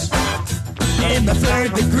in the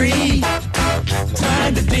third degree,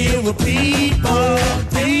 trying to deal with people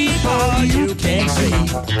you can't see.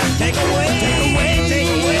 Take away, take away, take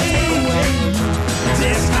away, take away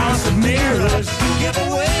this house of mirrors. Give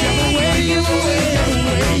away, give away, give away, give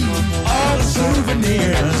away all the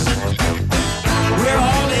souvenirs. We're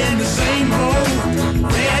all in the same boat,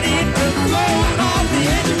 ready to float off the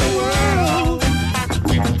edge of the world,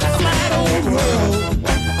 flat old world.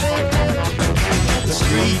 The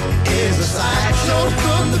street is a sideshow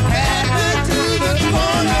from the pavement to the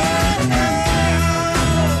corner.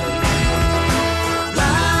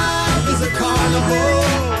 Life is a carnival.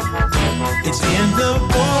 It's in the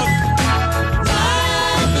book.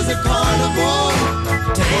 Life is a carnival.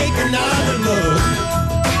 Take another look.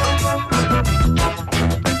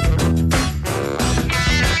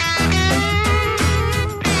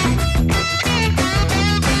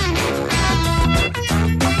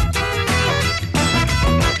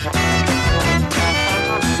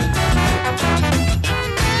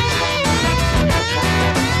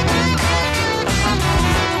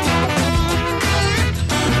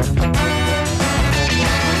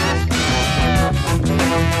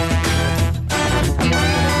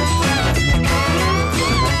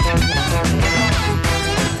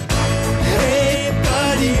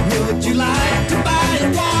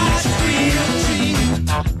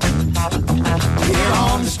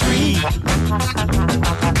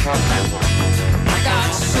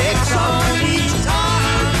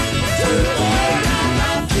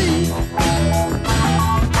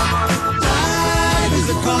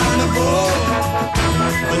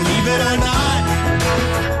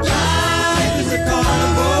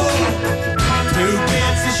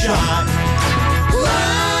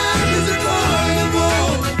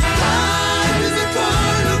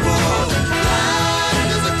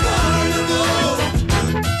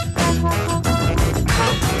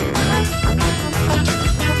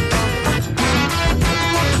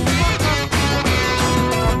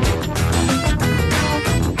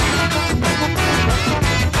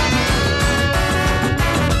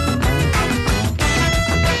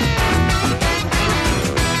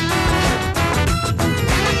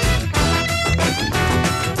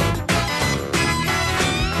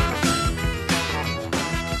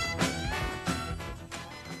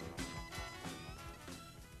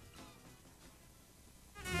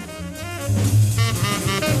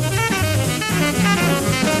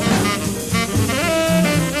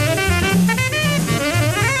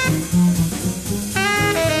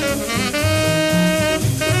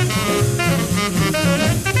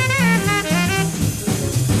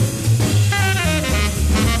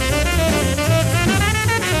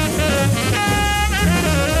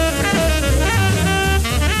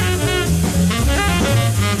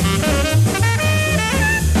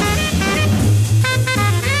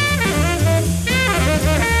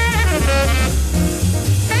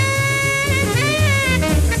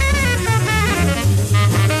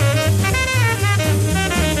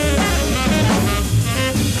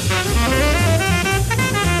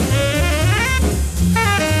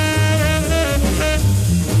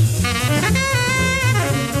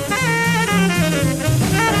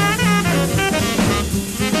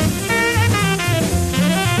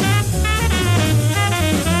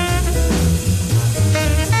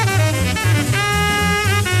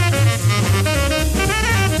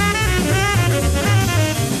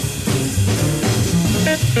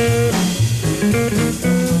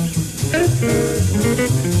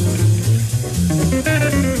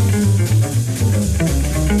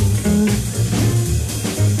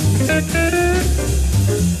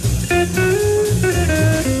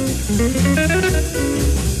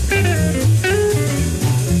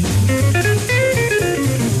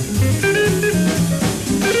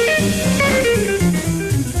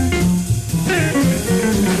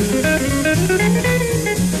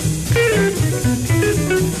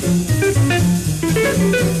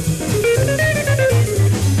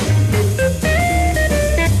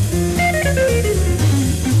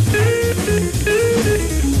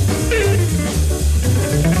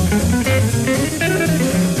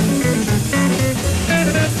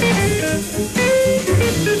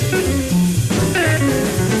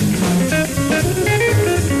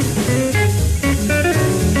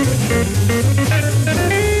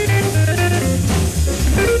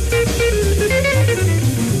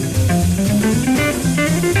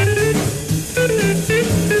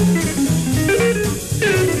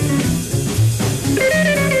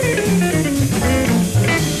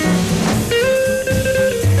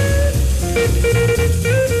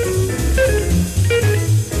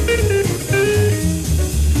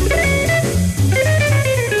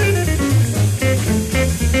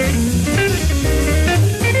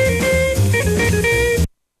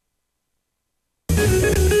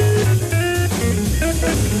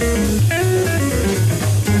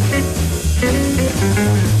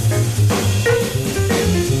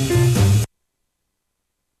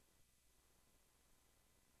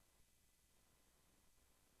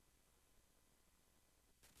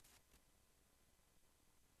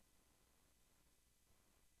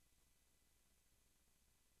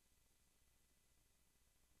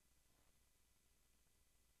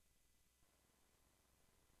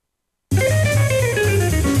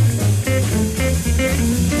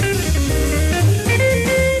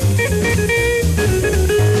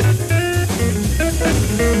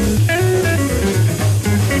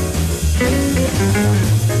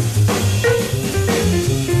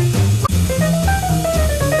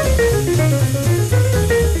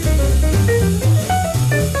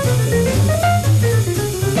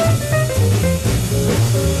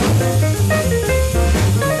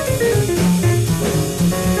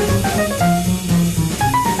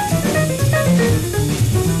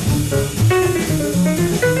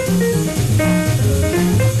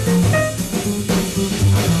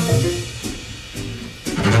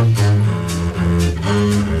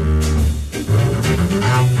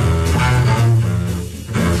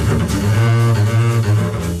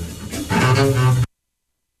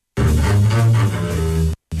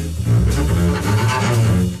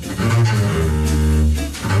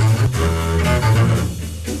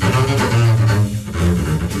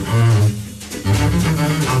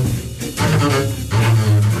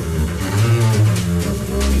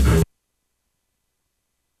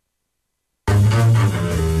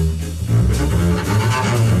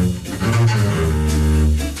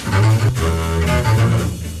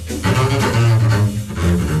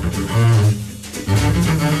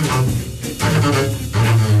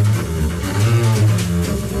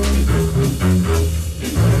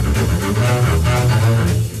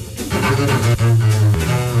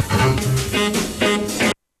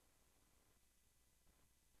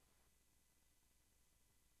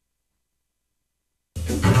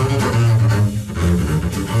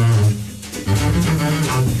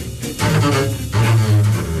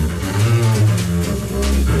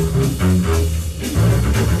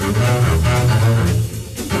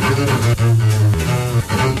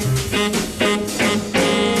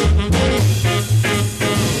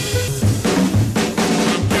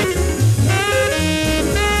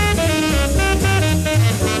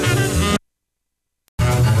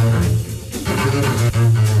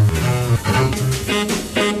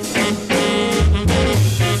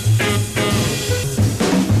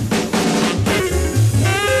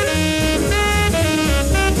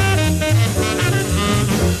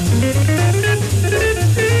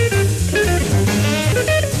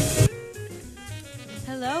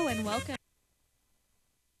 and welcome.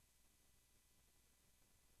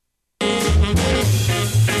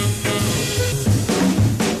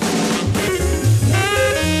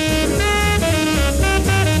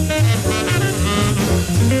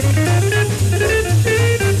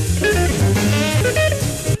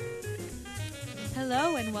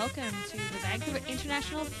 Hello and welcome to the Vancouver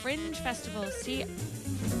International Fringe Festival.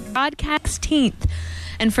 Broadcast 16th.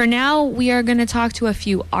 And for now, we are going to talk to a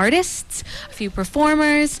few artists, a few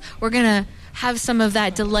performers. We're going to have some of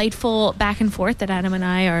that delightful back and forth that Adam and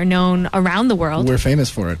I are known around the world. We're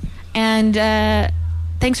famous for it. And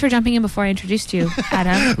thanks for jumping in before I introduced you,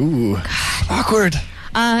 Adam. Ooh, awkward.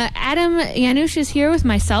 Adam Yanush is here with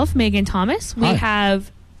myself, Megan Thomas. We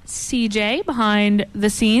have CJ behind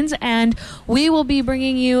the scenes, and we will be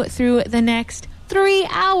bringing you through the next 3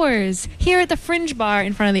 hours here at the Fringe Bar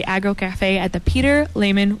in front of the Agro Cafe at the Peter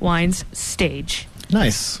Lehman Wines stage.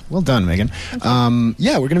 Nice. Well done, Megan.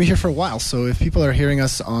 Yeah, we're going to be here for a while. So if people are hearing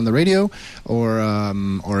us on the radio or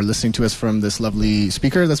listening to us from this lovely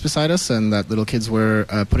speaker that's beside us and that little kids were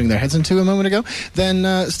putting their heads into a moment ago,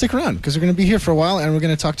 then stick around because we're going to be here for a while and we're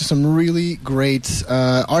going to talk to some really great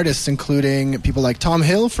artists, including people like Tom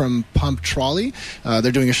Hill from Pump Trolley.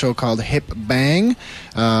 They're doing a show called Hip Bang.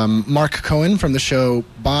 Mark Cohen from the show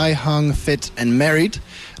By, Hung, Fit, and Married.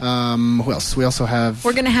 Who else? We also have...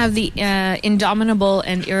 We're going to have the indomitable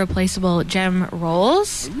and irreplaceable Jem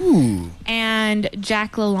Rolls. Ooh. And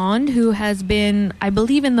Jack Lalonde, who has been, I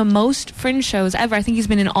believe, in the most Fringe shows ever. I think he's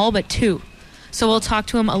been in all but 2. So we'll talk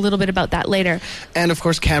to him a little bit about that later. And, of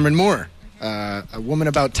course, Cameron Moore, a woman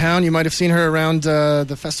about town. You might have seen her around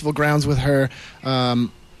the festival grounds with her...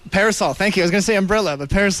 parasol, thank you. I was going to say umbrella, but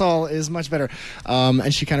parasol is much better.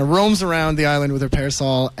 And she kind of roams around the island with her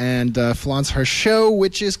parasol and flaunts her show,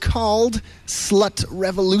 which is called Slut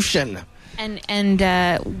Revolution. And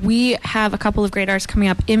we have a couple of great artists coming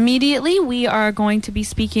up immediately. We are going to be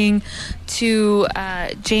speaking to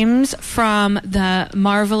James from the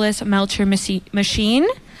Marvelous Melcher Machine.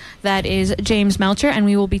 That is James Melcher. And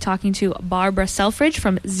we will be talking to Barbara Selfridge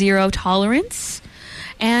from Zero Tolerance.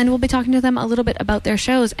 And we'll be talking to them a little bit about their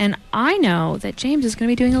shows. And I know that James is going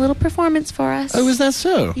to be doing a little performance for us. Oh, is that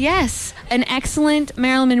so? Yes. An excellent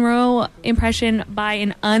Marilyn Monroe impression by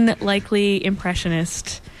an unlikely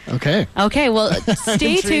impressionist. Okay. Okay, well,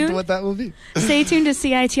 stay tuned. What that will be. Stay tuned to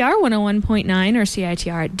CITR 101.9 or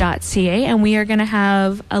CITR.ca. And we are going to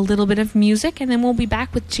have a little bit of music. And then we'll be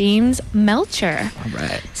back with James Melcher. All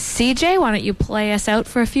right. CJ, why don't you play us out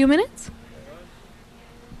for a few minutes?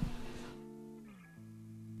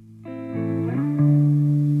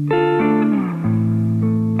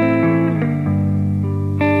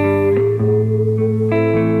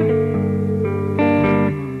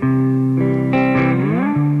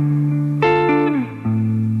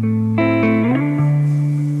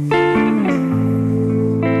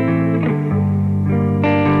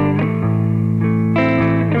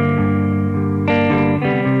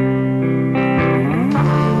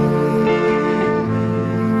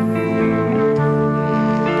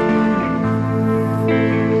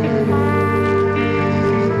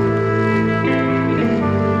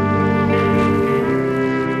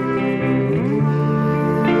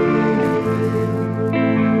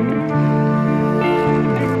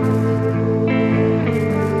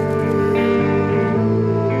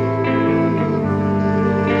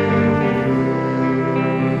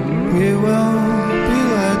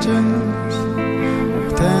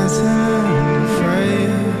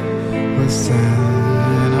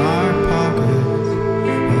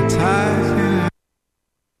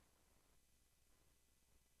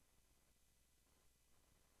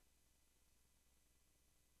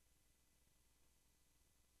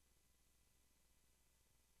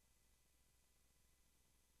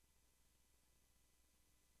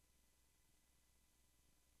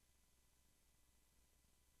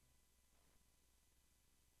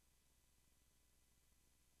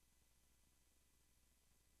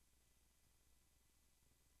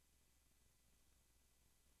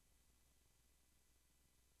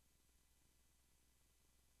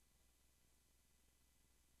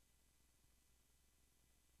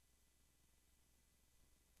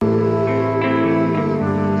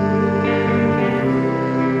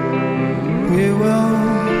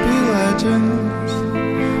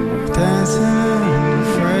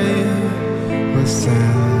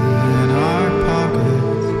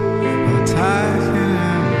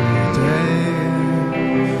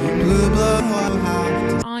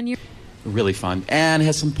 Really fun, and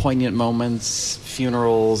has some poignant moments.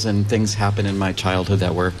 Funerals and things happen in my childhood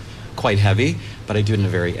that were quite heavy, but I do it in a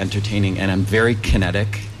very entertaining, and I'm very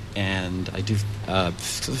kinetic and I do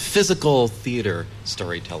physical theater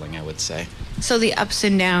storytelling, I would say. So the ups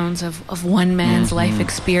and downs of one man's life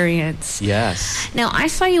experience. Yes. Now, I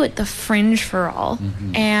saw you at the Fringe for All,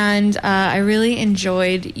 and I really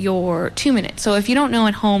enjoyed your 2 minutes. So if you don't know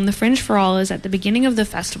at home, the Fringe for All is at the beginning of the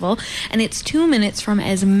festival, and it's 2 minutes from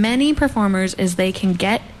as many performers as they can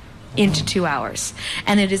get into 2 hours.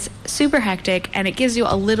 And it is super hectic, and it gives you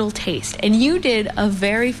a little taste. And you did a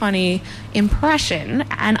very funny impression,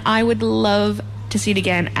 and I would love to see it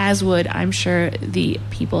again, as would, I'm sure, the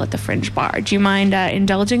people at the Fringe Bar. Do you mind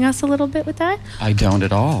indulging us a little bit with that? I don't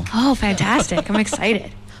at all. Oh, fantastic. I'm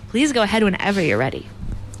excited. Please go ahead whenever you're ready.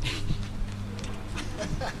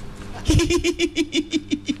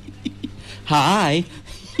 Hi.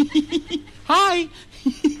 Hi.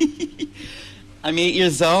 I'm 8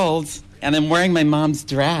 years old, and I'm wearing my mom's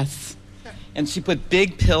dress. And she put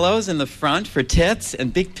big pillows in the front for tits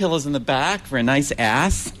and big pillows in the back for a nice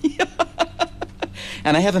ass.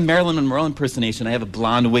 And I have a Marilyn Monroe impersonation. I have a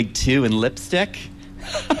blonde wig, too, and lipstick.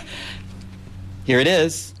 Here it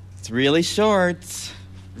is. It's really short.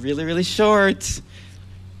 Really, really short.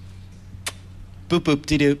 Boop, boop,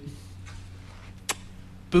 dee-doop.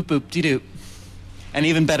 Boop, boop, dee-doop. And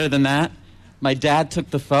even better than that, my dad took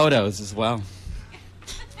the photos as well.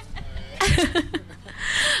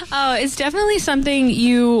 Oh, it's definitely something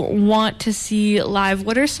you want to see live.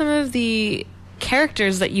 What are some of the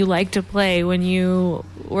characters that you liked to play when you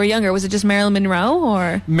were younger? Was it just Marilyn Monroe,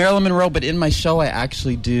 or? Marilyn Monroe, but in my show I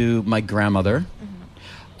actually do my grandmother,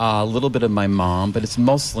 a little bit of my mom, but it's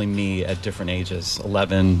mostly me at different ages,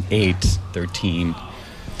 11, 8, 13.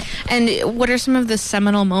 And what are some of the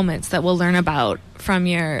seminal moments that we'll learn about from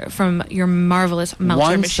your marvelous Melcher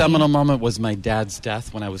One machine? seminal moment was my dad's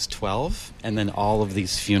death when I was 12, and then all of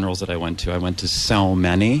these funerals that I went to. I went to so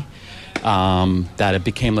many that it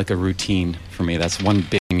became like a routine for me. That's one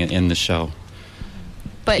big thing in the show.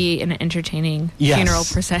 But an entertaining Yes. funeral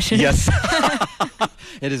procession. Yes.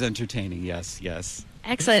 It is entertaining, yes, yes.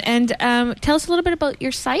 Excellent. And tell us a little bit about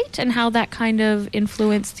your site and how that kind of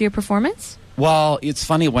influenced your performance. Well, it's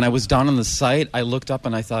funny. When I was down on the site, I looked up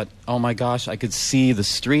and I thought, oh my gosh, I could see the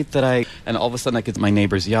street and all of a sudden I could see my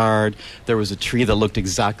neighbor's yard. There was a tree that looked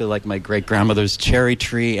exactly like my great-grandmother's cherry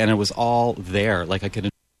tree, and it was all there. Like I could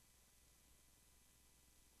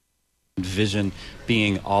envision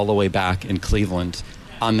being all the way back in Cleveland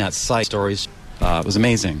on that site. Stories, it was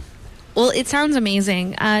amazing. Well, it sounds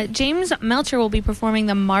amazing. James Melcher will be performing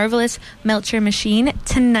the marvelous Melcher Machine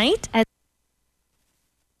tonight at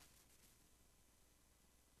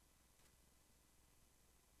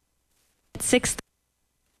 6:30.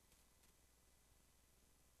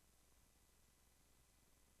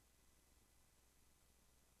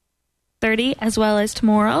 As well as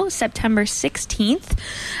tomorrow, September 16th.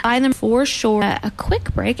 I'm for sure a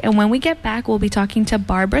quick break, and when we get back, we'll be talking to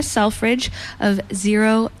Barbara Selfridge of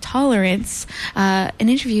Zero Tolerance, an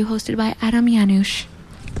interview hosted by Adam Janusz.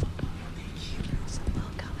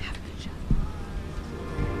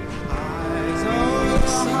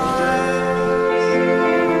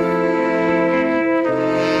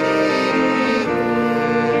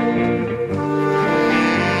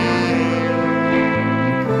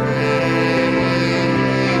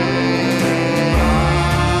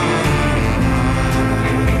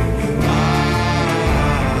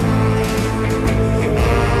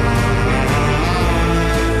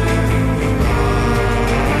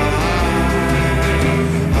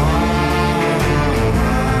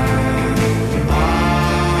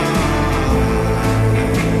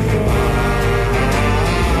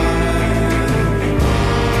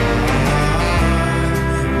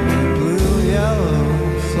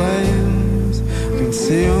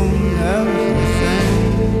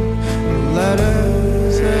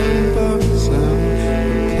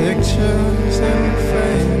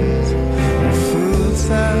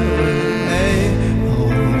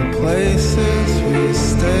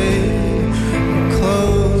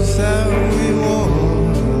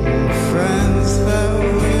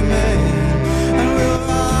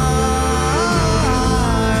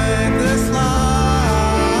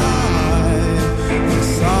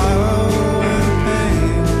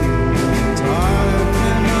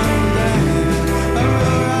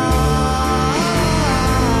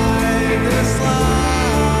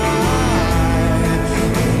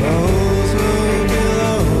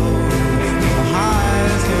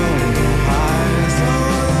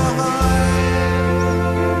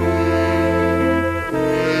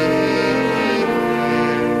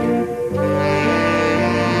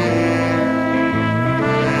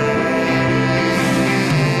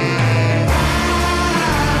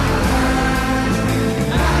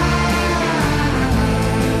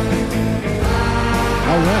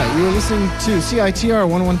 listening to CITR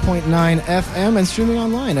 101.9 FM and streaming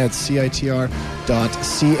online at CITR.ca.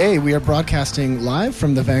 We are broadcasting live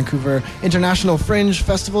from the Vancouver International Fringe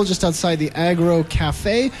Festival just outside the Agro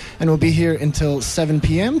Cafe, and we'll be here until 7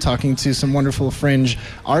 p.m. talking to some wonderful Fringe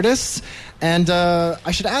artists. And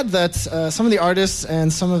I should add that some of the artists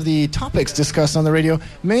and some of the topics discussed on the radio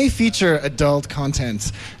may feature adult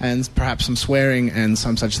content and perhaps some swearing and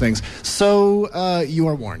some such things. So you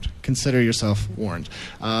are warned. Consider yourself warned.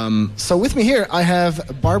 So with me here, I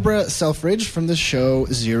have Barbara Selfridge from the show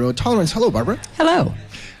Zero Tolerance. Hello, Barbara. Hello.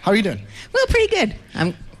 How are you doing? Well, pretty good.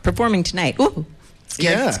 I'm performing tonight. Ooh,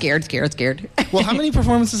 Yeah. scared. Well, how many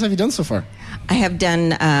performances have you done so far? I have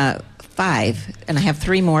done 5, and I have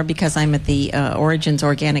 3 more because I'm at the Origins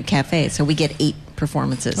Organic Cafe, so we get 8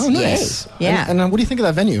 performances. Oh, nice. Yay. Yeah. And what do you think of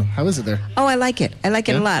that venue? How is it there? Oh, I like it. I like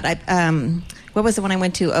it a lot. What was the one I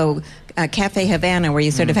went to? Cafe Havana, where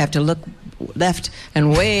you sort of have to look left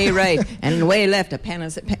and way right and way left,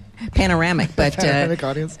 panoramic. But Panoramic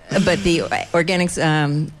audience. But the Organics...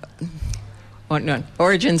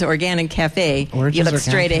 Origins Organic Cafe. Origins you look Organic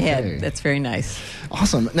straight Cafe. ahead. That's very nice.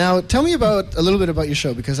 Awesome. Now, tell me a little bit about your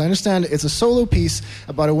show, because I understand it's a solo piece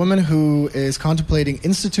about a woman who is contemplating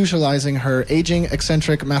institutionalizing her aging,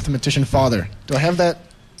 eccentric mathematician father. Do I have that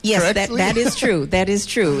Yes, correctly? that is true. That is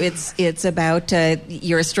true. It's about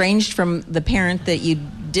you're estranged from the parent that you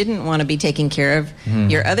didn't want to be taking care of.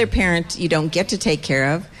 Your other parent you don't get to take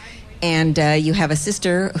care of. And you have a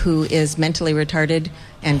sister who is mentally retarded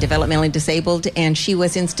and developmentally disabled, and she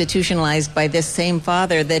was institutionalized by this same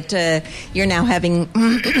father that you're now having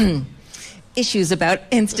issues about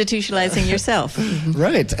institutionalizing yourself.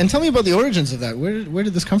 Right. And tell me about the origins of that. Where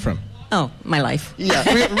did this come from? Oh, my life. Yeah,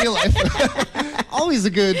 real life. Always a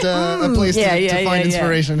good a place to find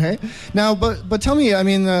inspiration, hey? Now, but tell me, I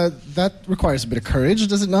mean, that requires a bit of courage,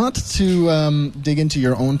 does it not, to dig into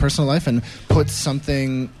your own personal life and put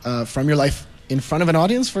something from your life in front of an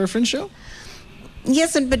audience for a Fringe show?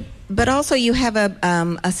 Yes, but also you have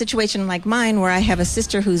a situation like mine where I have a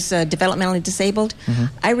sister who's developmentally disabled.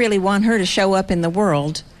 I really want her to show up in the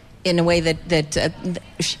world in a way that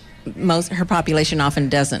her population often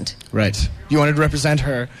doesn't. Right. You wanted to represent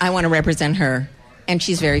her. I want to represent her. And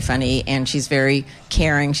she's very funny, and she's very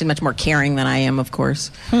caring. She's much more caring than I am, of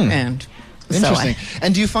course. And interesting.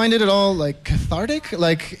 And do you find it at all, like, cathartic?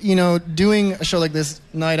 Like, doing a show like this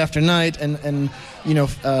night after night and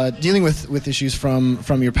dealing with issues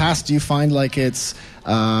from your past, do you find like it's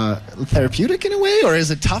therapeutic in a way? Or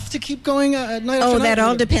is it tough to keep going at night after night? Oh, that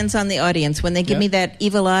all depends on the audience. When they give me that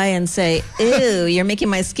evil eye and say, ew, you're making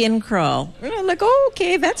my skin crawl. I'm like, oh,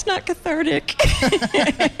 okay, that's not cathartic.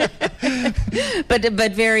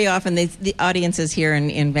 But very often, the audiences here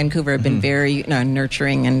in Vancouver have been very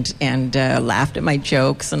nurturing and laughed at my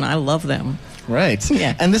jokes, and I love them. Right.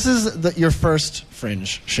 Yeah. And this is your first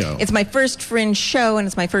Fringe show. It's my first Fringe show, and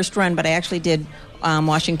it's my first run, but I actually did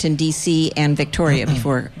Washington, D.C. and Victoria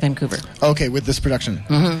before Vancouver. Okay, with this production.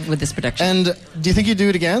 With this production. And do you think you'd do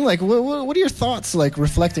it again? Like, what are your thoughts, like,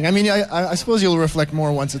 reflecting? I mean, I suppose you'll reflect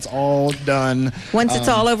more once it's all done. Once it's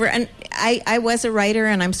all over. And I was a writer,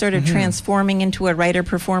 and I'm sort of transforming into a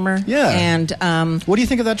writer-performer. Yeah. And what do you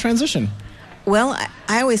think of that transition? Well,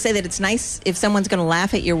 I always say that it's nice if someone's going to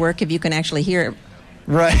laugh at your work if you can actually hear it.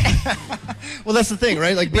 Right. Well, that's the thing,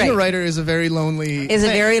 right? Like, being a writer is a very lonely thing. It's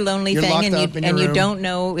a very lonely You're thing, and you don't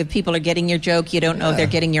know if people are getting your joke. You don't know if they're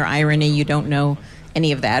getting your irony. You don't know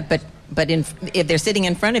any of that. But if they're sitting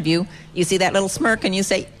in front of you, you see that little smirk, and you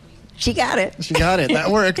say, "She got it. She got it.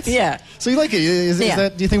 That worked." Yeah. So you like it? Is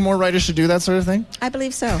that? Do you think more writers should do that sort of thing? I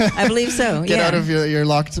believe so. Get out of your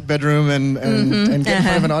locked bedroom and get in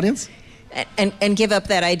front of an audience. And give up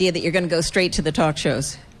that idea that you're going to go straight to the talk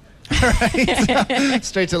shows. Right.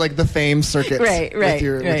 Straight to like the fame circuit. Right. With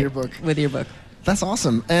your book. With your book. That's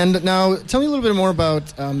awesome. And now tell me a little bit more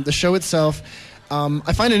about the show itself.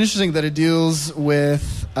 I find it interesting that it deals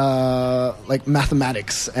with like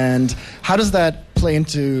mathematics, and how does that play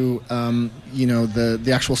into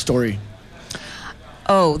the actual story?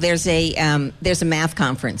 Oh, there's a math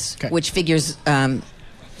conference which figures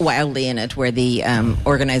wildly in it, where the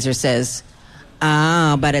organizer says,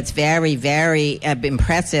 but it's very, very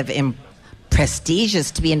impressive and prestigious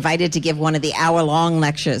to be invited to give one of the hour-long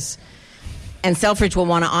lectures. And Selfridge will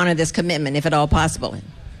want to honor this commitment, if at all possible. And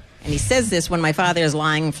he says this when my father is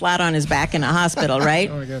lying flat on his back in a hospital, right?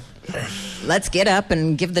 Oh, my God. Let's get up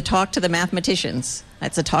and give the talk to the mathematicians.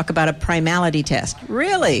 That's a talk about a primality test.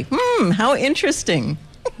 Really? How interesting.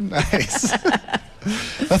 Nice.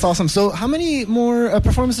 That's awesome. So how many more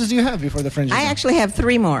performances do you have before the Fringe? I actually have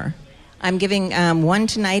 3 more. I'm giving one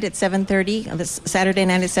tonight at 7:30, this Saturday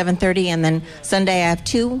night at 7:30, and then Sunday I have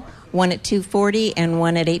 2 one at 2:40 and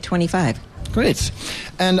one at 8:25. Great.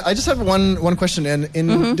 And I just have one question. And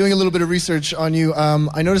in doing a little bit of research on you,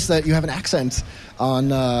 I noticed that you have an accent on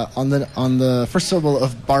the first syllable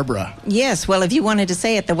of Barbara. Yes. Well, if you wanted to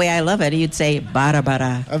say it the way I love it, you'd say bara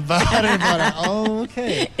bara. Bara. Oh,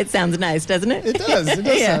 okay. It sounds nice, doesn't it? It does. It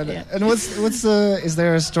does Yeah, sound. yeah. And is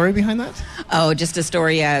there a story behind that? Oh, just a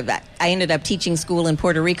story. I ended up teaching school in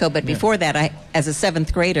Puerto Rico, but before that, as a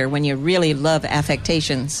 7th grader, when you really love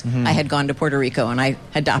affectations, I had gone to Puerto Rico and I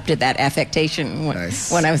adopted that affectation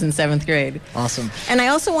when I was in 7th grade. Awesome. And I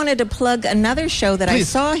also wanted to plug another show that I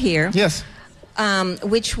saw here. Yes.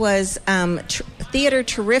 Which was Theater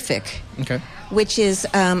Terrific. Okay. Which is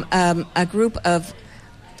a group of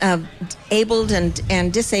abled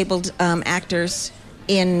and disabled actors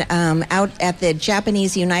out at the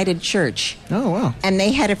Japanese United Church. Oh, wow. And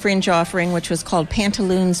they had a fringe offering which was called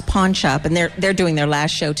Pantaloons Pawn Shop, and they're doing their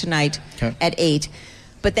last show tonight at 8.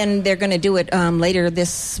 But then they're going to do it later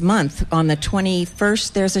this month. On the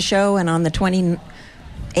 21st, there's a show, and on the 28th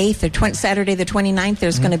or Saturday the 29th,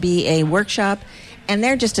 there's going to be a workshop. And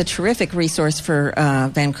they're just a terrific resource for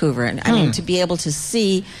Vancouver. And I mean, to be able to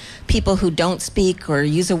see people who don't speak or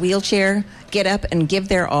use a wheelchair get up and give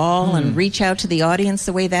their all and reach out to the audience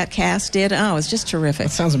the way that cast did. Oh, it's just terrific.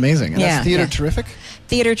 That sounds amazing. And that's Theater Terrific?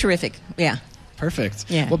 Theater Terrific, yeah. Perfect.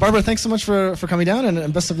 Yeah. Well, Barbara, thanks so much for coming down,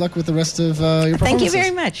 and best of luck with the rest of your performances. Thank you very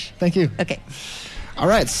much. Thank you. Okay. All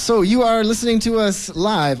right, so you are listening to us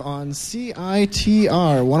live on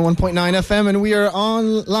CITR 101.9 FM, and we are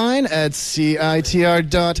online at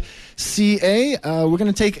CITR.ca. We're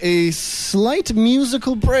going to take a slight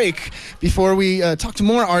musical break before we talk to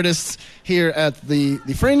more artists here at the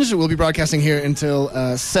Fringe. We'll be broadcasting here until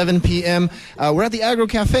 7 p.m. We're at the Agro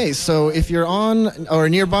Cafe, so if you're on or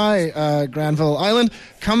nearby Granville Island,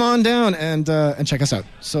 come on down and check us out.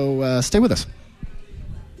 So stay with us.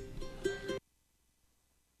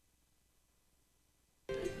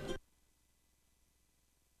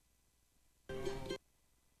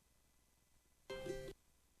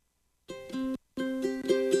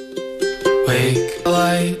 Wake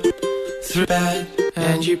light through bed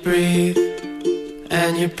and you breathe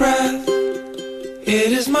and your breath,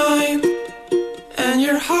 it is mine, and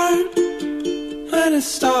your heart when it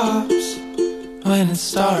stops, when it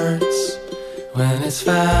starts, when it's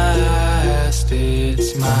fast,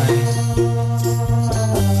 it's mine.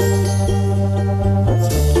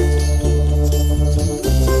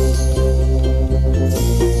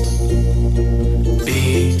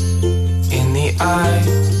 Eye,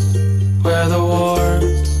 where the war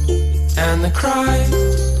and the cry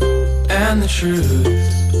and the truth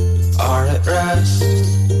are at rest,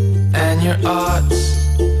 and your odds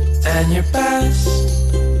and your best,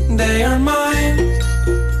 they are mine.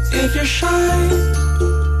 If you're shy,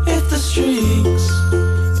 if the streaks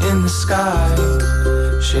in the sky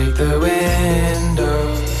shake the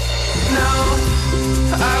window. No,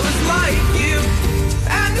 I was like you,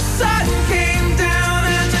 and the sun came down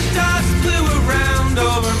and the dust flew around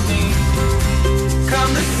over me.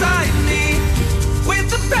 Come beside me with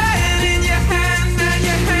the pen in your hand and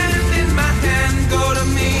your hand in my hand. Go to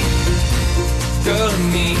me, go to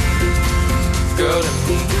me, go to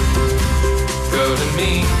me, go to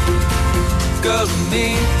me, go to me,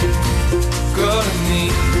 go to me,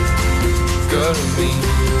 go to me,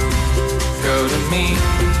 go to me.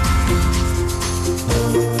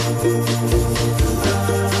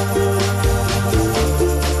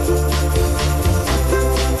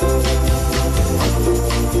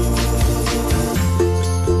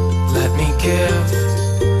 Let me give,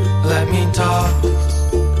 let me talk,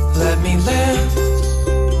 let me live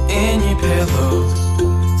in your pillow.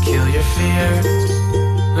 Kill your fear,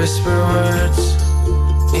 whisper words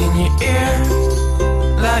in your ear,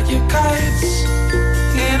 like your kites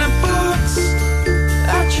in a box,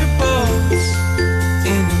 at your boats,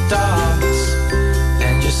 in the docks,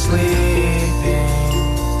 and you're sleeping.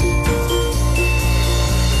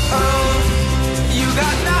 Oh, you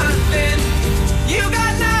got nothing, you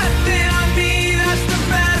got nothing on me. That's the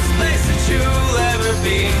best place that you'll ever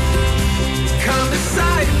be. Come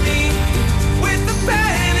beside me with the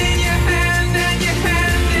pen in your hand and your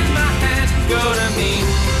hand in my hand. Go to me.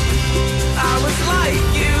 I was like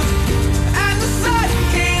you, and the sun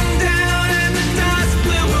came down and the dust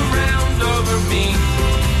flew around over me.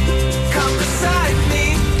 Come beside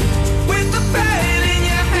me with the pen in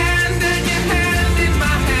your hand and your hand in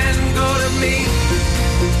my hand. Go to me,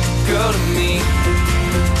 go to me,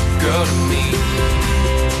 go to me,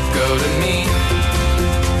 go to me,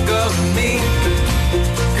 go to me,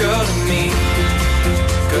 go to me,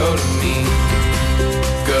 go to me,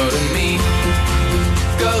 go to me,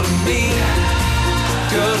 go to me,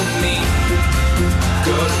 go to me.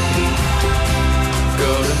 Go to me,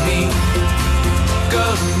 go to me, go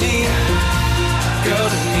to me, go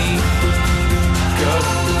to me, go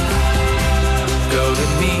to me, go to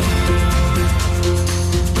me.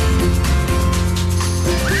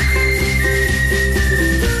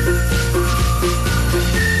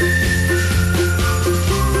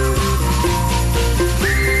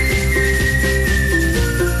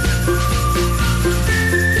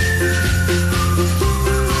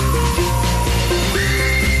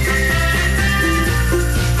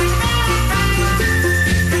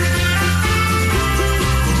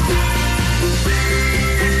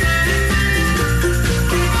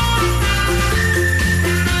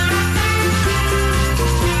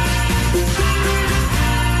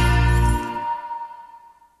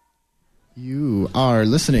 You are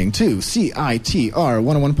listening to CITR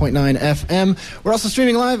 101.9 FM. We're also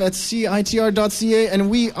streaming live at CITR.ca, and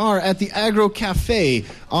we are at the Agro Cafe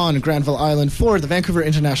on Granville Island for the Vancouver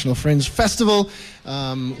International Fringe Festival.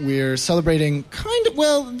 We're celebrating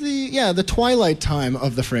the twilight time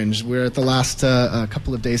of the Fringe. We're at the last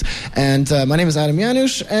couple of days. And my name is Adam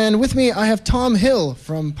Yanush, and with me I have Tom Hill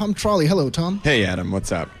from Pump Trolley. Hello, Tom. Hey, Adam.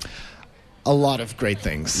 What's up? A lot of great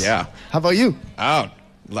things. Yeah. How about you? Out.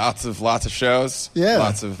 Lots of shows. Yeah.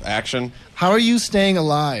 Lots of action. How are you staying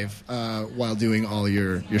alive while doing all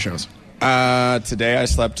your shows? Today I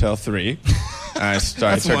slept till 3. I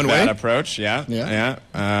took one that way. approach. Yeah.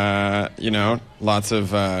 Yeah.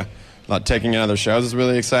 Taking in other shows is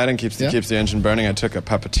really exciting. Keeps the engine burning. I took a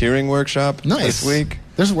puppeteering workshop this week.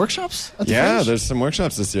 There's workshops at the Fringe? There's some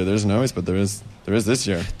workshops this year. There isn't always, but there is this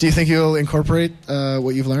year. Do you think you'll incorporate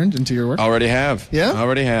what you've learned into your work? Already have. Yeah?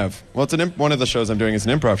 Already have. Well, it's one of the shows I'm doing is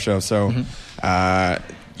an improv show, so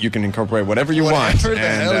you can incorporate whatever you want. Whatever the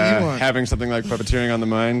hell you want. Having something like puppeteering on the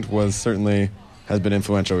mind has been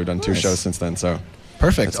influential. We've done 2 shows since then, so.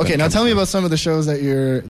 Perfect. Okay, now tell me about some of the shows that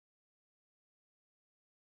you're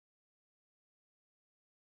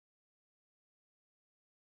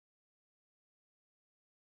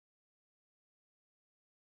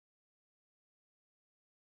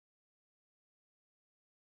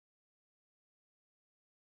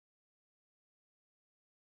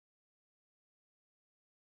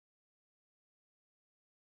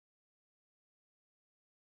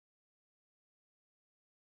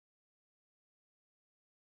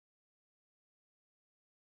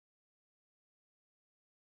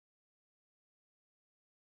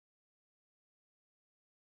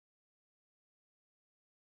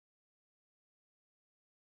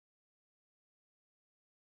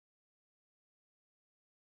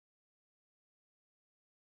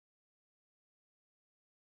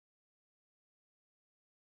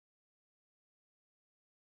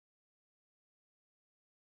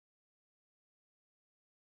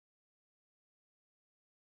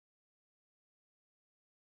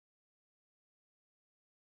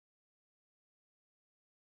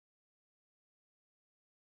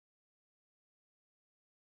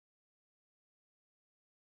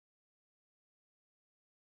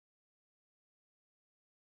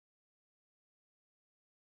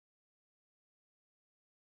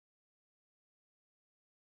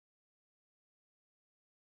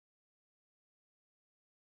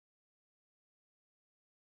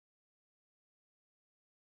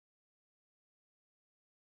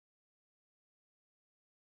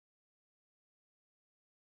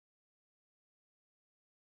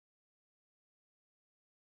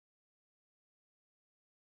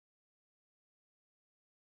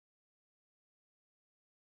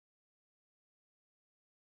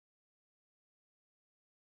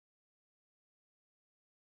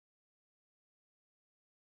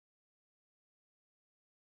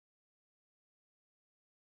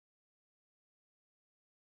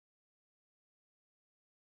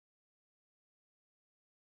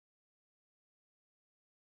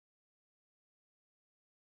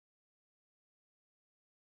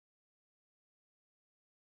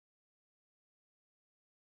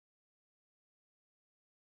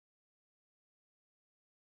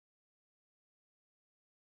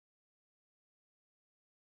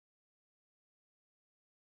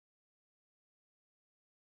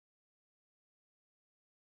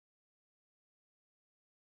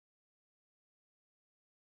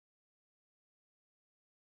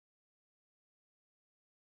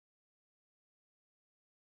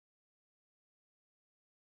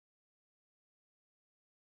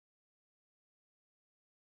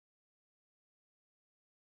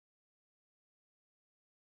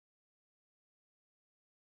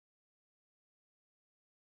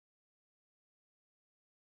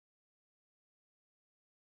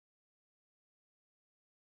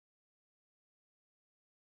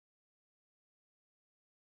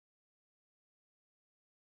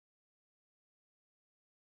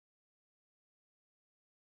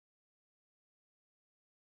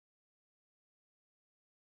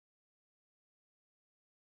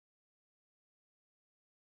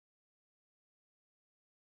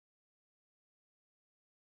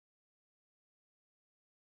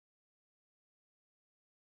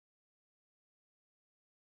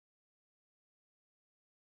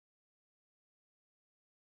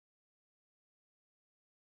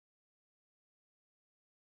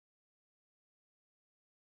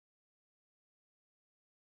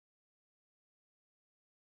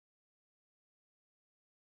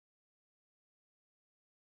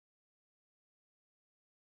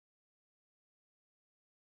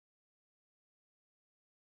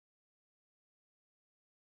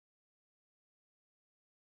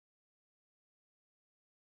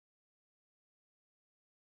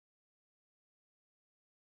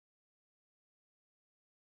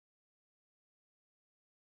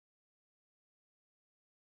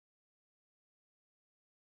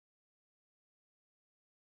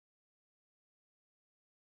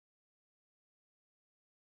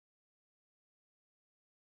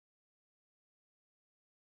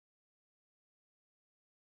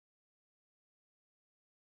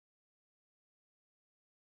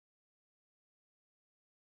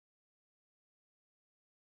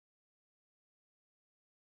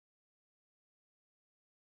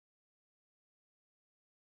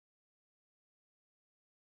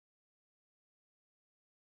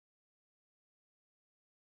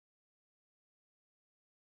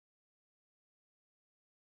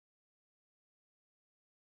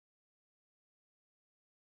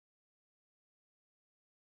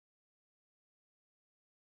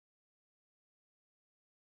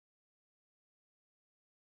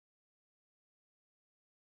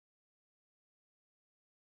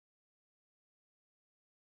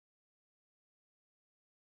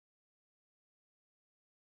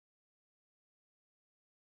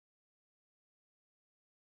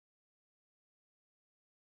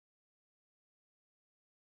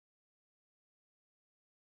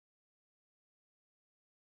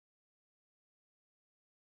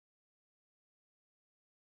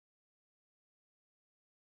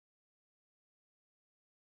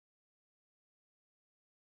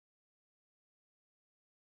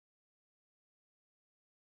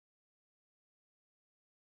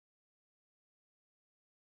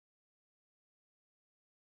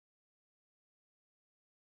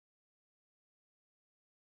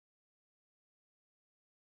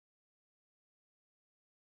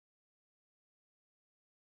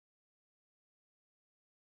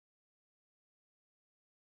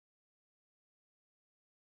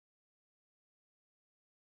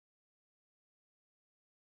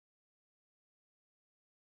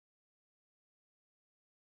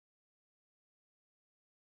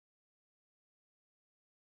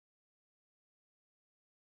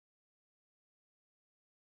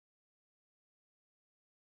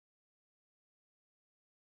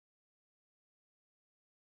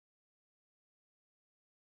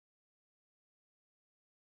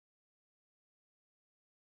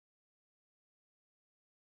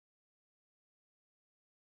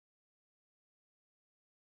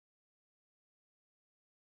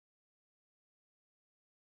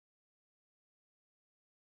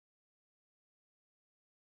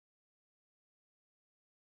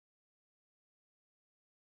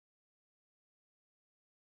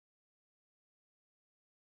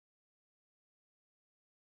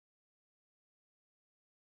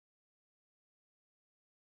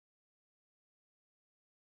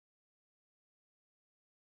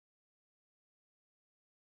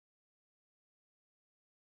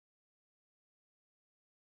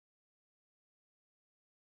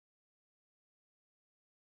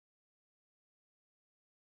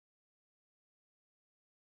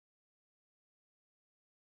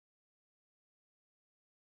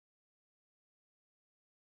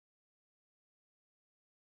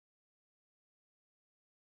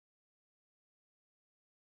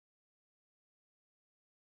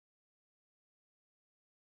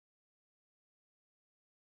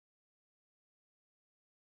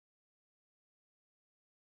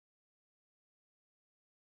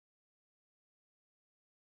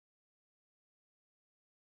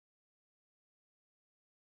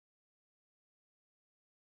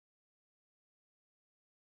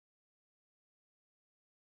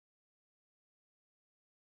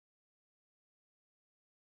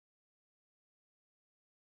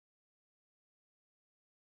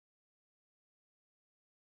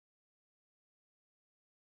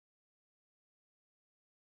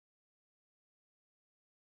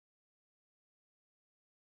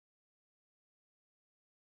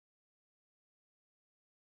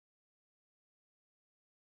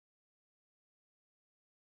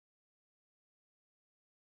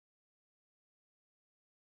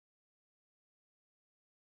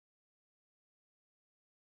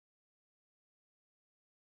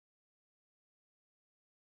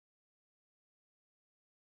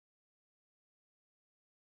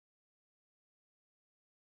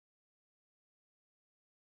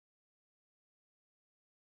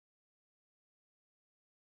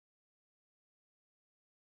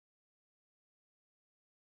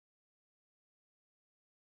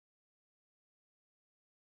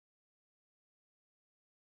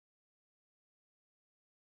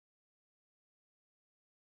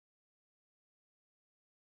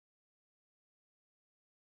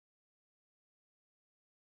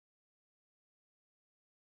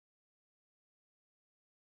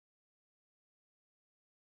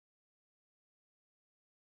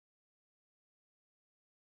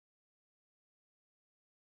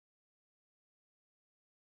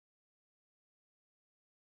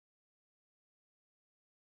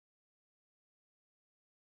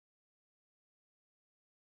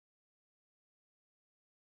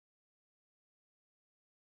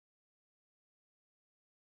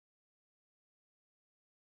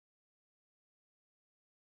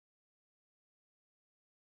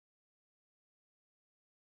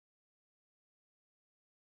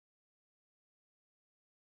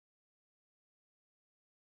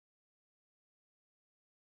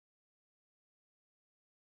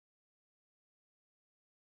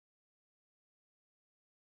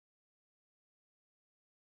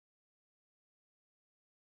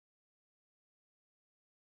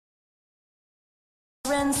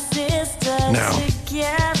Now,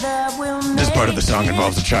 this part of the song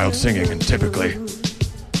involves a child singing, and typically,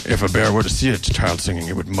 if a bear were to see a child singing,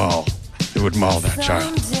 it would maul. It would maul that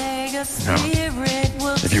child. Now,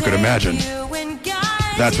 if you could imagine,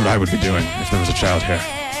 that's what I would be doing if there was a child here.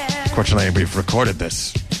 Fortunately, we've recorded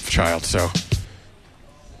this child, so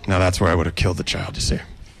now that's where I would have killed the child, you see.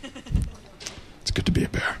 It's good to be a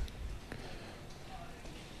bear.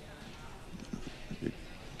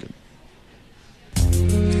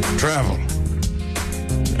 Travel.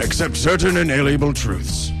 Accept certain inalienable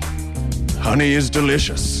truths. Honey is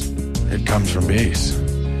delicious. It comes from bees.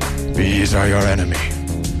 Bees are your enemy.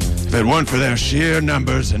 If it weren't for their sheer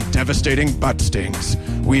numbers and devastating butt stings,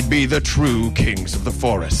 we'd be the true kings of the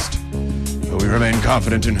forest. But we remain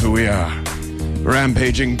confident in who we are.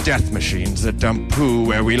 Rampaging death machines that dump poo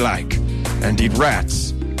where we like and eat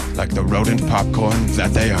rats like the rodent popcorn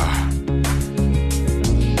that they are.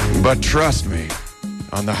 But trust me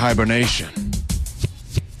on the hibernation.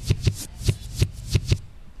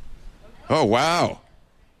 Oh, wow.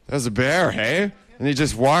 That was a bear, hey? And he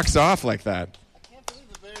just walks off like that.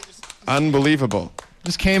 Unbelievable.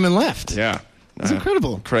 Just came and left. Yeah. It's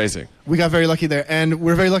incredible. Crazy. We got very lucky there, and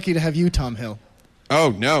we're very lucky to have you, Tom Hill.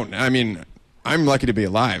 Oh, no. I mean, I'm lucky to be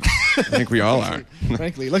alive. I think we all are.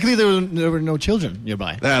 Frankly. Luckily, there were no children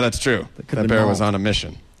nearby. Yeah, that's true. That bear was on a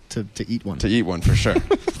mission. To eat one. To eat one, for sure.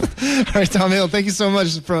 All right, Tom Hill, thank you so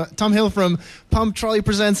much. Tom Hill from Pump Trolley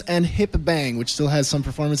Presents and Hip Bang, which still has some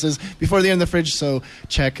performances before they're in the fridge, so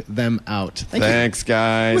check them out. Thanks,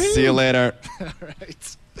 guys. Woo-hoo. See you later.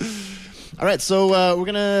 All right, so we're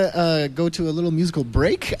going to go to a little musical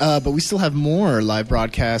break, but we still have more live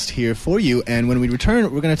broadcast here for you. And when we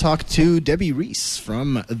return, we're going to talk to Debbie Reese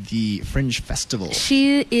from the Fringe Festival.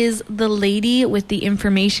 She is the lady with the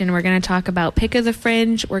information. We're going to talk about Pick of the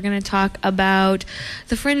Fringe. We're going to talk about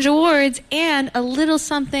the Fringe Awards and a little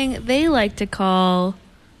something they like to call,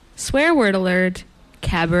 swear word alert,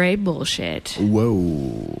 cabaret bullshit.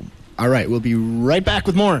 Whoa. All right, we'll be right back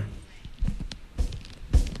with more.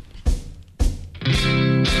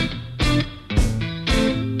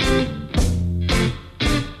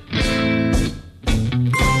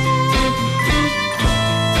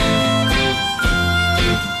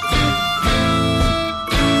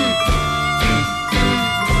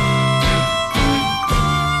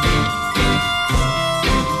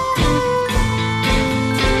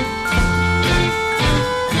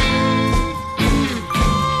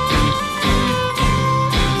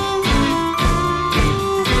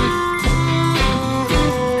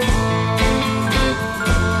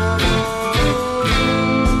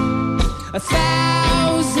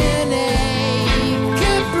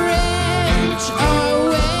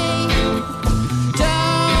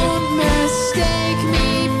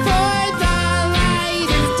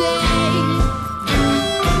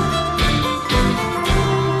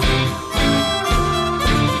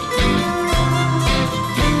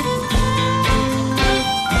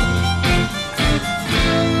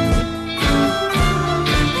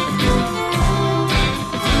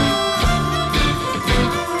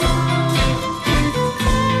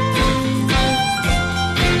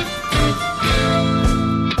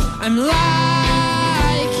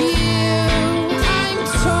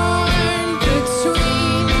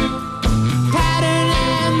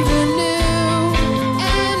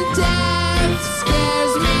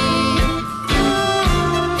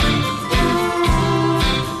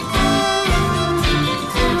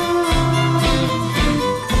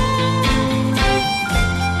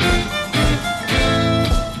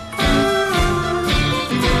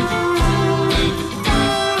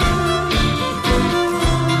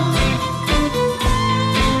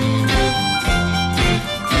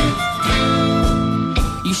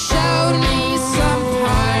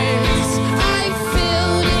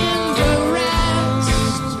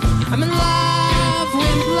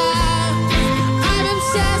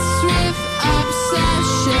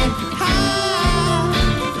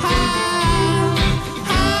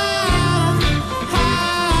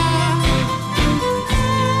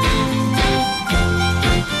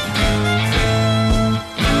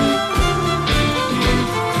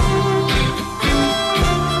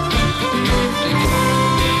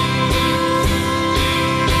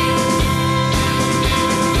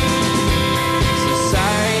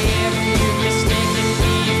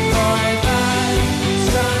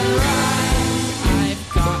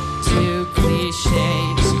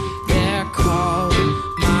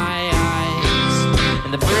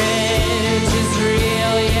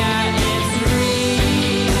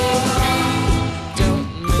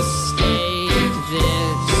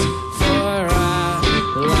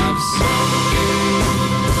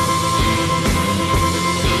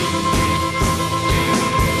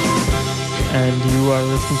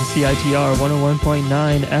 listen to CITR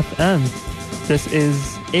 101.9 FM. This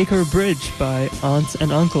is Acre Bridge by Aunts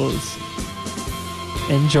and Uncles.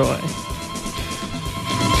 Enjoy.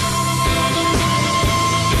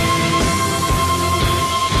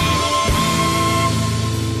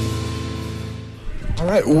 All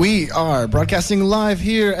right, we are broadcasting live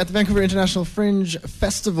here at the Vancouver International Fringe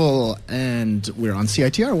Festival, and we're on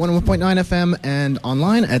CITR 101.9 FM and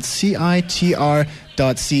online at CITR.ca.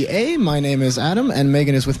 My name is Adam, and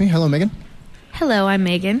Megan is with me. Hello, Megan. Hello, I'm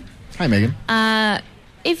Megan. Hi, Megan.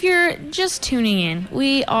 If you're just tuning in,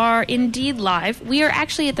 we are indeed live. We are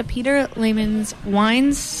actually at the Peter Lehman's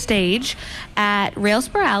Wines stage at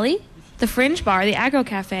Railspur Alley, the Fringe Bar, the Agro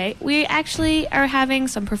Cafe. We actually are having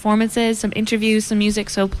some performances, some interviews, some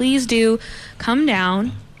music, so please do come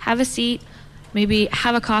down, have a seat, maybe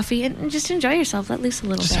have a coffee, and just enjoy yourself. Let loose a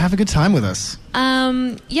little bit. Just have a good time with us.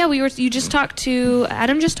 Adam just talked to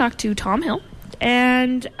Tom Hill,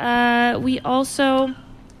 and we also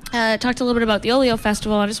talked a little bit about the Olio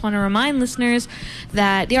Festival. I just want to remind listeners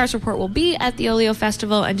that the Arts Report will be at the Olio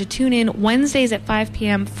Festival, and to tune in Wednesdays at 5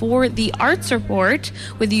 p.m. for the Arts Report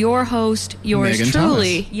with your host, yours Megan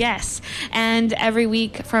truly. Thomas. Yes. And every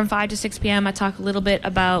week from 5 to 6 p.m. I talk a little bit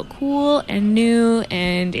about cool and new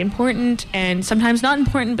and important and sometimes not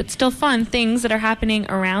important but still fun things that are happening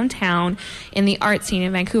around town in the art scene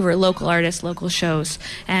in Vancouver, local artists, local shows,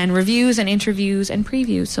 and reviews and interviews and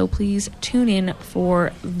previews. So please tune in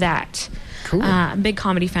for that. Cool. I'm a big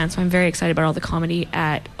comedy fan, so I'm very excited about all the comedy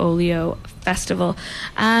at Olio Festival.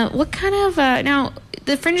 What kind of now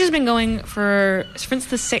the Fringe has been going since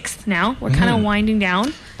the 6th now. We're kind of winding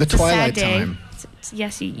down. The It's a twilight sad day. time.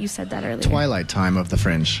 Yes, you said that earlier. Twilight time of the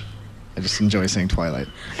Fringe. I just enjoy saying Twilight.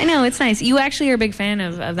 I know, it's nice. You actually are a big fan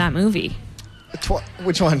of that movie.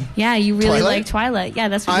 Which one? Yeah, you really Twilight? like Twilight. Yeah,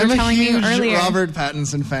 that's what you I'm were a telling me huge earlier. Robert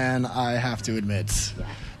Pattinson fan, I have to admit. Yeah.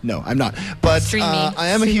 No, I'm not. But Streamy. I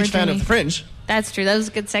am a Super huge fan dreamy. of the Fringe. That's true. That was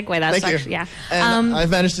a good segue. That's Thank actually, you. yeah. And I've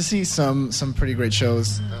managed to see some pretty great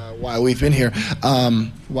shows while we've been here,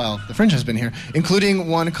 while the Fringe has been here, including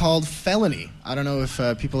one called Felony. I don't know if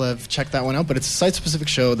people have checked that one out, but it's a site-specific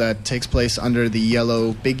show that takes place under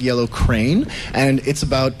the big yellow crane, and it's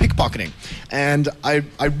about pickpocketing. And I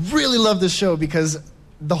really love this show because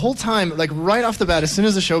the whole time, like right off the bat, as soon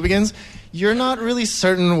as the show begins, you're not really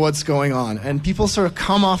certain what's going on. And people sort of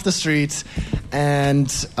come off the streets and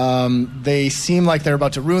they seem like they're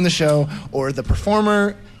about to ruin the show, or the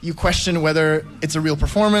performer, you question whether it's a real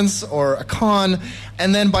performance or a con.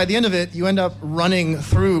 And then by the end of it, you end up running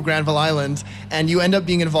through Granville Island and you end up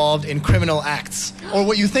being involved in criminal acts, or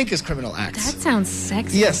what you think is criminal acts. That sounds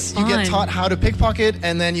sexy. Yes, you get taught how to pickpocket,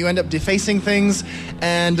 and then you end up defacing things.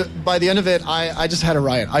 And by the end of it, I just had a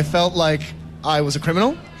riot. I felt like I was a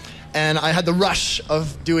criminal, and I had the rush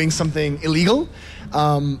of doing something illegal,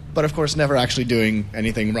 but of course never actually doing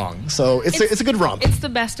anything wrong. So it's a good romp. It's the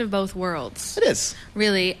best of both worlds. It is.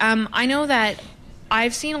 Really. I know that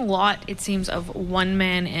I've seen a lot, it seems, of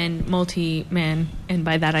one-man and multi-man, and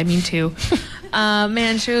by that I mean two,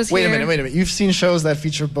 man shows Wait here. a minute. You've seen shows that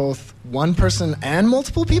feature both one person and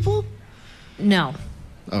multiple people? No.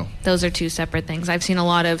 Oh. Those are two separate things. I've seen a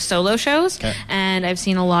lot of solo shows, Okay. and I've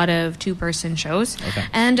seen a lot of two-person shows. Okay.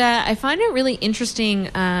 And I find it really interesting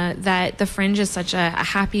that the Fringe is such a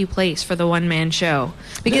happy place for the one-man show.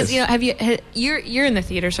 Because is. you know, you're in the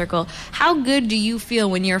theater circle. How good do you feel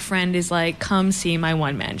when your friend is like, "Come see my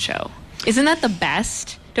one-man show"? Isn't that the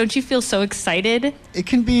best? Don't you feel so excited? It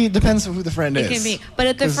can be, depends on who the friend is. It can be. But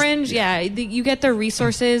at the 'Cause- Fringe, you get the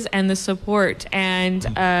resources and the support, and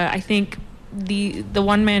I think the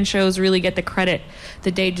one-man shows really get the credit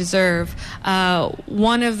that they deserve.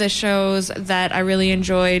 One of the shows that I really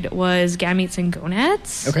enjoyed was Gametes and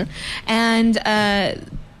Gonads. Okay. And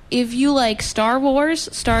if you like Star Wars,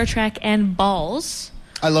 Star Trek, and balls,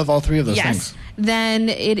 I love all three of those yes, things. then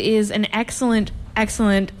it is an excellent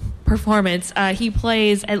performance. He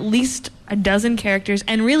plays at least a dozen characters,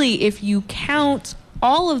 and really, if you count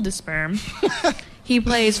all of the sperm, he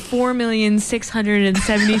plays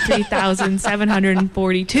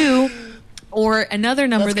 4,673,742, or another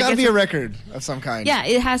number That's that got to gets be a record of some kind. yeah,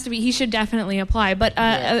 it has to be. He should definitely apply. But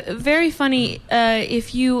very funny.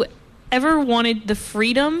 If you ever wanted the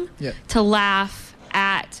freedom to laugh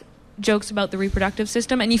at jokes about the reproductive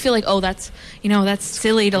system, and you feel like, oh, that's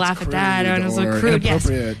silly to laugh at that, crude and it's or crude. Yes,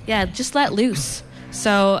 inappropriate. yeah, just let loose.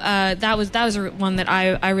 So that was one that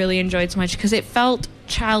I really enjoyed so much because it felt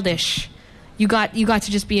childish. You got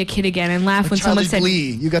to just be a kid again and laugh when someone said,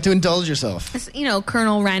 glee. You got to indulge yourself.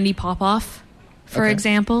 Colonel Randy Popoff, for Okay.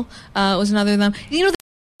 example, was another of them.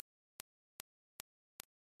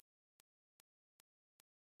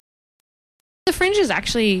 The Fringe Fringe is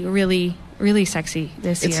actually really, really sexy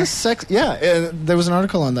this year. There was an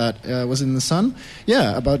article on that. Was it in the Sun?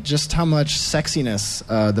 Yeah, about just how much sexiness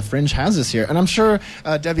the Fringe has this year. And I'm sure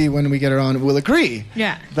Debbie, when we get her on, will agree.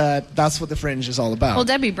 Yeah. That that's what the Fringe is all about. Well,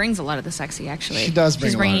 Debbie brings a lot of the sexy, actually. She does bring.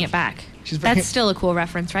 She's bringing it back. That's still a cool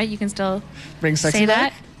reference, right? You can still bring sexy say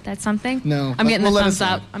back? that. That's something. No, I'm getting the thumbs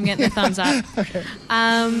up. I'm getting the thumbs up. Okay.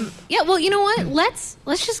 Yeah. Well, you know what?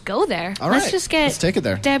 Let's just go there. All right. Let's take it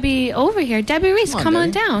there. Debbie over here. Debbie Reese, come on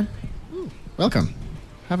down. Welcome.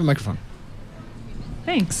 Have a microphone.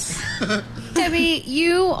 Thanks. Debbie,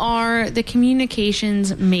 you are the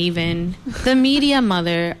communications maven, the media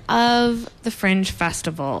mother of the Fringe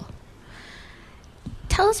Festival.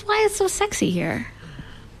 Tell us why it's so sexy here.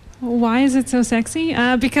 Why is it so sexy?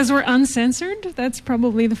 Because we're uncensored. That's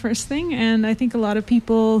probably the first thing. And I think a lot of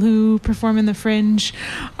people who perform in the Fringe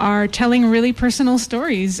are telling really personal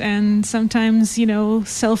stories. And sometimes,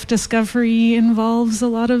 self-discovery involves a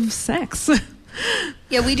lot of sex.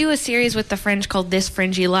 Yeah, we do a series with the Fringe called This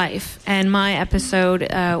Fringy Life, and my episode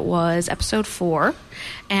was episode 4,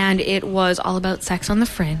 and it was all about sex on the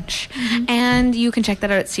Fringe. Mm-hmm. And you can check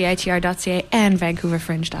that out at CITR.ca and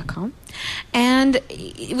VancouverFringe.com. And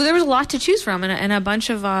there was a lot to choose from, and a bunch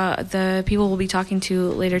of the people we'll be talking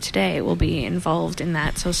to later today will be involved in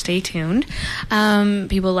that, so stay tuned.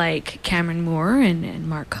 People like Cameron Moore and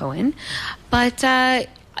Mark Cohen. But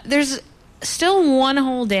there's still one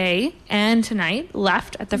whole day and tonight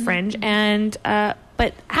left at the Fringe, and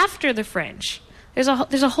but after the Fringe, there's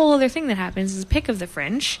a whole other thing that happens. It's a pick of the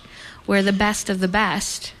Fringe, where the best of the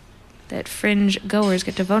best that Fringe goers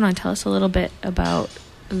get to vote on. Tell us a little bit about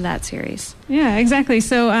that series. Yeah, exactly.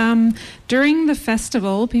 So during the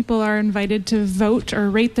festival, people are invited to vote or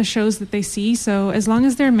rate the shows that they see. So as long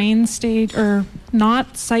as they're main stage or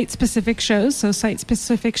not site-specific shows, so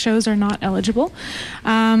site-specific shows are not eligible,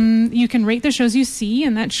 you can rate the shows you see,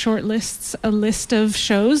 and that shortlists a list of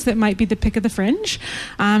shows that might be the pick of the Fringe.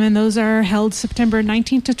 And those are held September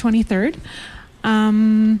 19th to 23rd.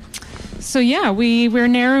 So yeah, we're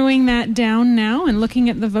narrowing that down now and looking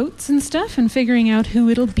at the votes and stuff and figuring out who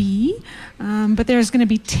it'll be. But there's going to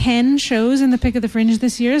be 10 shows in the Pick of the Fringe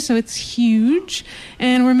this year, so it's huge.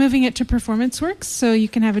 And we're moving it to Performance Works, so you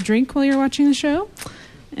can have a drink while you're watching the show.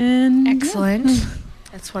 And excellent.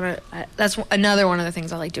 Yeah. That's another one of the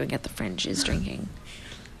things I like doing at the Fringe is drinking,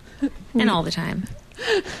 and all the time.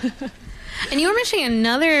 And you were mentioning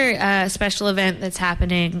another special event that's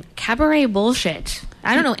happening, Cabaret Bullshit.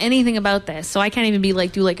 I don't know anything about this, so I can't even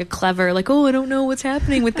do a clever, I don't know what's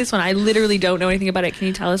happening with this one. I literally don't know anything about it. Can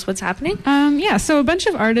you tell us what's happening? Yeah, so a bunch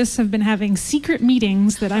of artists have been having secret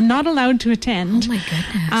meetings that I'm not allowed to attend. Oh, my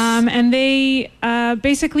goodness. And they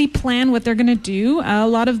basically plan what they're going to do. A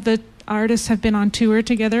lot of the artists have been on tour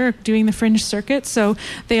together doing the Fringe circuit, so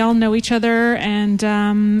they all know each other and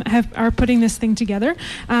are putting this thing together.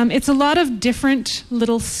 It's a lot of different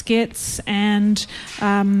little skits and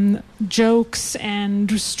jokes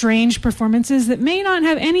and strange performances that may not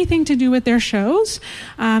have anything to do with their shows,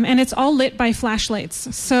 and it's all lit by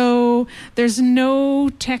flashlights. So there's no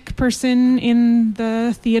tech person in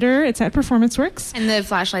the theater. It's at Performance Works. And the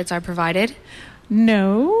flashlights are provided?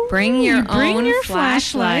 No. Bring your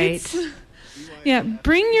flashlight. Yeah,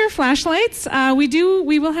 bring your flashlights.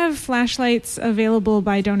 We will have flashlights available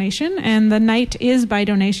by donation, and the night is by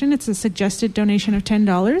donation. It's a suggested donation of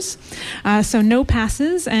 $10. So no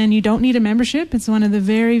passes, and you don't need a membership. It's one of the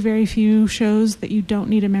very, very few shows that you don't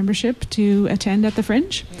need a membership to attend at the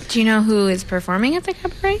Fringe. Do you know who is performing at the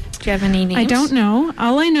cabaret? Do you have any names? I don't know.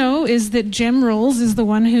 All I know is that Jem Rolls is the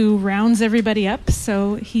one who rounds everybody up,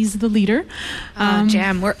 so he's the leader.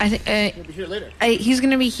 Jem, he'll be here later. He's going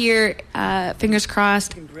to be here. Fingers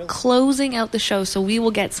crossed, closing out the show, so we will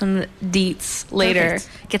get some deets later.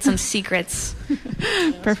 Perfect. Get some secrets.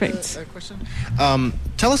 Perfect. Question.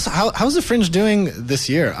 Tell us, how's the Fringe doing this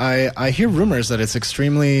year? I hear rumors that it's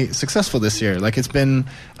extremely successful this year. It's been,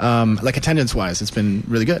 attendance-wise, it's been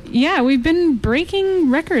really good. Yeah, we've been breaking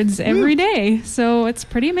records every day, so it's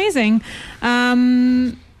pretty amazing.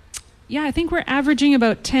 Yeah, I think we're averaging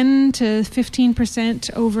about 10 to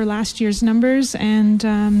 15% over last year's numbers, and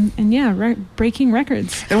breaking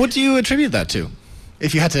records. And what do you attribute that to,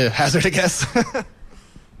 if you had to hazard a guess?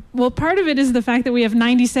 Well, part of it is the fact that we have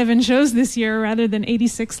 97 shows this year rather than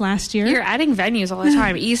 86 last year. You're adding venues all the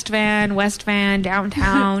time. East Van, West Van,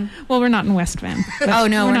 downtown. Well, we're not in West Van. Oh,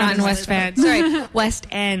 no, we're not in West Van. Sorry, West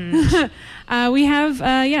End. We have, the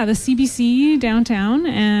CBC downtown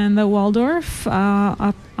and the Waldorf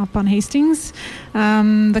up on Hastings,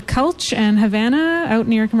 the Culch and Havana out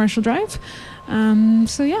near Commercial Drive. And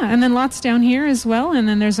then lots down here as well. And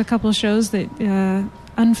then there's a couple of shows that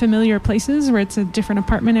unfamiliar places where it's a different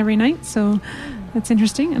apartment every night. So that's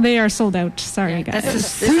interesting. They are sold out. Sorry, guys.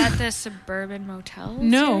 Is that the Suburban Motel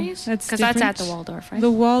series? That's because that's at different. the Waldorf,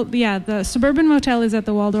 right? The Suburban Motel is at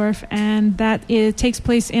the Waldorf, and it takes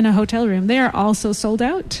place in a hotel room. They are also sold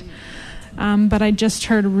out. But I just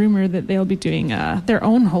heard a rumor that they'll be doing their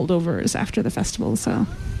own holdovers after the festival. So,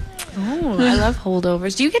 I love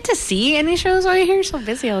holdovers. Do you get to see any shows while you're here? You're so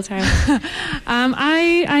busy all the time.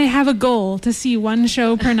 I have a goal to see one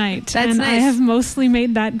show per night, That's and nice. I have mostly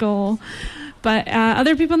made that goal. But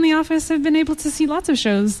other people in the office have been able to see lots of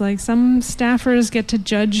shows. Like some staffers get to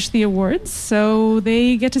judge the awards, so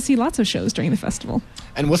they get to see lots of shows during the festival.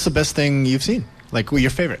 And what's the best thing you've seen? Like,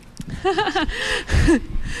 your favorite?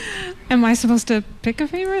 Am I supposed to pick a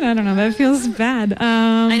favorite? I don't know. That feels bad.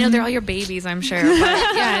 I know they're all your babies, I'm sure.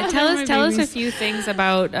 But yeah, tell us a babies. few things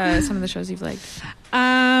about some of the shows you've liked.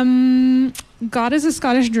 God is a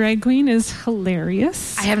Scottish Drag Queen is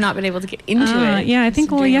hilarious. I have not been able to get into it. Yeah, I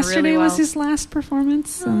think It's doing yesterday really well. was his last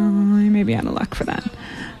performance. So I may be out of luck for that.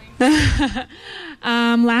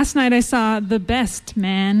 Last night I saw The Best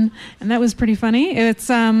Man, and that was pretty funny. It's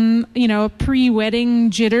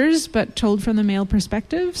pre-wedding jitters, but told from the male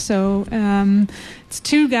perspective. So it's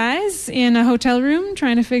two guys in a hotel room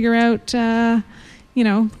trying to figure out,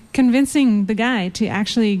 convincing the guy to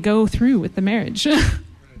actually go through with the marriage.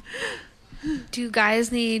 Do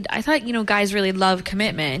guys need... I thought, guys really love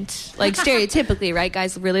commitment. Like, stereotypically, right?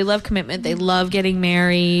 Guys really love commitment. They love getting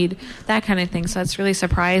married, that kind of thing. So that's really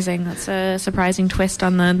surprising. That's a surprising twist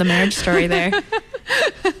on the marriage story there.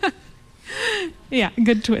 Yeah,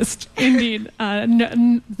 good twist. Indeed.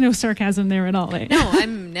 No sarcasm there at all. Eh? No,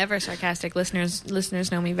 I'm never sarcastic.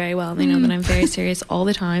 Listeners know me very well. They know that I'm very serious all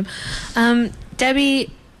the time. Debbie...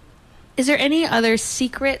 Is there any other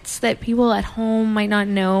secrets that people at home might not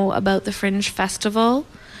know about the Fringe Festival?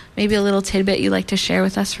 Maybe a little tidbit you'd like to share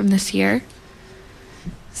with us from this year?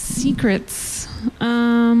 Secrets.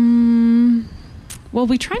 Well,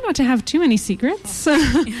 we try not to have too many secrets.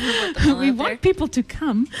 We want people to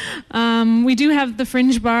come. We do have the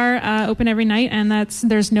Fringe Bar open every night, and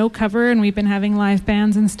there's no cover, and we've been having live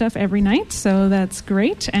bands and stuff every night, so that's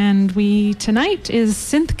great. And tonight is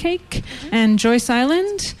Synth Cake and Joyce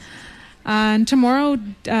Island. And tomorrow,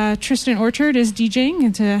 Tristan Orchard is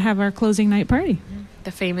DJing to have our closing night party.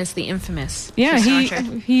 The famous, the infamous. Yeah,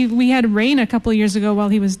 we had rain a couple of years ago while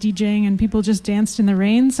he was DJing, and people just danced in the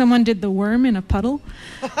rain. Someone did the worm in a puddle.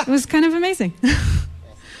 It was kind of amazing.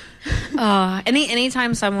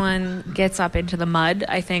 Anytime someone gets up into the mud,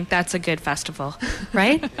 I think that's a good festival,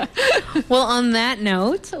 right? Well, on that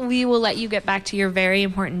note, we will let you get back to your very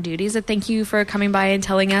important duties. And thank you for coming by and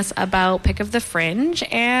telling us about Pick of the Fringe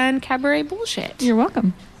and Cabaret Bullshit. You're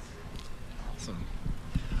welcome.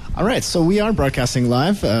 All right, so we are broadcasting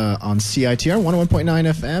live on CITR 101.9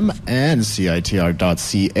 FM and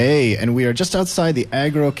CITR.ca, and we are just outside the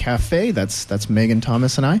Agro Cafe. That's Megan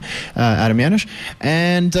Thomas and I, Adam Yanish,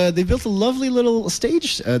 and they built a lovely little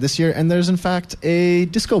stage this year, and there's in fact a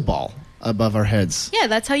disco ball above our heads. Yeah,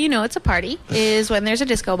 that's how you know it's a party, is when there's a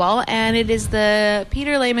disco ball, and it is the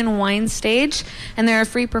Peter Lehman Wine Stage, and there are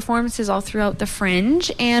free performances all throughout the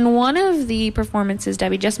Fringe, and one of the performances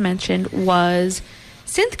Debbie just mentioned was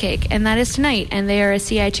Synth Cake, and that is tonight, and they are a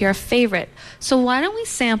CITR favorite. So why don't we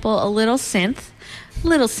sample a little synth?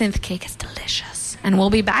 Little Synth Cake is delicious. And we'll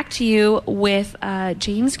be back to you with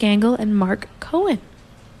James Gangle and Mark Cohen.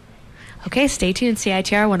 Okay, stay tuned.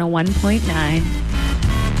 CITR 101.9.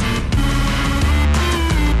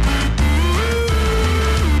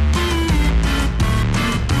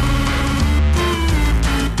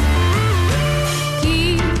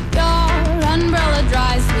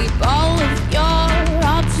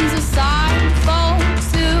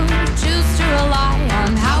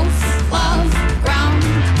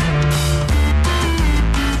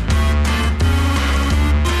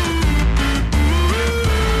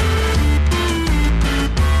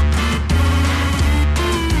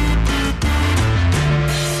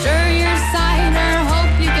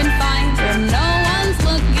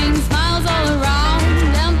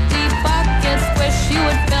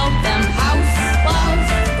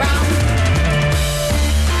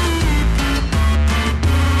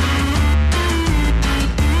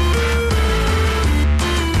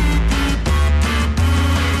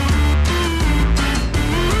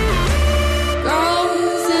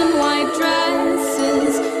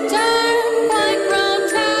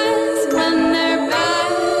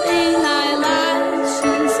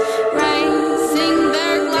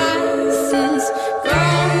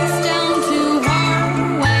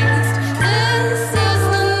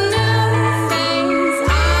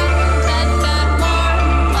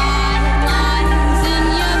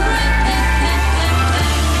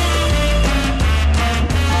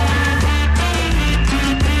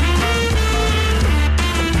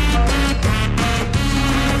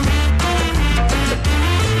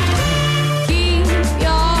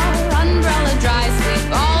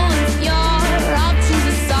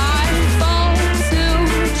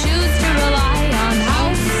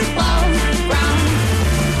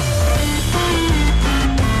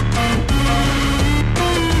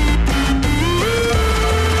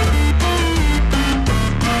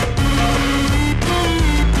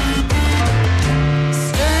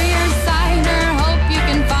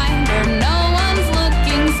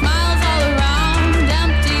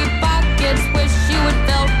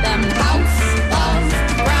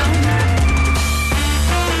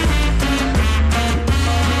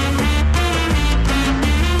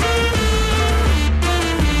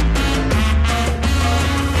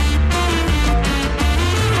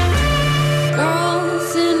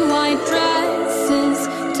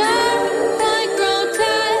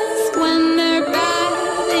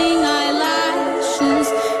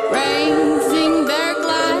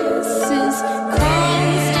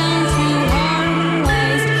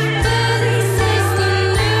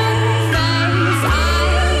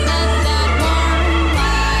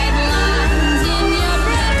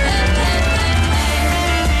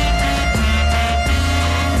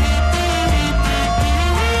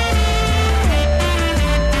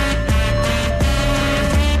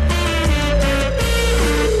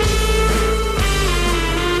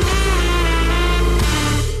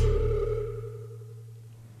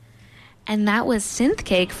 And that was Synth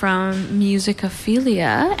Cake from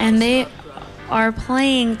Musicophilia. And they are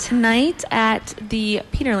playing tonight at the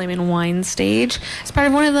Peter Lehman Wine Stage. It's part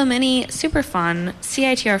of one of the many super fun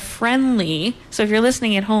CITR friendly. So if you're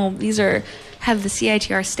listening at home, these have the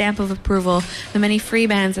CITR stamp of approval. The many free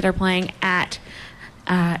bands that are playing at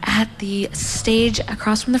the stage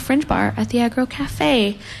across from the Fringe Bar at the Agro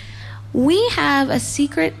Cafe. We have a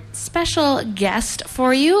secret special guest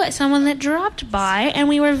for you, someone that dropped by, and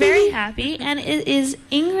we were very happy, and it is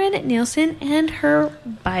Ingrid Nielsen and her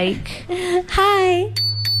bike. Hi.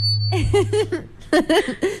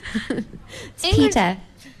 It's Peter.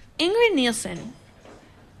 Ingrid Nielsen,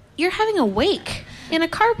 you're having a wake in a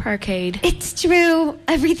car parkade. It's true.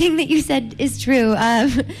 Everything that you said is true.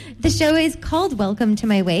 The show is called Welcome to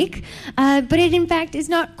My Wake, but it in fact is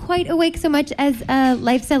not quite a wake so much as a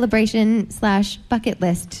life celebration / bucket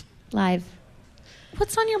list live.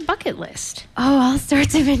 What's on your bucket list? Oh, all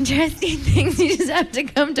sorts of interesting things. You just have to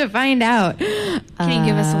come to find out. Can you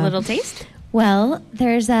give us a little taste? Well,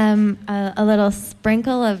 there's a little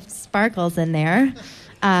sprinkle of sparkles in there.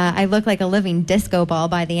 I look like a living disco ball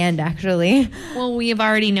by the end, actually. Well, we have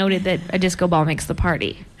already noted that a disco ball makes the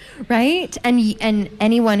party. Right? And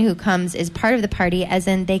anyone who comes is part of the party, as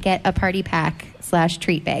in they get a party pack /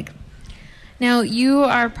 treat bag. Now, you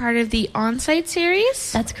are part of the On-Site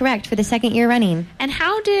series? That's correct, for the second year running. And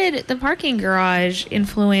how did the parking garage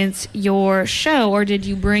influence your show, or did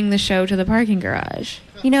you bring the show to the parking garage?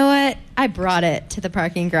 You know what? I brought it to the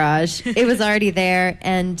parking garage. It was already there,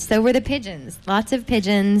 and so were the pigeons. Lots of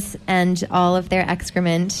pigeons, and all of their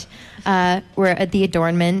excrement were the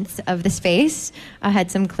adornments of the space. I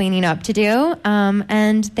had some cleaning up to do,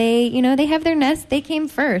 and they have their nest. They came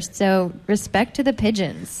first, so respect to the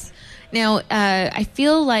pigeons. Now, I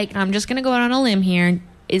feel like, I'm just going to go out on a limb here,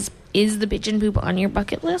 is the pigeon poop on your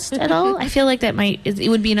bucket list at all? I feel like it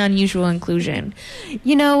would be an unusual inclusion.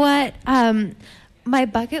 You know what? My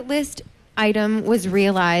bucket list item was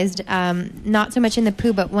realized not so much in the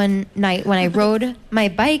poo, but one night when I rode my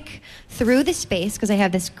bike through the space, because I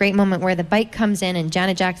have this great moment where the bike comes in and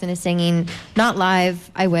Janet Jackson is singing, not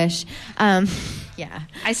live, I wish. Yeah.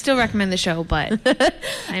 I still recommend the show, but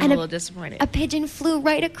I'm a little disappointed. A pigeon flew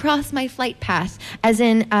right across my flight path, as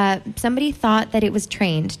in somebody thought that it was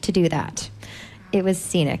trained to do that. It was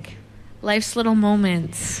scenic. Life's little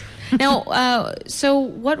moments. Now, so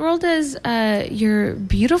what role does your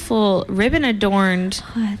beautiful ribbon-adorned...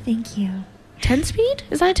 Oh, thank you. 10-speed?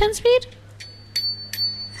 Is that a 10-speed?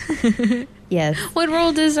 Yes. What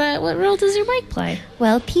role does your bike play?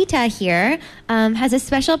 Well, PETA here has a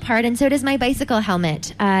special part, and so does my bicycle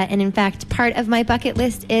helmet. And in fact, part of my bucket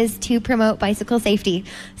list is to promote bicycle safety.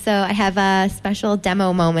 So I have a special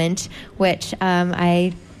demo moment, which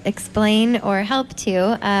I explain or help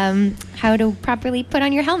to how to properly put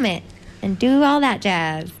on your helmet and do all that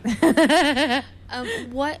jazz.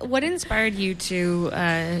 What inspired you to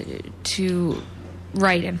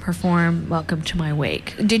write and perform Welcome to My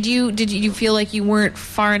Wake? Did you feel like you weren't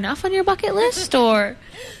far enough on your bucket list, or?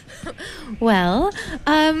 Well,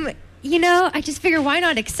 I just figure, why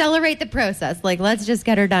not accelerate the process? Like, let's just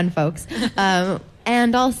get her done, folks.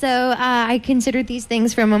 And also, I considered these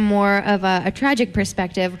things from a more of a tragic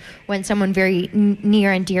perspective when someone very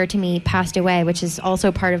near and dear to me passed away, which is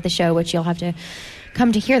also part of the show, which you'll have to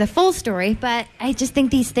come to hear the full story. But I just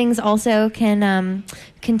think these things also can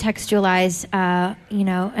contextualize,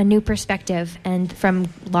 a new perspective, and from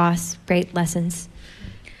loss, great lessons.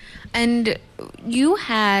 And you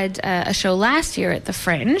had a show last year at the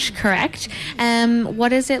Fringe, correct?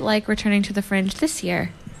 What is it like returning to the Fringe this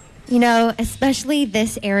year? Especially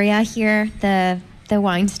this area here, the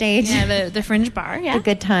wine stage. Yeah, the Fringe Bar, yeah. The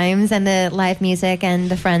good times and the live music and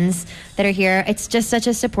the friends that are here. It's just such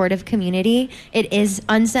a supportive community. It is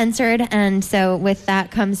uncensored, and so with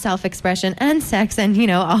that comes self-expression and sex and,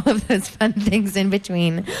 all of those fun things in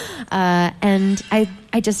between. And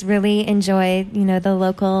I just really enjoy, the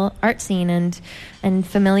local art scene and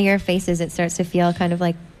familiar faces. It starts to feel kind of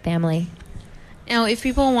like family. Now, if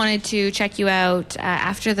people wanted to check you out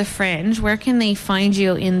after the Fringe, where can they find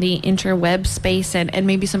you in the interweb space and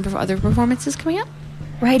maybe some other performances coming up?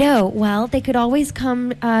 Righto. Well, they could always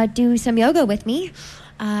come do some yoga with me.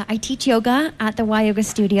 I teach yoga at the Y Yoga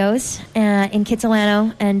Studios in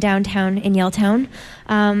Kitsilano and downtown in Yaletown.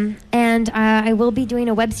 And I will be doing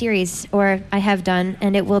a web series, or I have done,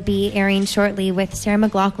 and it will be airing shortly with Sarah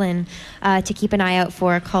McLachlan to keep an eye out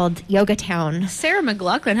for, called Yoga Town. Sarah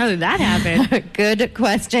McLachlan, how did that happen? Good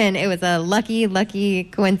question. It was a lucky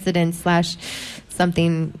coincidence /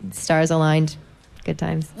 something stars aligned. Good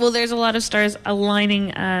times. Well, there's a lot of stars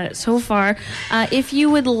aligning so far. If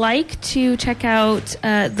you would like to check out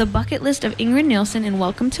the bucket list of Ingrid Nilsson and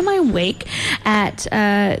Welcome to My Wake at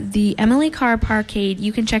the Emily Carr Parkade,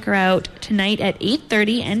 you can check her out tonight at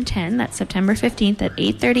 8:30 and 10. That's September 15th at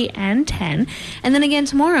 8:30 and 10. And then again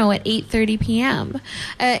tomorrow at 8:30 p.m.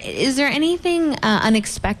 Is there anything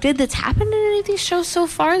unexpected that's happened in any of these shows so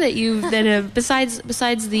far that have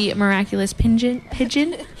besides the miraculous pigeon?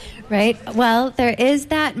 Right. Well, there is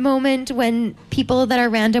that moment when people that are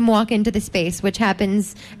random walk into the space, which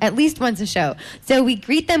happens at least once a show. So we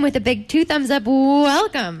greet them with a big 2 thumbs up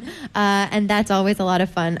welcome. And that's always a lot of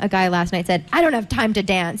fun. A guy last night said, "I don't have time to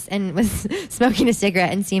dance," and was smoking a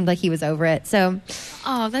cigarette and seemed like he was over it. So,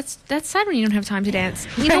 oh, that's sad when you don't have time to dance.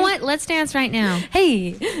 You know what? Let's dance right now.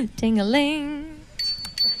 Hey, ting-a-ling.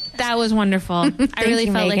 That was wonderful. I really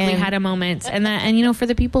felt like we Megan. had a moment. And for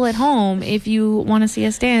the people at home, if you want to see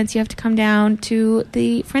us dance, you have to come down to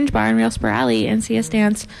the Fringe Bar in Real Spur Alley and see us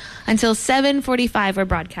dance until 7:45. We're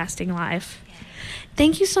broadcasting live.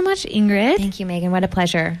 Thank you so much, Ingrid. Thank you, Megan. What a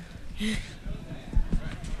pleasure.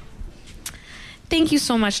 Thank you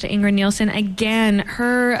so much to Ingrid Nielsen. Again,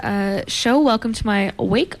 her show, Welcome to My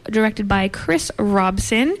Wake, directed by Chris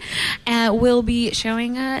Robson, will be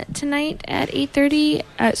showing tonight at 8:30.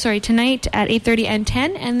 Tonight at 8:30 and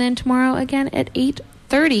 10, and then tomorrow again at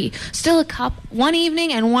 8:30. Still one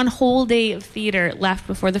evening and one whole day of theater left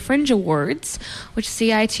before the Fringe Awards, which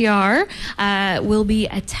CITR will be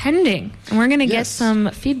attending. And we're going to get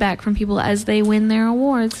some feedback from people as they win their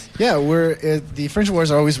awards. Yeah, the Fringe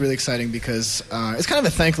Awards are always really exciting because it's kind of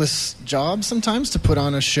a thankless job sometimes to put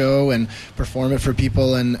on a show and perform it for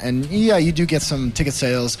people. And yeah, you do get some ticket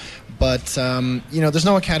sales, but there's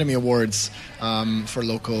no Academy Awards for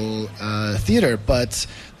local theater, but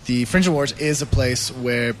the Fringe Awards is a place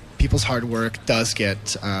where people's hard work does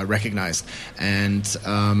get recognized. And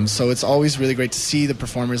so it's always really great to see the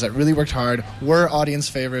performers that really worked hard, were audience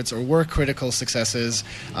favorites, or were critical successes,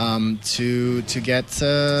 to get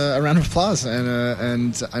a round of applause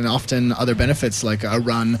and often other benefits like a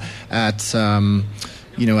run at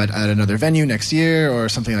at another venue next year or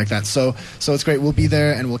something like that. So it's great. We'll be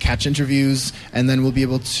there and we'll catch interviews, and then we'll be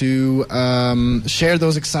able to share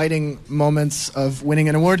those exciting moments of winning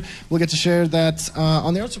an award. We'll get to share that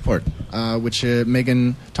on the Arts Report, which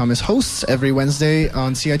Megan Thomas hosts every Wednesday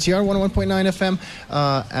on CITR 101.9 FM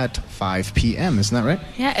at 5 p.m. Isn't that right?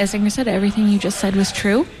 Yeah, as Ingrid said, everything you just said was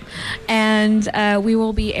true. And we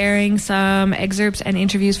will be airing some excerpts and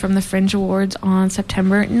interviews from the Fringe Awards on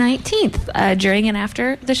September 19th during and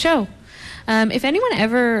after the show. If anyone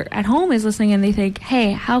ever at home is listening and they think,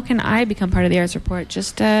 hey, how can I become part of the Arts Report?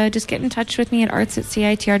 Just get in touch with me at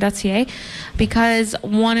arts@citr.ca, because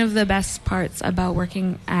one of the best parts about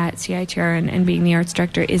working at CITR and being the arts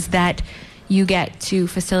director is that you get to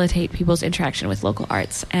facilitate people's interaction with local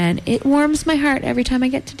arts. And it warms my heart every time I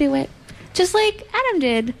get to do it. Just like Adam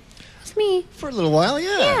did. It's me. For a little while,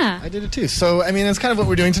 yeah. I did it too. So, I mean, that's kind of what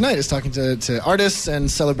we're doing tonight, is talking to artists and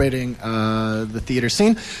celebrating the theater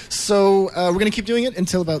scene. So we're going to keep doing it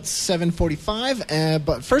until about 7:45.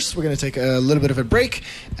 But first, we're going to take a little bit of a break,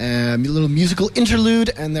 a little musical interlude,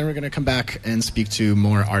 and then we're going to come back and speak to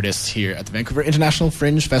more artists here at the Vancouver International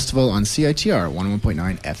Fringe Festival on CITR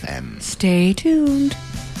 101.9 FM. Stay tuned.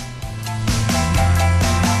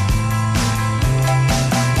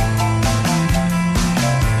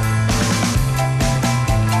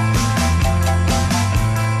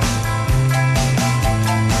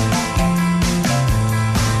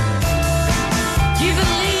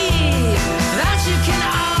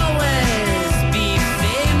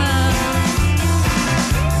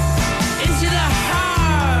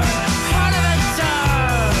 Heart of a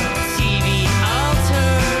dark TV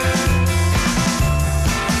altar.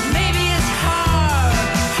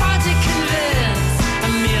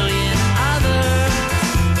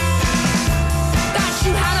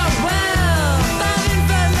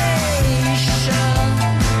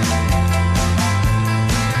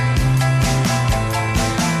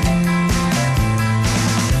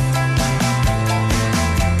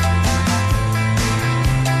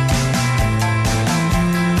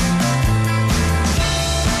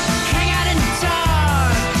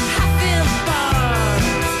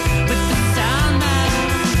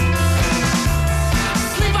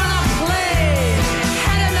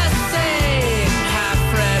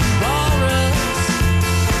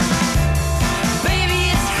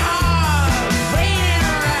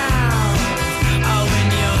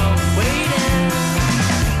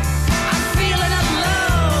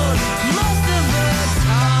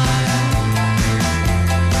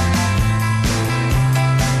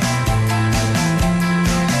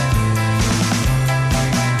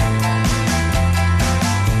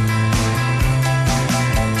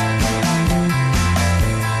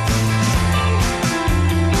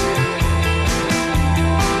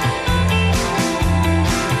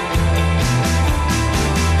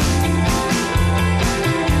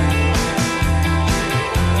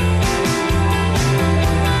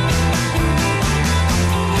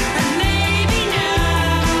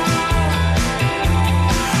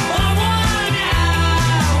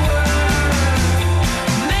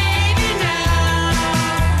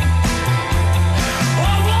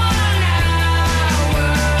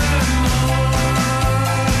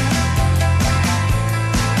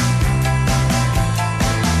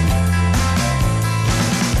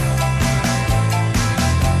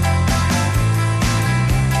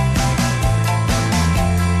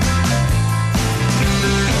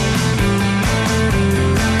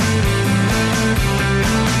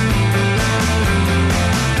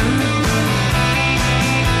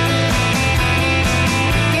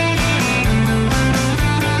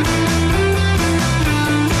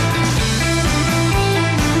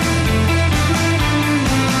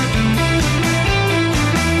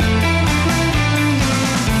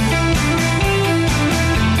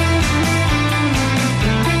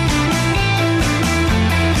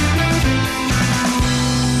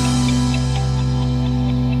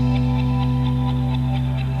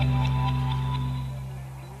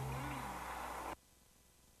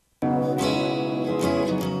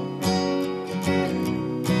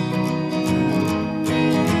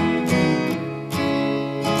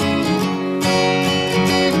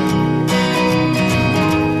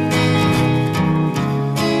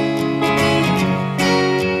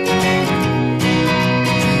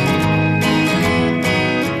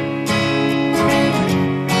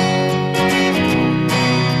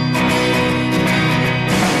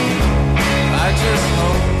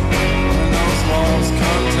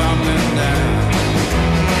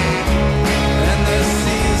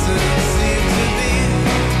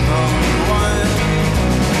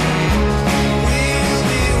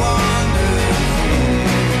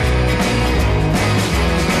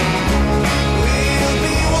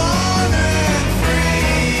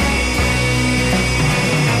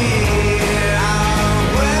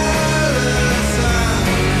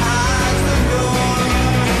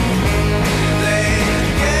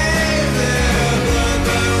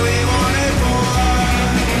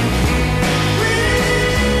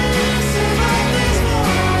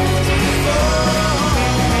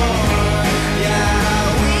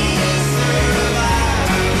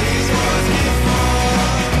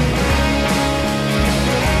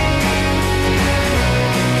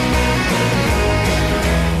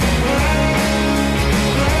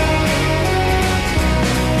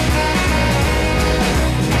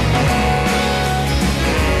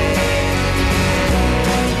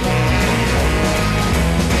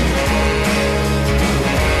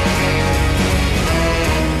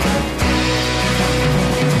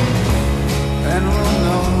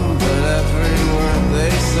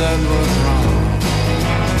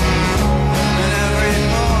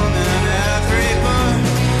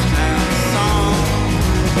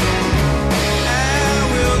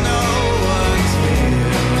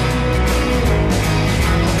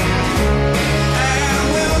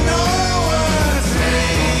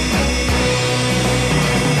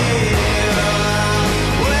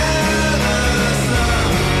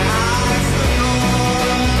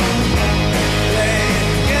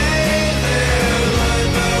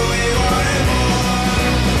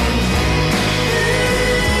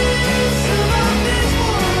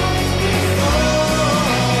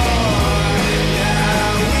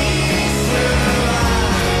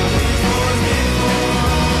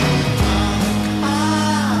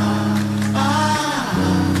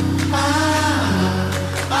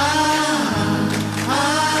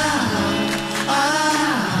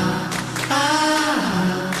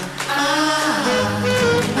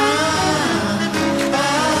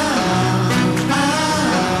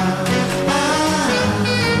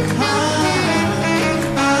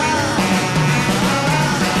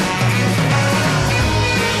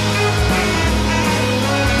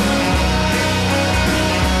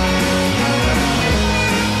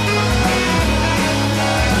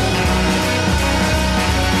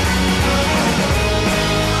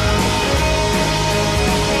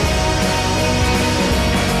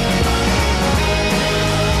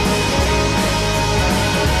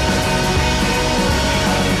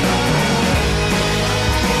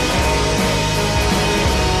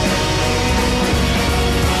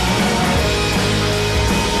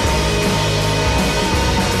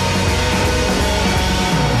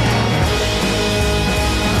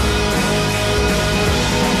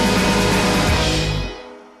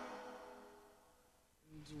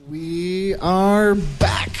 We are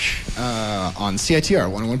back on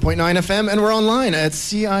CITR 101.9 FM, and we're online at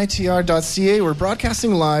CITR.ca. We're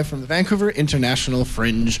broadcasting live from the Vancouver International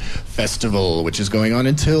Fringe Festival, which is going on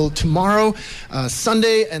until tomorrow,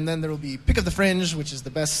 Sunday, and then there will be Pick of the Fringe, which is the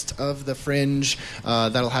best of the Fringe.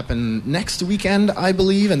 That'll happen next weekend, I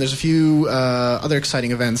believe, and there's a few other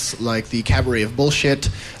exciting events like the Cabaret of Bullshit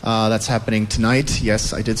that's happening tonight.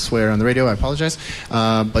 Yes, I did swear on the radio, I apologize.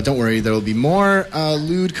 But don't worry, there will be more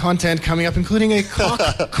lewd content coming up, including a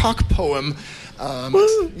cock poem.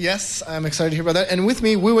 Yes, I'm excited to hear about that. And with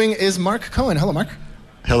me, wooing, is Mark Cohen. Hello, Mark.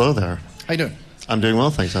 Hello there. How you doing? I'm doing well,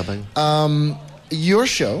 thanks, Hopping. Your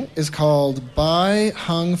show is called Bi,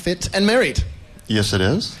 Hung, Fit, and Married. Yes, it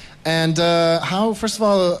is. And first of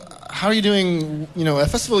all, how are you doing? You know, at a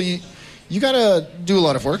festival, you got to do a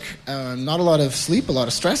lot of work, not a lot of sleep, a lot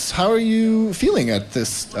of stress. How are you feeling at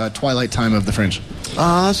this twilight time of the Fringe?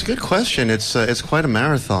 That's a good question. It's quite a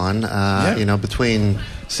marathon, you know, between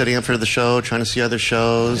setting up for the show, trying to see other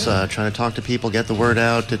shows, trying to talk to people, get the word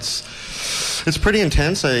out. It's pretty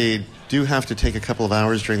intense. I do have to take a couple of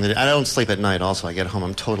hours during the day. I don't sleep at night also. I get home,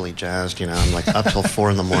 I'm totally jazzed, you know. I'm like up till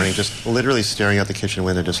 4 in the morning, just literally staring out the kitchen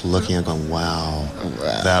window, just looking and going, wow,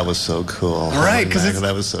 that was so cool. Right, because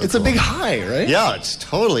it's a big high, right? Yeah, it's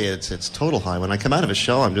total high. When I come out of a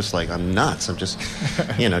show, I'm just like, I'm nuts. I'm just,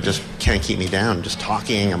 you know, just can't keep me down. I'm just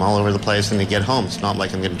talking, I'm all over the place, and to get home, it's not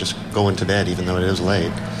like I'm going to just go into bed, even though it is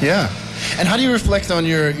late. Yeah. And how do you reflect on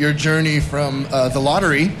your journey from the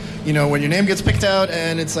lottery, you know, when your name gets picked out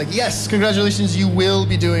and it's like, yes, congratulations, you will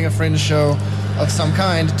be doing a Fringe show of some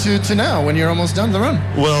kind, to now, when you're almost done the run?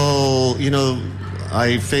 Well, you know,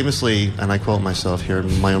 I famously, and I quote myself here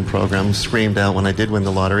in my own program, screamed out when I did win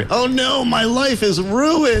the lottery, "Oh no, my life is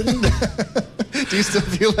ruined!" Do you still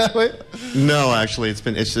feel that way? No, actually, it's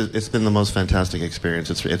been the most fantastic experience.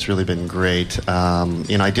 It's really been great. You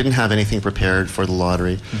know, I didn't have anything prepared for the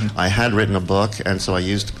lottery. Mm-hmm. I had written a book, and so I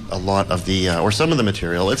used a lot of or some of the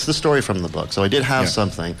material. It's the story from the book, so I did have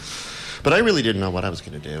something. But I really didn't know what I was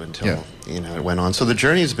going to do until, you know, it went on. So the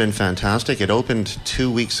journey has been fantastic. It opened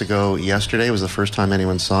 2 weeks ago yesterday. It was the first time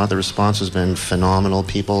anyone saw it. The response has been phenomenal.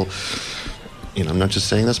 People, you know, I'm not just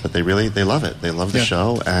saying this, but they love it. They love the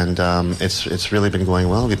show. And it's really been going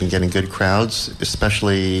well. We've been getting good crowds,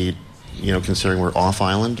 especially, you know, considering we're off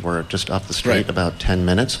island. We're just up the street about 10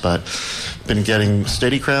 minutes. But been getting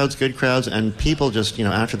steady crowds, good crowds. And people just, you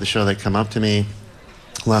know, after the show, they come up to me.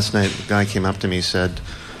 Last night, a guy came up to me, said...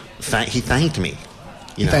 he thanked me.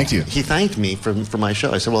 He thanked you? He thanked me for my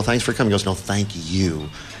show. I said, well, thanks for coming. He goes, no, thank you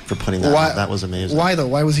for putting that out. That was amazing. Why, though?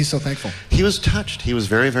 Why was he so thankful? He was touched. He was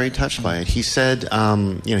very, very touched by it. He said,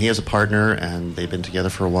 you know, he has a partner, and they've been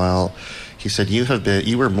together for a while. He said,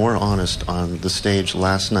 you were more honest on the stage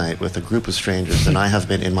last night with a group of strangers than I have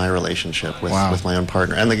been in my relationship with my own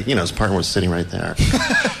partner. And, you know, his partner was sitting right there.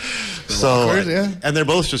 So, and they're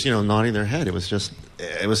both just, you know, nodding their head. It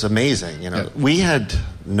was amazing. You know, we had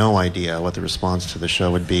no idea what the response to the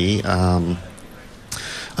show would be.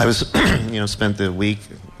 I was, you know, spent a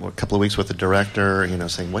couple of weeks with the director, you know,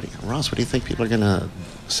 saying, Ross, what do you think people are going to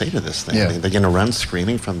say to this thing? They're going to run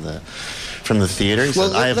screaming from the theater? He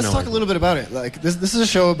said, let's talk a little bit about it. Like, this is a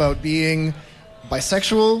show about being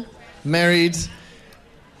bisexual, married,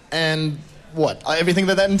 and what? Everything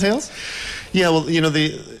that entails? Yeah, well, you know,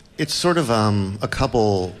 it's sort of a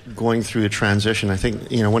couple going through a transition. I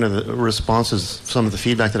think, you know, one of the responses, some of the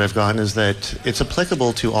feedback that I've gotten is that it's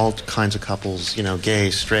applicable to all kinds of couples, you know,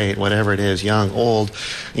 gay, straight, whatever it is, young, old.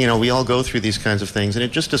 You know, we all go through these kinds of things, and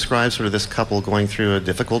it just describes sort of this couple going through a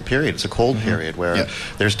difficult period. It's a cold period where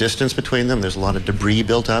there's distance between them. There's a lot of debris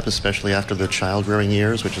built up, especially after the child-rearing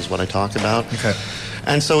years, which is what I talk about. Okay.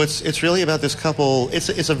 And so it's really about this couple.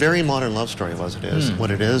 It's a very modern love story,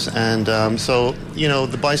 what it is. And so, you know,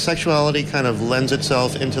 the bisexuality kind of lends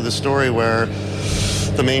itself into the story where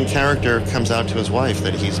the main character comes out to his wife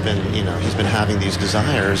that he's been having these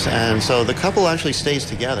desires. And so the couple actually stays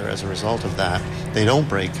together as a result of that. They don't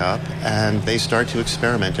break up, and they start to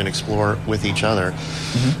experiment and explore with each other.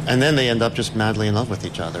 Mm-hmm. And then they end up just madly in love with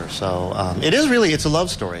each other. So it's a love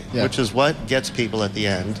story, which is what gets people at the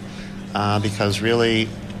end. Because really,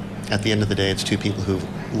 at the end of the day, it's two people who've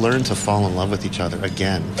learned to fall in love with each other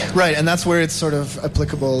again. Right, and that's where it's sort of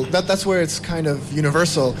applicable. That's where it's kind of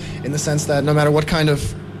universal in the sense that no matter what kind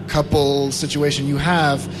of couple situation you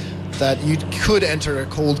have, that you could enter a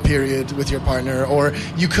cold period with your partner, or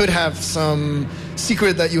you could have some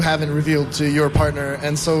secret that you haven't revealed to your partner.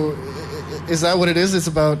 And so, is that what it is? It's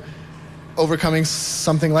about overcoming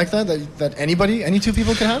something like that any two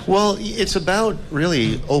people can have? Well, it's about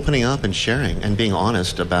really opening up and sharing and being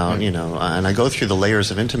honest about, and I go through the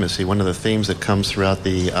layers of intimacy. One of the themes that comes throughout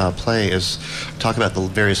the play is talk about the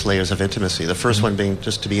various layers of intimacy. The first one being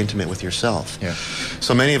just to be intimate with yourself. Yeah.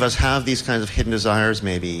 So many of us have these kinds of hidden desires,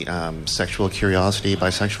 maybe sexual curiosity,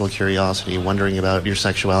 bisexual curiosity, wondering about your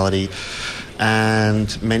sexuality.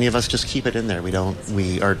 And many of us just keep it in there.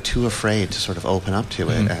 We are too afraid to sort of open up to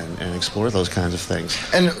it and explore those kinds of things.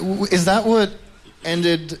 And is that what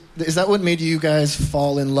made you guys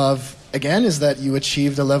fall in love again? Is that you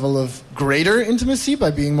achieved a level of greater intimacy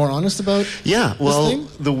by being more honest about Yeah, well, this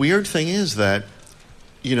thing? The weird thing is that,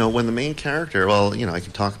 when the main character, I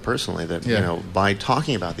can talk personally, that, by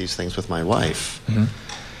talking about these things with my wife,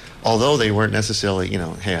 although they weren't necessarily,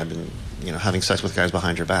 hey, I've been having sex with guys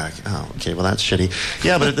behind your back. Oh, okay, well, that's shitty.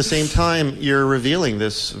 Yeah, but at the same time, you're revealing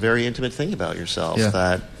this very intimate thing about yourself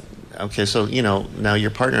that, okay, so, now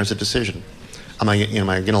your partner has a decision. Am I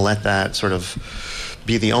going to let that sort of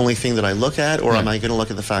be the only thing that I look at, or am I going to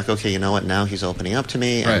look at the fact, okay, you know what, now he's opening up to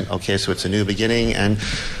me, and okay, so it's a new beginning, and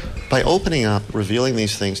by opening up, revealing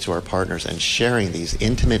these things to our partners and sharing these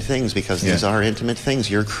intimate things, because these are intimate things,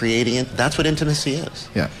 you're creating it. That's what intimacy is.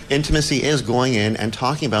 Yeah. Intimacy is going in and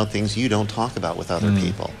talking about things you don't talk about with other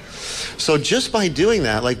people. So just by doing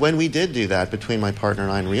that, like when we did do that between my partner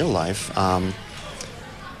and I in real life,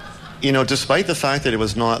 despite the fact that it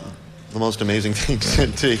was not the most amazing thing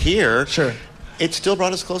to hear, it still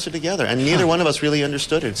brought us closer together. And neither one of us really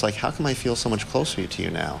understood it. It's like, how come I feel so much closer to you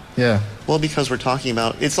now? Yeah. Well, because we're talking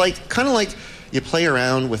about, it's like, kind of like you play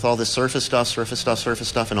around with all this surface stuff,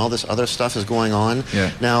 and all this other stuff is going on. Yeah.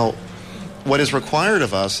 Now, what is required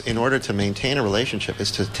of us in order to maintain a relationship is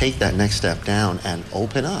to take that next step down and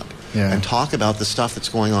open up. And talk about the stuff that's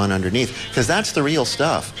going on underneath. Because that's the real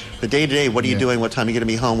stuff. The day-to-day, what are you doing? What time are you going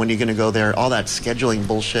to be home? When are you going to go there? All that scheduling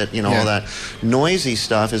bullshit, all that noisy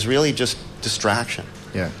stuff is really just distraction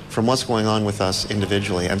from what's going on with us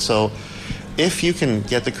individually. And so if you can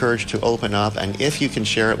get the courage to open up, and if you can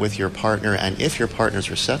share it with your partner, and if your partner's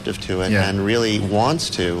receptive to it and really wants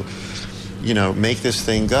to, make this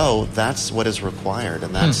thing go, that's what is required.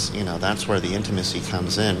 And that's, that's where the intimacy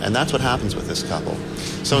comes in. And that's what happens with this couple.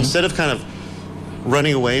 So instead of kind of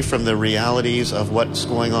running away from the realities of what's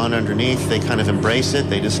going on underneath, they kind of embrace it,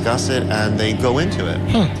 they discuss it, and they go into it.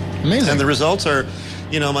 Amazing. And the results are,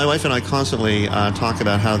 my wife and I constantly talk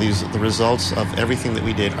about how the results of everything that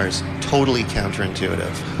we did are totally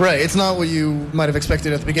counterintuitive. Right. It's not what you might have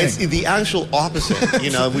expected at the beginning. It's the actual opposite.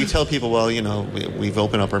 We tell people, well, we've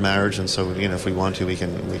opened up our marriage, and so, if we want to, we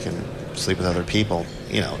can sleep with other people.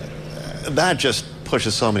 That just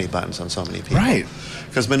pushes so many buttons on so many people. Right.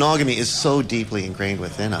 Because monogamy is so deeply ingrained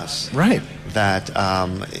within us. Right. That,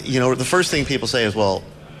 the first thing people say is, well,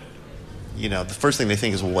 the first thing they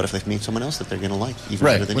think is, well, what if they meet someone else that they're going to like even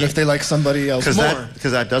better than you? What if they like somebody else more?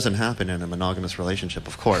 Because that doesn't happen in a monogamous relationship,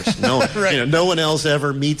 of course. No, no one else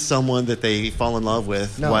ever meets someone that they fall in love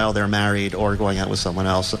with while they're married or going out with someone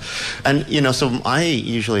else. And, so I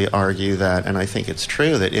usually argue that, and I think it's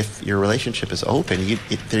true, that if your relationship is open,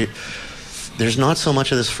 there's not so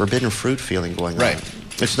much of this forbidden fruit feeling going on.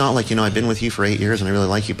 It's not like, I've been with you for 8 years and I really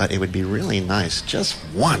like you, but it would be really nice just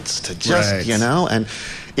once to just, and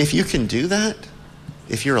if you can do that,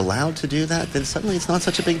 if you're allowed to do that, then suddenly it's not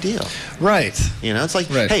such a big deal. Right. It's like,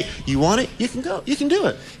 hey, you want it? You can go. You can do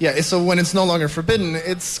it. Yeah, so when it's no longer forbidden,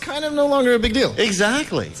 it's kind of no longer a big deal.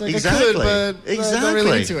 Exactly. It's like exactly. I could, but I don't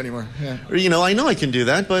really need to anymore. Yeah. Or, I know I can do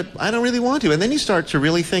that, but I don't really want to. And then you start to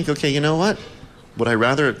really think, okay, you know what? Would I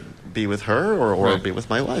rather be with her or be with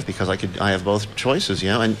my wife? Because I have both choices,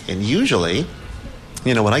 and usually,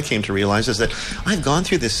 what I came to realize is that I've gone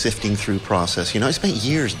through this sifting through process. I spent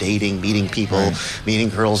years dating, meeting people, meeting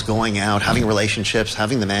girls, going out, having relationships,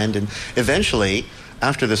 having them end, and eventually,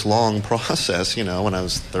 after this long process, when I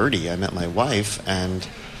was 30, I met my wife, and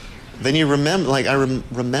then you remember,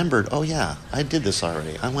 remembered, oh yeah, I did this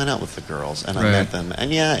already. I went out with the girls, and I met them,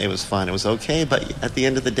 and yeah, it was fun, it was okay, but at the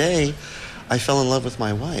end of the day, I fell in love with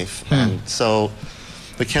my wife, and so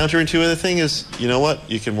the counterintuitive thing is, if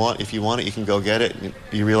you want it, you can go get it. And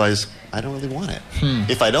you realize, I don't really want it.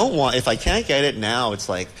 If I can't get it now, it's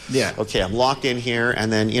like, okay, I'm locked in here.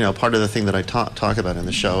 And then, part of the thing that I talk about in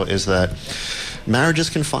the show is that marriage is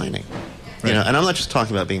confining. And I'm not just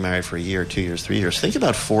talking about being married for a year, 2 years, 3 years. Think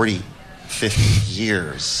about 40, 50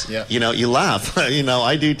 years. You laugh.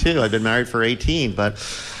 I do too. I've been married for 18, but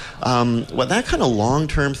that kind of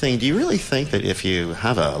long-term thing, do you really think that if you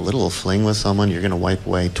have a little fling with someone, you're going to wipe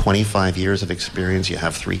away 25 years of experience, you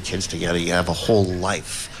have 3 kids together, you have a whole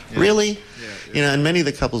life? Really? And many of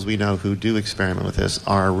the couples we know who do experiment with this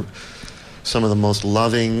are some of the most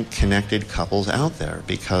loving, connected couples out there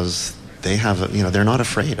because they have, they're not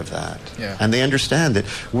afraid of that. Yeah. And they understand that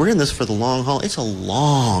we're in this for the long haul. It's a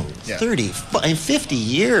long 30, 50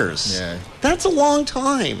 years. Yeah. That's a long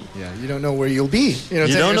time. Yeah, you don't know where you'll be. You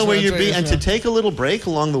don't know where you'll be. And to take a little break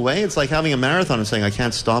along the way, it's like having a marathon and saying, I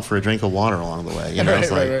can't stop for a drink of water along the way.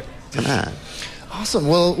 Right. Come on. Awesome.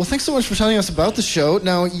 Well, thanks so much for telling us about the show.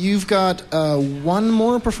 Now, you've got one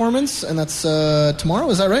more performance, and that's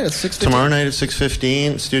tomorrow. Is that right? At 6:15? Tomorrow night at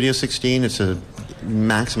 6:15, Studio 16. It's a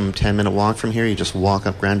maximum 10-minute walk from here. You just walk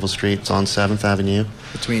up Granville Street. It's on 7th Avenue.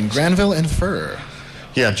 Between Granville and Fur.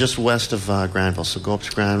 Yeah, just west of Granville. So go up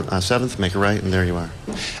to 7th, make a right, and there you are.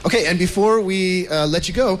 Okay, and before we let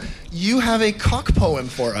you go, you have a cock poem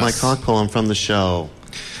for us. My cock poem from the show.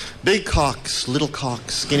 Big cocks, little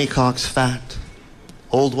cocks, skinny cocks, fat.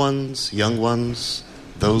 Old ones, young ones,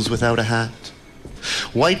 those without a hat.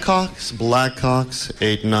 White cocks, black cocks,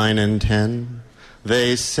 8, 9, and 10.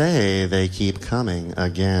 They say they keep coming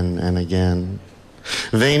again and again.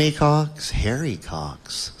 Veiny cocks, hairy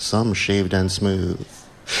cocks, some shaved and smooth.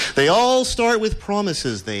 They all start with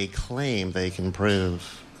promises they claim they can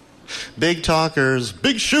prove. Big talkers,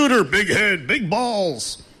 big shooter, big head, big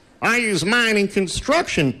balls. I use mine in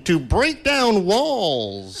construction to break down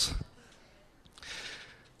walls.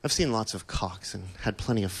 I've seen lots of cocks and had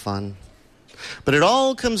plenty of fun. But it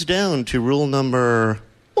all comes down to rule number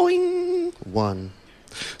 1.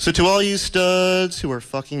 So to all you studs who are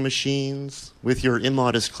fucking machines with your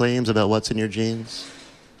immodest claims about what's in your jeans,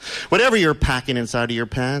 whatever you're packing inside of your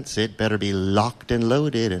pants, it better be locked and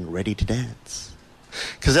loaded and ready to dance.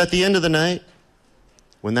 'Cause at the end of the night,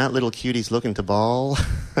 when that little cutie's looking to ball,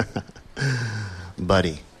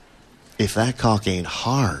 buddy, if that cock ain't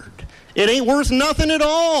hard, it ain't worth nothing at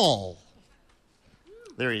all.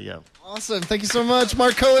 There you go. Awesome. Thank you so much,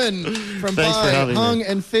 Mark Cohen from Thanks for having Hung me.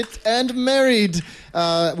 and Fit and Married,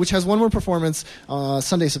 which has one more performance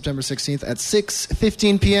Sunday, September 16th at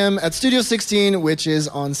 6:15 p.m. at Studio 16, which is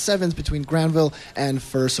on 7th between Granville and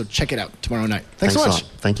Fur. So check it out tomorrow night. Thanks so much.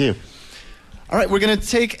 Thank you. All right, we're going to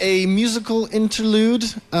take a musical interlude,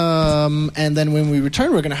 and then when we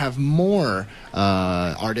return, we're going to have more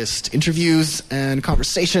artist interviews and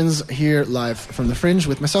conversations here live from the Fringe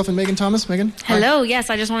with myself and Megan Thomas. Megan? Hello. Yes,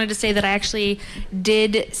 I just wanted to say that I actually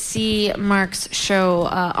did see Mark's show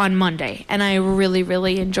on Monday, and I really,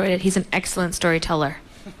 really enjoyed it. He's an excellent storyteller.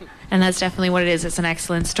 And that's definitely what it is. It's an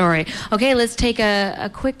excellent story. Okay, let's take a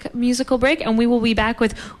quick musical break, and we will be back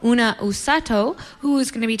with Una Usato, who is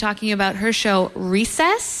going to be talking about her show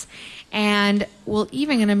Recess, and we're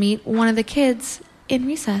even going to meet one of the kids in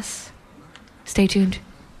Recess. Stay tuned.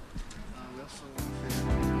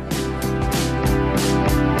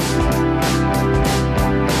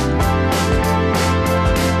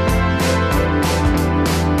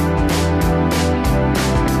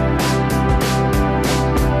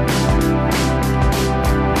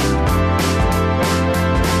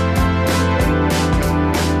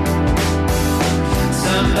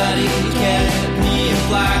 Somebody get me a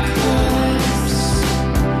black horse.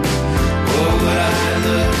 What would I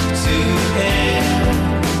look to him?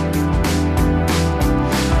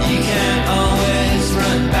 You can't always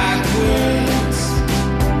run backwards.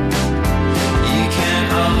 You can't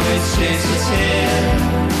always chase your tail.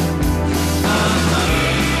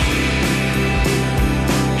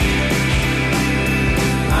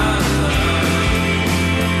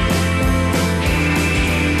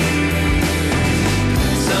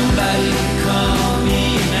 Somebody call me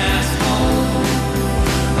an ass.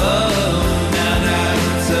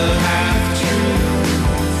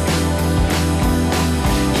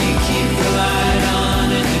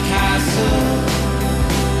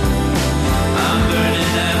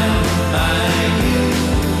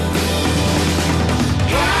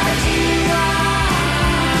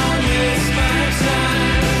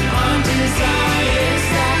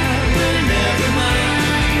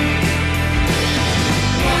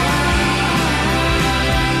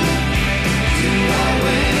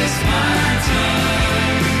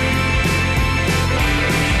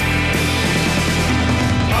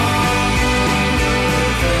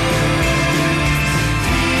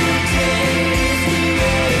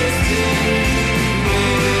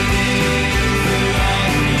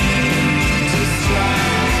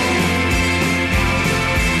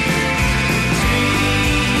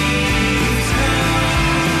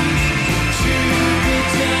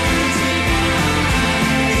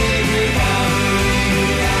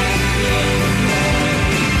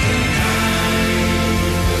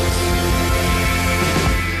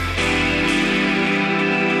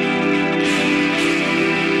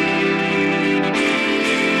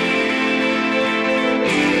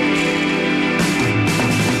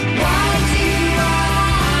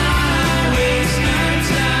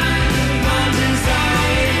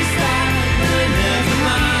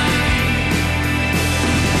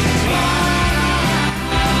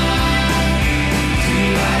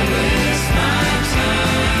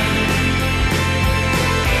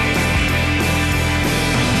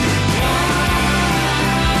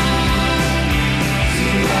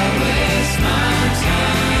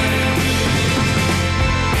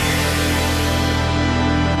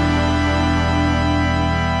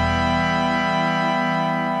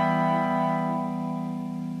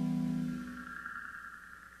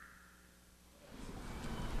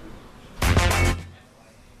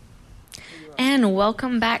 and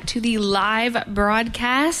welcome back to the live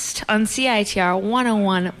broadcast on CITR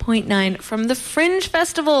 101.9 from the Fringe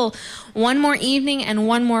Festival. One more evening and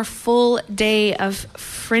one more full day of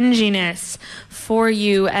fringiness for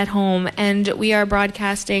you at home. And we are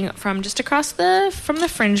broadcasting from just across from the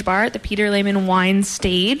Fringe Bar at the Peter Lehman Wine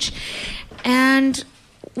Stage. And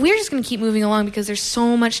we're just going to keep moving along because there's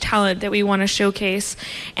so much talent that we want to showcase.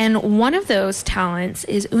 And one of those talents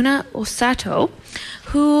is Una Osato,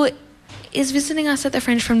 who is visiting us at the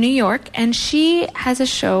Fringe from New York, and she has a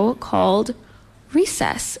show called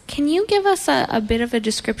Recess. Can you give us a bit of a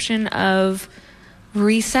description of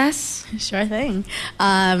Recess? Sure thing.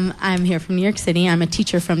 I'm here from New York City. I'm a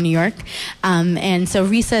teacher from New York. And so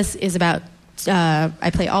Recess is about I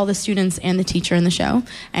play all the students and the teacher in the show,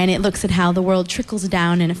 and it looks at how the world trickles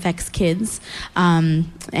down and affects kids,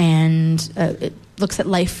 and it looks at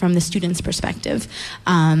life from the student's perspective.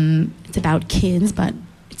 It's about kids, but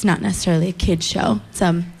it's not necessarily a kid's show. It's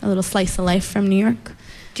a little slice of life from New York.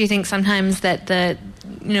 Do you think sometimes that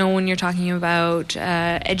when you're talking about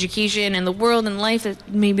education and the world and life, that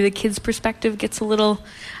maybe the kid's perspective gets a little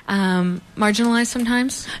marginalized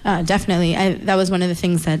sometimes? Definitely. That was one of the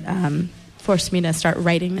things that forced me to start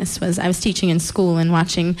writing this. Was I was teaching in school and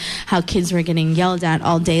watching how kids were getting yelled at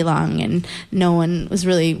all day long, and no one was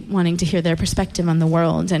really wanting to hear their perspective on the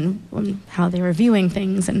world and how they were viewing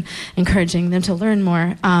things, and encouraging them to learn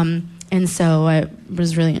more. And so I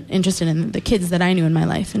was really interested in the kids that I knew in my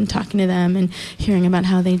life and talking to them and hearing about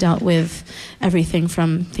how they dealt with everything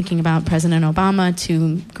from thinking about President Obama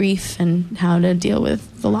to grief and how to deal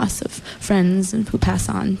with the loss of friends and who pass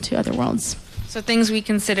on to other worlds. So things we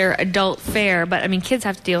consider adult fare, but I mean, kids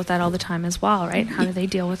have to deal with that all the time as well, right? How do they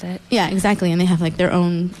deal with it? Yeah, exactly. And they have like their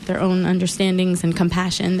own understandings and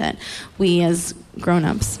compassion that we as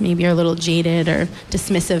grown-ups maybe are a little jaded or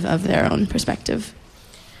dismissive of their own perspective.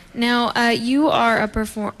 Now, you are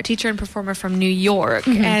a teacher and performer from New York,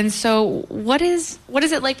 and so what is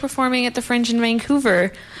it like performing at the Fringe in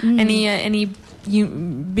Vancouver? Any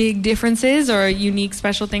big differences or unique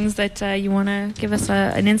special things that you want to give us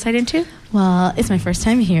an insight into? Well, it's my first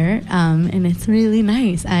time here, and it's really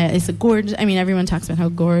nice. It's a gorgeous. I mean, everyone talks about how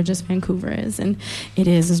gorgeous Vancouver is, and it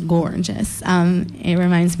is gorgeous. It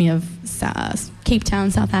reminds me of Cape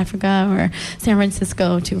Town, South Africa, or San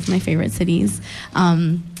Francisco, two of my favorite cities.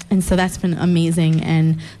 And so that's been amazing,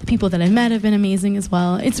 and the people that I've met have been amazing as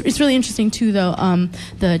well. It's really interesting too, though,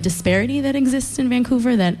 the disparity that exists in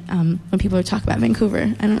Vancouver. That when people talk about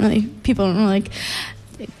Vancouver, people don't really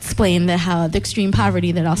explain how the extreme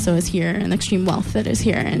poverty that also is here and the extreme wealth that is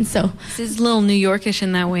here. And so this is a little New Yorkish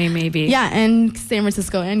in that way, maybe. Yeah, and San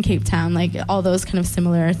Francisco and Cape Town, like all those kind of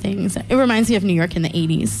similar things. It reminds me of New York in the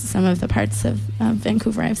 80s. Some of the parts of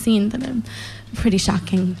Vancouver I've seen that are pretty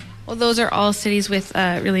shocking. Well, those are all cities with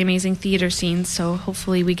really amazing theater scenes, so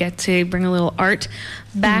hopefully we get to bring a little art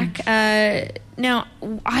back. Now,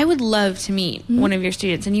 I would love to meet one of your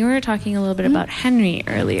students, and you were talking a little bit about Henry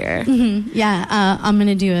earlier. Yeah, I'm going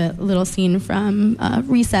to do a little scene from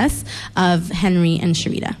Recess of Henry and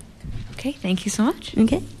Sharita. Okay, thank you so much.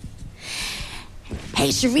 Okay. Hey,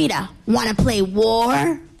 Sharita, want to play war?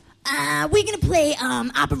 We're going to play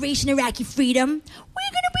Operation Iraqi Freedom. We're going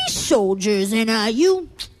to be soldiers, and you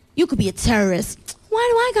could be a terrorist. Why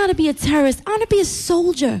do I gotta be a terrorist? I want to be a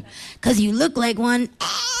soldier. Because you look like one.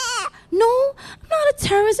 No, I'm not a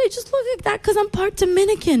terrorist. I just look like that because I'm part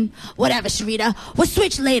Dominican. Whatever, Sharita. We'll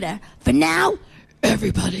switch later. For now,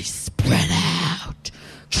 everybody spread out.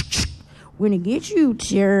 We're gonna get you,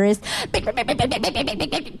 terrorist. We're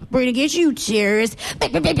gonna get you, terrorist.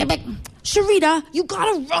 Sharita, you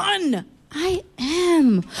gotta run. I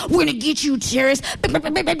am. We're gonna get you, terrorists.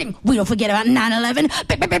 We don't forget about 9/11.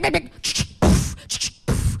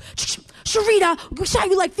 Sharita, we shot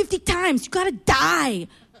you like 50 times. You gotta die.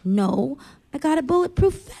 No, I got a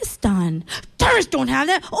bulletproof vest on. Terrorists don't have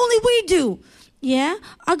that. Only we do. Yeah,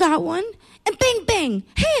 I got one. And bang, bang.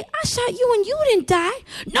 Hey, I shot you and you didn't die.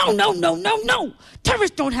 No.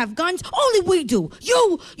 Terrorists don't have guns. Only we do.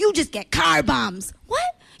 You just get car bombs.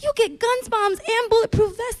 What? You get guns, bombs, and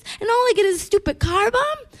bulletproof vests, and all I get is a stupid car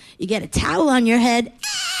bomb? You get a towel on your head.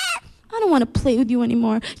 I don't want to play with you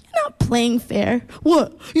anymore. You're not playing fair.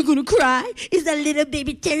 What? You gonna cry? Is a little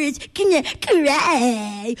baby terrorist gonna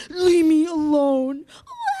cry? Leave me alone.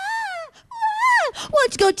 Why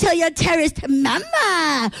don't you go tell your terrorist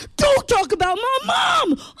mama? Don't talk about my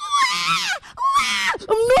mom. I'm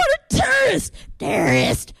not a terrorist.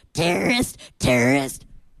 Terrorist.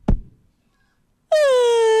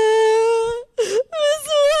 Miss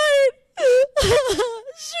White,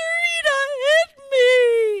 Sharita hit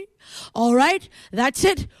me. All right, that's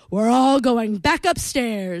it. We're all going back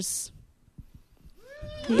upstairs.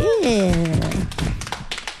 Yeah.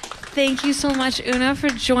 Thank you so much, Una, for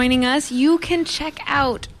joining us. You can check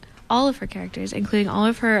out all of her characters, including all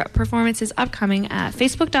of her performances upcoming at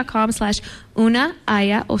facebook.com/Una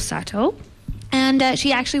Aya Osato. And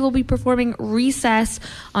she actually will be performing Recess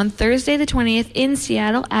on Thursday the 20th in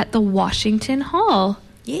Seattle at the Washington Hall.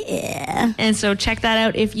 Yeah. And so check that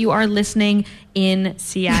out if you are listening in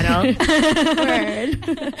Seattle. Word.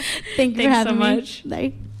 Thank you for having so much. me.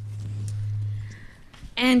 Bye.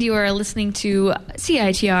 And you are listening to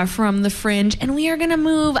CITR from The Fringe, and we are going to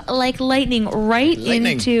move like lightning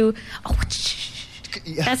into... Oh,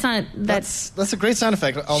 that's not... That's a great sound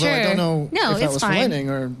effect, although I don't know if that was for lightning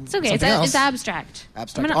or it's okay. something else. It's abstract.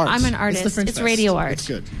 Abstract I'm an arts. artist. It's radio art. It's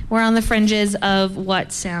good. We're on the fringes of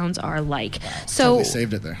what sounds are like. Wow, so totally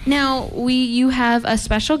saved it there. Now you have a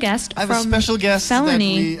special guest. I have from a special guest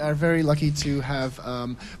Felony. that we are very lucky to have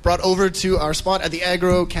brought over to our spot at the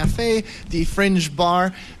Agro Cafe, the Fringe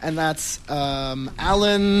Bar, and that's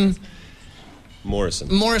Alan Morrison,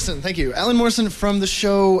 thank you. Alan Morrison from the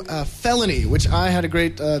show Felony, which I had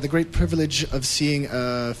the great privilege of seeing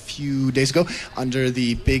a few days ago under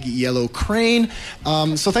the big yellow crane.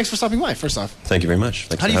 So thanks for stopping by, first off. Thank you very much.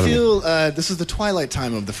 Thanks How for do you having feel? me. This is the twilight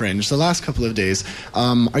time of the Fringe, the last couple of days.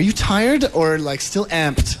 Are you tired or still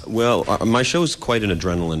amped? Well, my show is quite an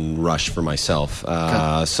adrenaline rush for myself.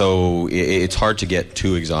 So it's hard to get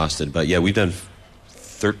too exhausted. But yeah, we've done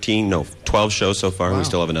 12 shows so far. Wow. We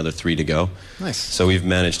still have another 3 to go. Nice. So we've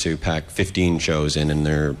managed to pack 15 shows in, and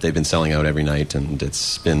they've been selling out every night, and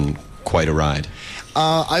it's been quite a ride.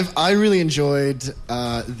 I really enjoyed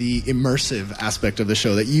the immersive aspect of the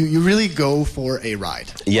show, that you really go for a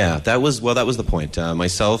ride. Yeah, that was the point.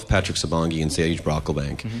 Myself, Patrick Sabangi, and Sage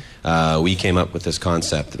Brocklebank, we came up with this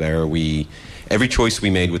concept where every choice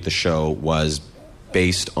we made with the show was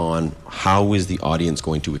based on how is the audience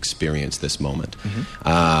going to experience this moment.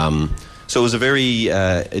 So it was a very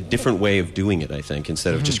a different way of doing it, I think.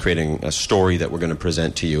 Instead of just creating a story that we're going to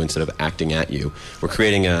present to you, instead of acting at you, we're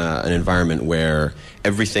creating an environment where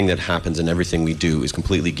everything that happens and everything we do is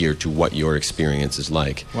completely geared to what your experience is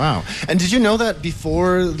like. Wow. And did you know that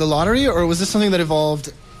before the lottery, or was this something that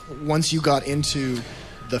evolved once you got into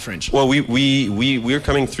the Fringe? Well, we're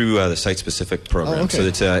coming through the site-specific program, okay. So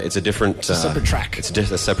it's a different... It's a separate track. It's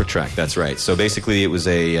a separate track, that's right. So basically it was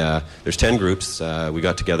there's 10 groups. We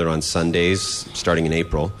got together on Sundays starting in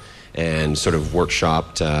April and sort of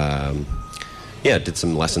workshopped... did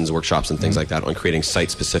some lessons, workshops, and things like that on creating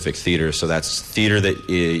site-specific theater. So that's theater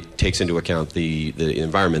that takes into account the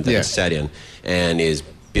environment that it's set in and is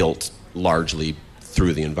built largely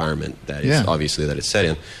through the environment that is obviously that it's set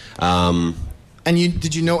in. And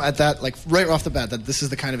did you know at that, right off the bat, that this is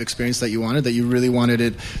the kind of experience that you wanted, that you really wanted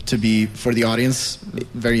it to be, for the audience,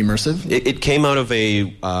 very immersive? It came out of a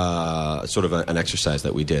sort of an exercise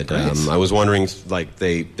that we did. Right. I was wondering,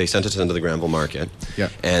 they sent us into the Granville Market,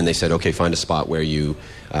 and they said, okay, find a spot where you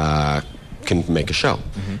can make a show.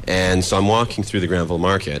 And so I'm walking through the Granville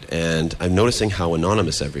Market, and I'm noticing how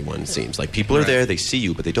anonymous everyone seems. Like, people are there, they see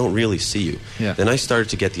you, but they don't really see you. Then I started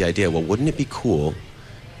to get the idea, well, wouldn't it be cool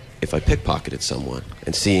if I pickpocketed someone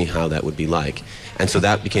and seeing how that would be like? And so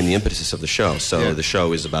that became the impetus of the show. So the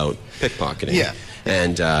show is about pickpocketing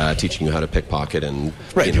and teaching you how to pickpocket. And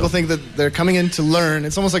people think that they're coming in to learn.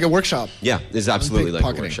 It's almost like a workshop. Yeah, it's absolutely like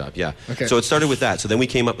a workshop. Yeah. Okay. So it started with that. So then we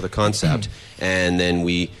came up with a concept, and then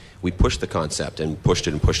we pushed the concept and pushed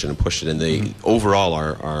it and pushed it and pushed it. And overall,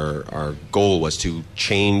 our goal was to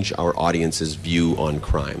change our audience's view on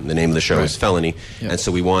crime. The name of the show is Felony, and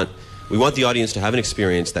so we want the audience to have an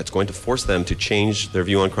experience that's going to force them to change their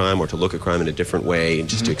view on crime, or to look at crime in a different way, and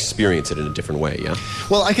just to experience it in a different way. Yeah.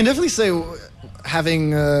 Well, I can definitely say,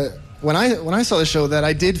 having when I saw the show, that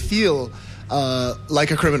I did feel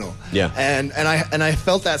like a criminal. Yeah. And I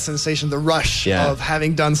felt that sensation, the rush of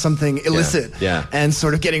having done something illicit and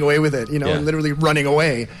sort of getting away with it, and literally running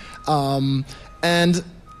away. And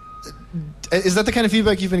is that the kind of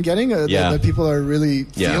feedback you've been getting? That people are really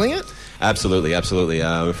feeling it? Absolutely, absolutely.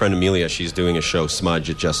 My friend Amelia, she's doing a show, Smudge.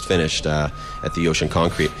 It just finished at the Ocean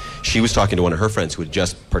Concrete. She was talking to one of her friends who had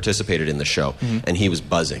just participated in the show, and he was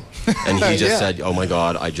buzzing. And he just said, oh my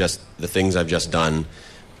God, the things I've just done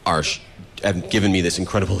have given me this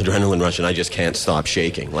incredible adrenaline rush, and I just can't stop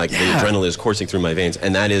shaking. Like, the adrenaline is coursing through my veins.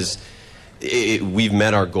 And that is... we've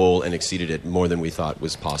met our goal and exceeded it more than we thought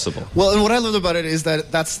was possible. Well, and what I love about it is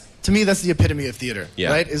that that's the epitome of theater,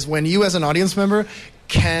 right? Is when you as an audience member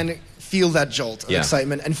can feel that jolt of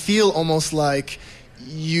excitement and feel almost like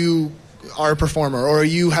you are a performer, or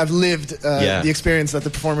you have lived Yeah. the experience that the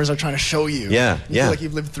performers are trying to show you. Yeah, You yeah. feel like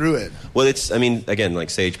you've lived through it. Well, it's, I mean, again, like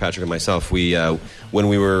Sage, Patrick, and myself, we, when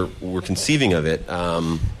we were conceiving of it,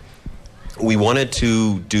 we wanted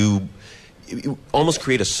to almost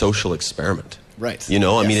create a social experiment. Right. You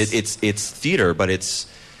know, I mean, Yes. it's theater, but it's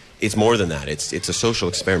more than that. It's a social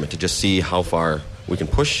experiment to just see how far we can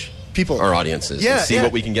push our audiences Yeah, and see yeah.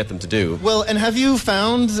 what we can get them to do. Well, and have you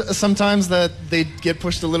found sometimes that they get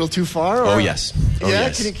pushed a little too far? Oh, or- yes. Oh, yeah?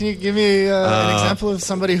 yes. Can you give me an example of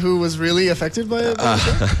somebody who was really affected by it?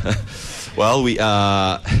 Well, we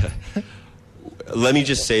let me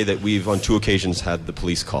just say that we've on 2 occasions had the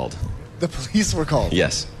police called. The police were called?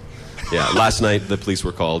 Yes. Yeah, last night the police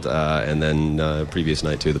were called, and then previous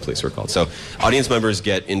night too the police were called. So audience members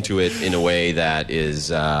get into it in a way that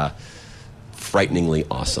is frighteningly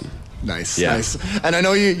awesome. Nice, Yeah. nice. And I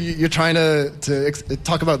know you're trying to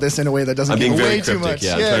talk about this in a way that doesn't I'm give being away very too cryptic.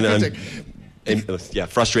 much. Yeah, I'm trying to. Yeah,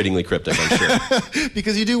 frustratingly cryptic, I'm sure.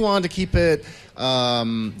 Because you do want to keep it. You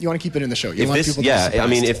want to keep it in the show. You If want this, people to be yeah, I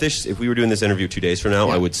mean, surprised. if we were doing this interview 2 days from now,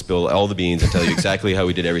 I would spill all the beans and tell you exactly how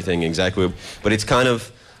we did everything, exactly. But it's kind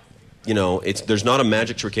of, you know, there's not a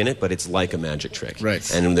magic trick in it, but it's like a magic trick. Right.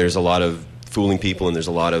 And there's a lot of fooling people, and there's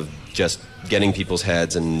a lot of just getting people's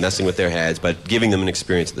heads and messing with their heads, but giving them an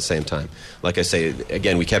experience at the same time. Like I say,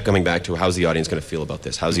 again, we kept coming back to how's the audience going to feel about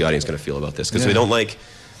this? How's the audience going to feel about this? Because we don't like,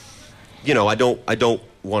 you know, I don't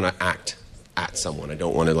want to act at someone. I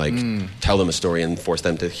don't want to tell them a story and force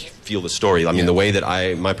them to feel the story. I mean, the way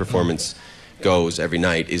that my performance goes every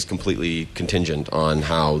night is completely contingent on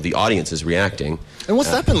how the audience is reacting. And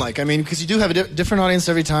what's that been like? I mean, because you do have a different audience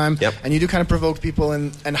every time, Yep. and you do kind of provoke people,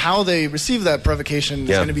 and how they receive that provocation is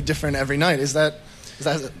Yeah. going to be different every night. Has that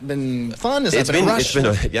been fun? Has that been a rush?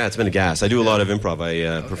 It's been a gas. I do a lot of improv.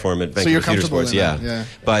 I perform at So Vancouver you're Theatre comfortable Sports. in Yeah. that, yeah.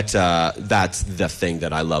 But that's the thing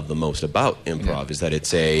that I love the most about improv is that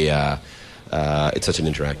it's it's such an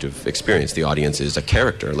interactive experience. The audience is a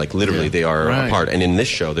character. Like literally, they are a Right. part. And in this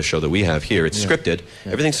show, the show that we have here, it's scripted.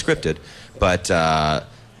 Everything's scripted, but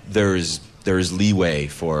there's leeway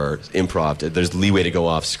for improv. There's leeway to go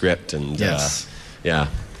off script, and Yes. yeah.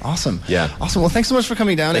 Awesome. Yeah. Awesome. Well, thanks so much for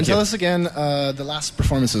coming down. Thank and tell you. us again the last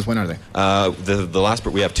performances. When are they? The last,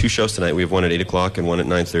 we have 2 shows tonight. We have one at 8 o'clock and one at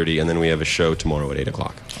 9:30, and then we have a show tomorrow at 8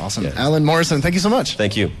 o'clock. Awesome. Yeah. Alan Morrison, thank you so much.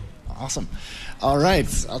 Thank you. Awesome. All right,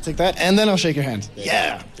 I'll take that, and then I'll shake your hand.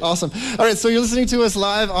 Yeah. Awesome. All right, so you're listening to us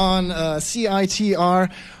live on CITR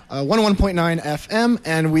 101.9 FM,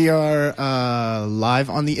 and we are live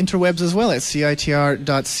on the interwebs as well at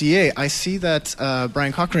CITR.ca. I see that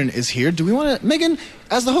Brian Cochran is here. Do we want to, Megan,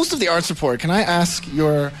 as the host of the Arts Report, can I ask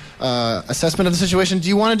your assessment of the situation? Do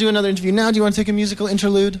you want to do another interview now? Do you want to take a musical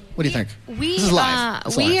interlude? What do you think? This is live.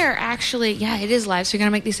 It's We live. are actually, it is live, so you're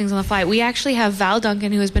going to make these things on the fly. We actually have Val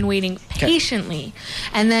Duncan, who has been waiting patiently.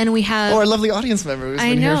 And then we have... our lovely audience member who's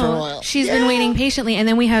been here for a while. She's been waiting patiently. And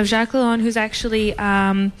then we have Jacques Lalonde, who's actually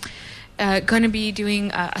going to be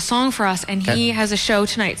doing a song for us, and he has a show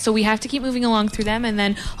tonight. So we have to keep moving along through them, and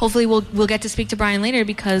then hopefully we'll get to speak to Brian later,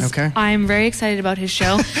 because I'm very excited about his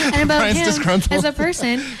show and about Brian's him disgruntled. as a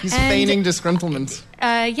person. He's And, feigning disgruntlement.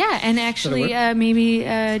 and actually work? maybe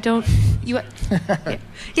don't you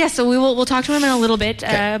so we'll talk to him in a little bit,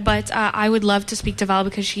 but I would love to speak to Val,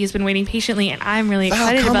 because she has been waiting patiently, and I'm really Val,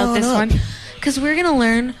 excited come about on this up. one, because we're gonna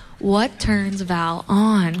learn what turns Val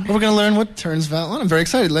on. We're going to learn what turns Val on. I'm very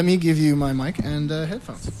excited. Let me give you my mic and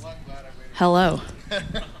headphones. Hello.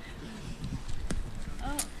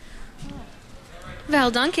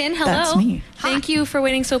 Val Duncan, hello. That's me. Thank you for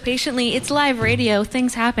waiting so patiently. It's live radio.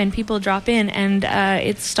 Things happen. People drop in, and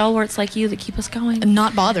it's stalwarts like you that keep us going.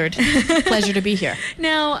 Not bothered. Pleasure to be here.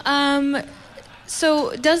 Now,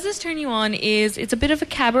 so does this turn you on? It's a bit of a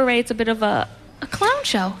cabaret. It's a bit of a clown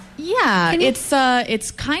show. Yeah,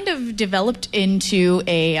 it's kind of developed into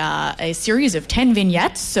a series of 10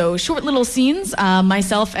 vignettes, so short little scenes.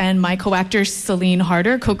 Myself and my co-actor Celine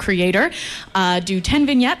Harder, co-creator, do 10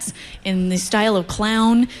 vignettes in the style of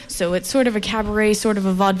clown. So it's sort of a cabaret, sort of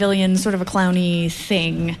a vaudevillian, sort of a clowny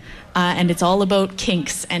thing. And it's all about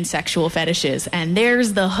kinks and sexual fetishes. And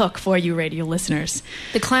there's the hook for you radio listeners.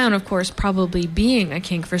 The clown, of course, probably being a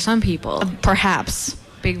kink for some people. Perhaps.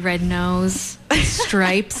 Big red nose,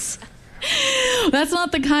 stripes. That's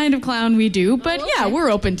not the kind of clown we do, but yeah,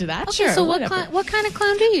 we're open to that. Okay, sure. so whatever. what kind of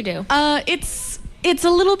clown do you do? It's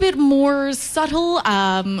a little bit more subtle.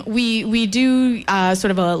 We do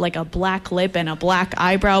sort of a black lip and a black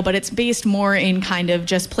eyebrow, but it's based more in kind of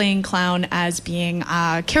just playing clown as being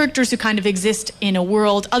characters who kind of exist in a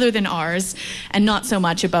world other than ours, and not so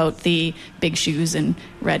much about the big shoes and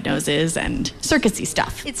red noses and circusy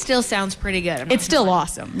stuff. It still sounds pretty good. It's still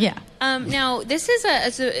awesome, yeah. Now, this is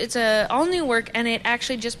it's a all new work, and it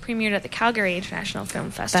actually just premiered at the Calgary International Film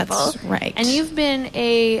Festival. That's right. And you've been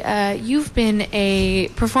a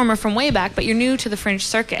performer from way back, but you're new to the Fringe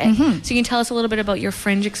circuit. Mm-hmm. So you can tell us a little bit about your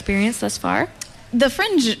Fringe experience thus far. The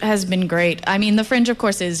Fringe has been great. I mean, the Fringe, of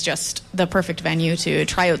course, is just the perfect venue to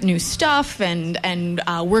try out new stuff and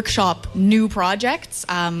workshop new projects,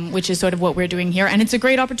 which is sort of what we're doing here. And it's a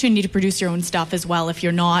great opportunity to produce your own stuff as well if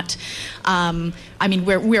you're not... I mean,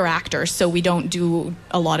 we're actors, so we don't do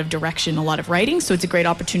a lot of direction, a lot of writing. So it's a great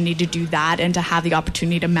opportunity to do that and to have the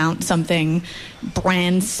opportunity to mount something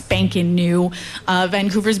brand spanking new.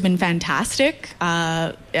 Vancouver's been fantastic.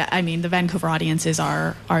 I mean, the Vancouver audiences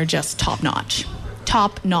are just top-notch.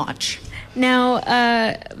 Top-notch. Now,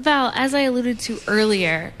 Val, as I alluded to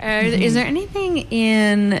earlier, is there anything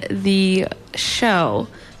in the show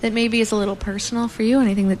that maybe is a little personal for you?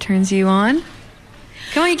 Anything that turns you on?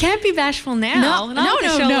 Come on, you can't be bashful now. Not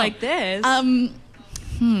with a show like this.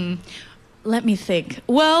 Let me think.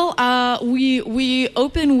 Well, we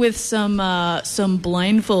open with some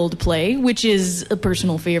blindfold play, which is a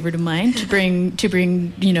personal favorite of mine to bring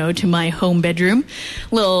to my home bedroom.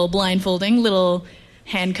 Little blindfolding, little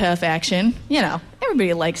handcuff action.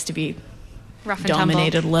 Everybody likes to be rough and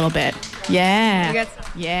dominated tumble. A little bit. Yeah,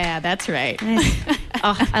 yeah, that's right. Nice.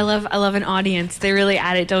 I love an audience. They really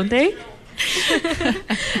add it, don't they?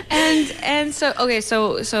 and so okay,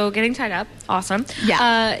 so getting tied up, awesome.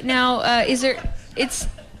 Yeah. Now, is there? It's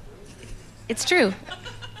true.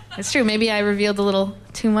 It's true. Maybe I revealed a little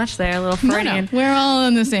too much there, a little Freudian. No. We're all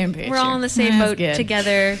on the same page. We're all on the same boat good.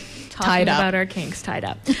 together, talking Tied up. about our kinks, tied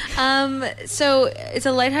up. So it's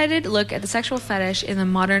a lighthearted look at the sexual fetish in the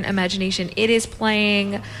modern imagination. It is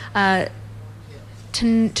playing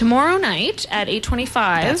tomorrow night at 8:25.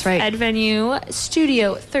 That's right. At venue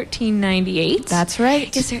Studio 1398. That's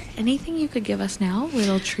right. Is there anything you could give us now? A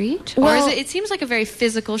little treat? Well, or is it seems like a very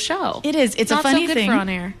physical show. It is. It's not a funny so good thing for on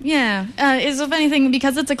air. Yeah, it's a funny thing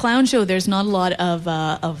because it's a clown show. There's not a lot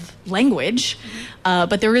of language,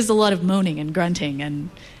 but there is a lot of moaning and grunting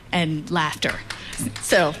and laughter.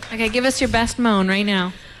 So, okay, give us your best moan right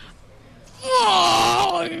now.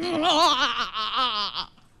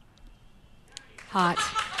 Hot.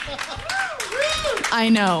 I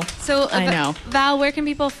know. So I know. Val, where can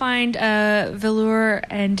people find Velour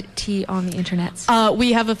and Tea on the internet?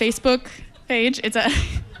 We have a Facebook page. It's a.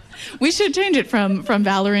 We should change it from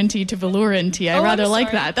Valor and Tea to Velour and Tea. I rather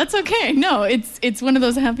like that. That's okay. No, it's one of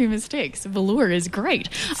those happy mistakes. Velour is great.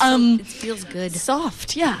 It feels good.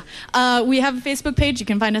 Soft, yeah. We have a Facebook page. You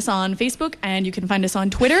can find us on Facebook and you can find us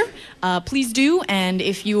on Twitter. Please do. And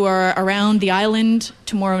if you are around the island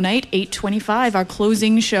tomorrow night, 8:25, our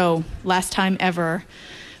closing show, last time ever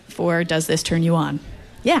for Does This Turn You On?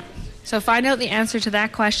 Yeah. So find out the answer to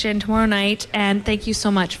that question tomorrow night. And thank you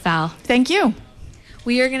so much, Val. Thank you.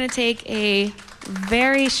 We are going to take a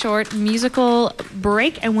very short musical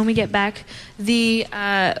break, and when we get back, the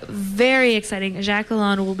very exciting Jacques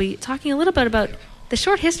Lalonde will be talking a little bit about the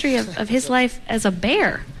short history of his life as a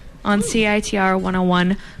bear on CITR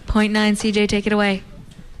 101.9. CJ, take it away.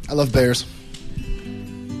 I love bears.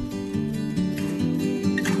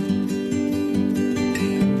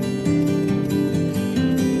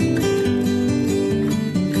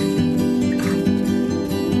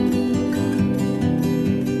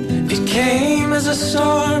 Came as a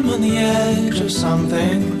storm on the edge of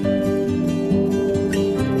something.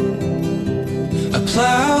 A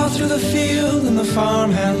plow through the field and the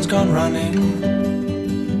farmhand's gone running.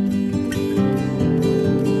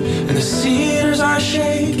 And the cedars are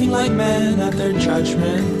shaking like men at their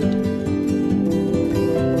judgment.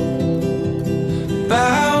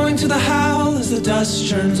 Bowing to the howl as the dust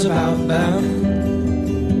churns about them.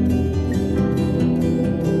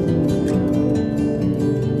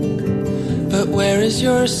 But where is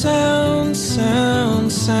your sound,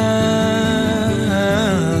 sound, sound?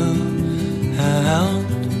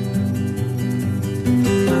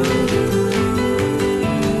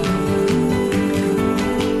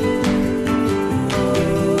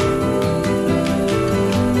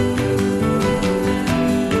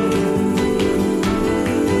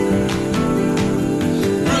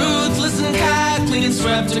 Ruthless and cackling and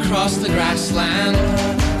swept across the grassland.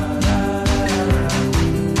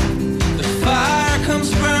 Fire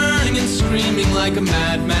comes burning and screaming like a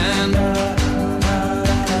madman.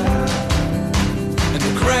 And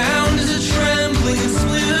the ground is a-trembling and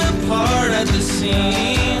split apart at the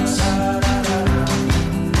seams,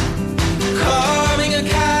 carving a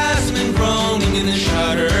chasm and groaning in the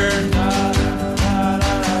shudder.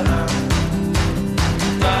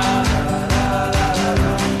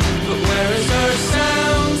 But where is our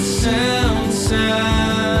sound, sound,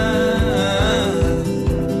 sound?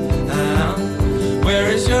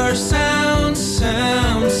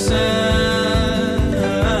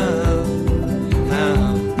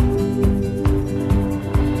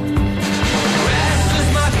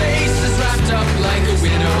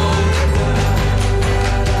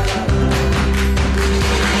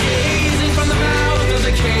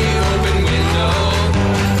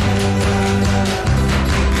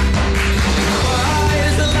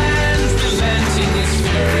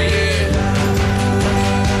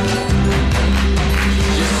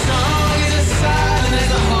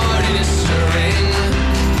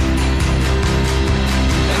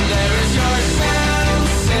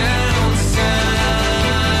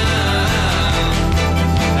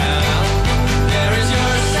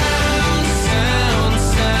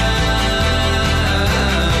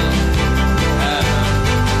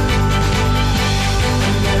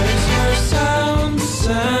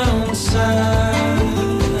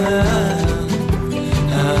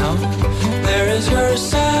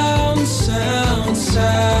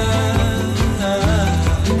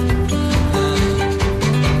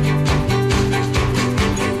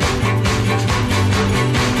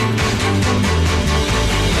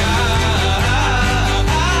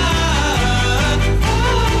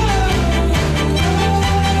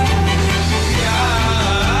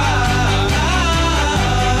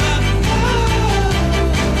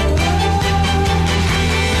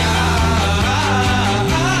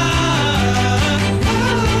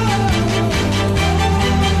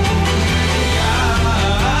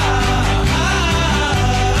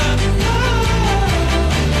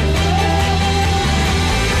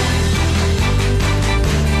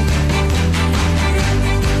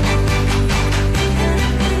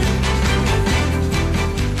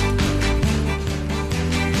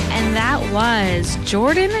 was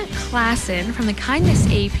Jordan Klassen from the Kindness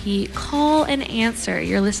AP, Call and Answer.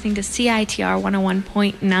 You're listening to CITR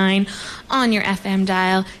 101.9 on your FM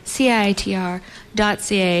dial, CITR.ca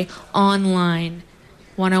online.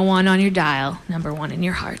 101 on your dial, number 1 in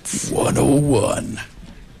your hearts. 101.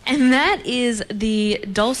 And that is the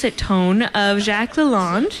dulcet tone of Jacques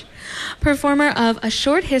Lalonde, performer of A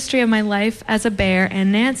Short History of My Life as a Bear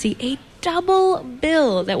and Nancy, a double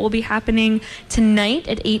bill that will be happening tonight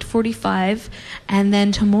at 8:45 and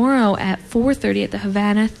then tomorrow at 4:30 at the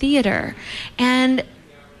Havana Theater. And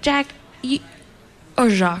Jacques,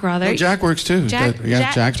 Jacques rather. Oh, Jack works too. Jack's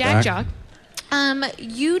back. Jacques.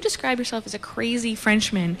 You describe yourself as a crazy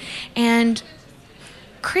Frenchman, and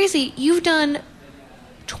crazy, you've done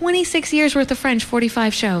 26 years worth of French,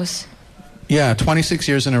 45 shows. Yeah, 26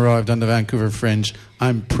 years in a row I've done the Vancouver Fringe.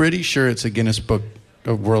 I'm pretty sure it's a Guinness Book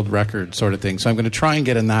of World Record sort of thing, so I'm going to try and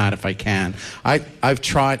get in that if I can. I've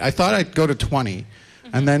tried. I thought I'd go to 20,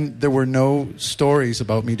 and then there were no stories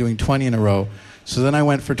about me doing 20 in a row. So then I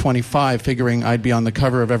went for 25, figuring I'd be on the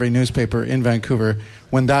cover of every newspaper in Vancouver.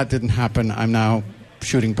 When that didn't happen, I'm now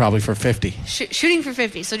shooting probably for 50. Shooting for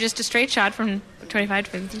 50, so just a straight shot from 25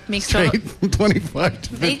 to 50 makes Straight from 25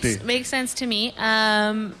 to 50. Makes sense to me.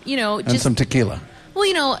 And some tequila.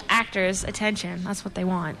 Well, actors' attention. That's what they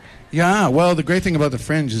want. Yeah, well, the great thing about the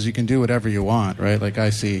Fringe is you can do whatever you want, right? Like I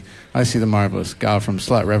see the marvelous gal from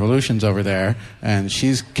Slut Revolutions over there, and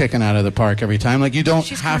she's kicking out of the park every time. Like you don't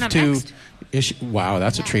have to. Wow,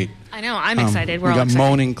 that's a treat. I know. I'm excited. We all got excited.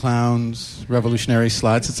 Moaning Clowns, Revolutionary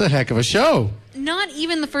Sluts. It's a heck of a show. Not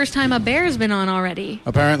even the first time a bear's been on already.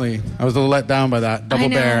 Apparently, I was a little let down by that double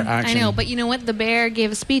bear action. I know, but you know what? The bear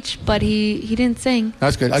gave a speech, but he didn't sing.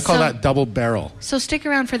 That's good. I call that double barrel. So stick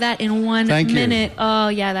around for that in 1 minute. Oh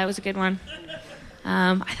yeah, that was a good one.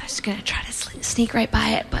 I thought I was going to try to sneak right by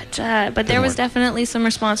it, but there was definitely some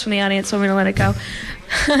response from the audience, so I'm going to let it go.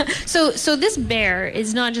 So this bear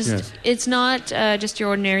is not just it's not just your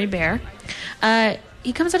ordinary bear.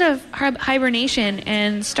 He comes out of hibernation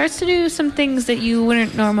and starts to do some things that you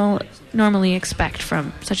wouldn't normally expect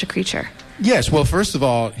from such a creature. Yes, well, first of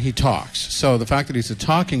all, he talks. So the fact that he's a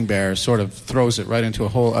talking bear sort of throws it right into a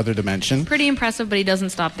whole other dimension. Pretty impressive, but he doesn't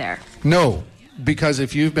stop there. No, because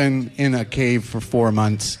if you've been in a cave for 4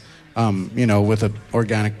 months, with an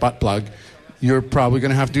organic butt plug, you're probably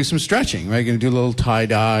going to have to do some stretching, right? You're going to do a little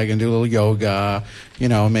tie-dye, and do a little yoga,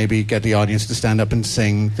 maybe get the audience to stand up and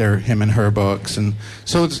sing their him and her books. And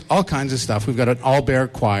so it's all kinds of stuff. We've got an all-bear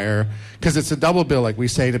choir, because it's a double bill, like we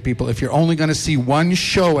say to people. If you're only going to see one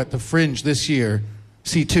show at the Fringe this year,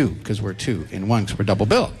 see 2, because we're 2 in 1, because we're double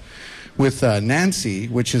bill. With Nancy,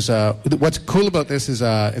 which is what's cool about this is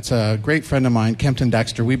it's a great friend of mine, Kempton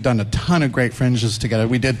Dexter. We've done a ton of great Fringes together.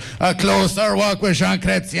 We did A Closer Walk with Jean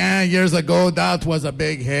Chrétien years ago. That was a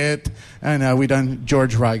big hit. And we done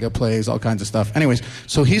George Riga plays, all kinds of stuff. Anyways,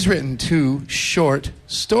 so he's written 2 short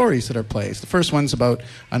stories that are plays. The first one's about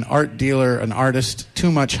an art dealer, an artist,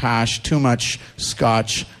 too much hash, too much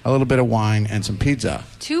scotch, a little bit of wine, and some pizza.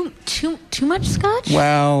 Too much scotch?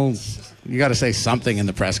 Well, you got to say something in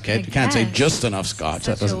the press kit. You can't say just enough scotch.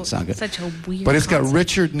 That doesn't sound good. Such a weird But it's got concept.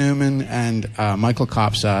 Richard Newman and Michael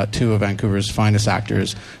Kopsa, 2 of Vancouver's finest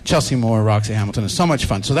actors. Chelsea Moore, Roxy Hamilton. It's so much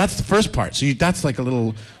fun. So that's the first part. So that's like a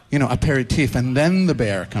little, aperitif. And then the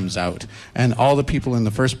bear comes out. And all the people in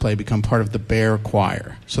the first play become part of the bear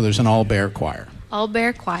choir. So there's an all-bear choir. All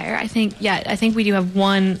bear choir. I think we do have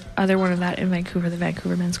one other one of that in Vancouver, the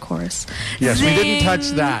Vancouver Men's Chorus. Yes, Zing! we didn't touch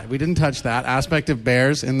that. We didn't touch that aspect of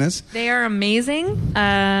bears in this. They are amazing,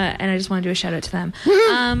 and I just want to do a shout out to them.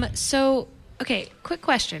 Okay, quick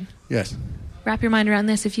question. Yes. Wrap your mind around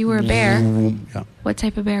this. If you were a bear, Yeah. what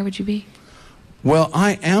type of bear would you be? Well,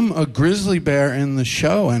 I am a grizzly bear in the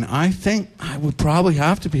show, and I think I would probably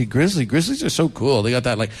have to be grizzly. Grizzlies are so cool. They got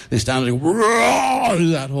that, they stand like,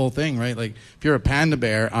 that whole thing, right? Like, if you're a panda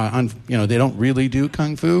bear, they don't really do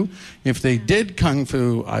kung fu. If they did kung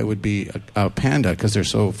fu, I would be a panda, because they're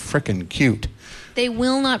so frickin' cute. They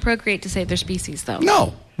will not procreate to save their species, though.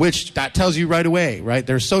 No, which that tells you right away, right?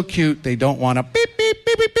 They're so cute, they don't want to beep, beep,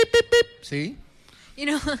 beep, beep, beep, beep, beep. See?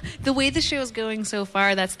 The way the show is going so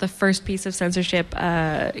far, that's the first piece of censorship,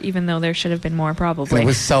 even though there should have been more, probably. And it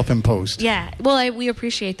was self-imposed. Yeah. Well, we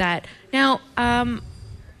appreciate that. Now,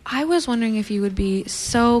 I was wondering if you would be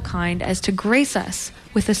so kind as to grace us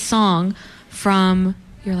with a song from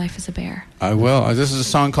Your Life as a Bear. I will. This is a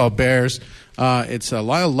song called Bears. It's a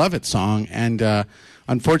Lyle Lovett song, and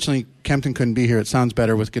unfortunately, Kempton couldn't be here. It sounds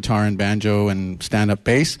better with guitar and banjo and stand-up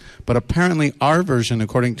bass, but apparently our version,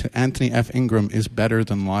 according to Anthony F. Ingram, is better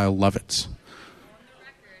than Lyle Lovett's.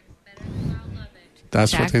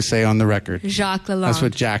 That's what Jack. they say on the record. Jacques Lalonde. That's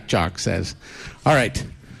what Jack Jock says. All right.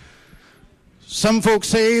 Some folks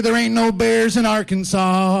say there ain't no bears in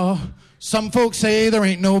Arkansas. Some folks say there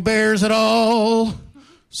ain't no bears at all.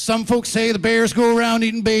 Some folks say the bears go around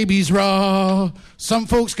eating babies raw. Some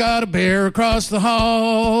folks got a bear across the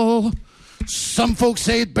hall. Some folks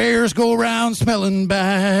say bears go around smelling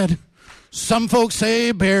bad. Some folks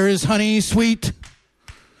say bear is honey sweet.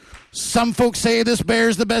 Some folks say this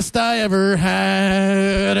bear's the best I ever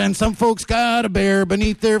had. And some folks got a bear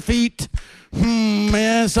beneath their feet.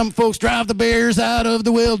 And some folks drive the bears out of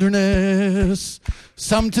the wilderness.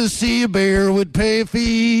 Some to see a bear would pay a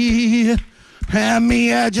fee. And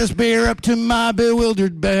me, I just bear up to my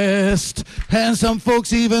bewildered best. And some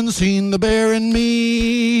folks even seen the bear in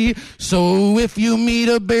me. So if you meet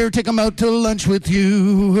a bear, take 'em out to lunch with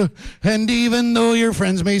you. And even though your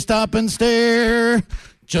friends may stop and stare,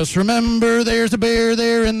 just remember there's a bear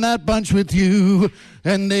there in that bunch with you.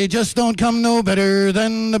 And they just don't come no better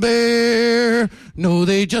than the bear. No,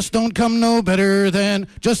 they just don't come no better than,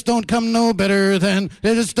 they just don't come no better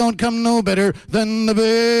than the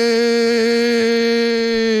bear.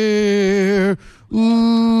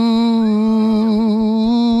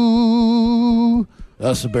 Ooh.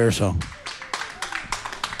 That's the bear song.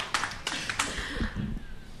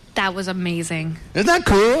 That was amazing. Isn't that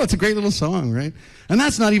cool? It's a great little song, right? And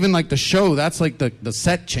that's not even like the show. That's like the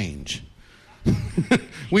set change.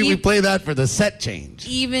 we play that for the set change.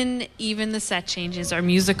 Even the set changes are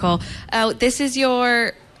musical. This is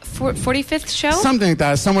your 45th show? Something like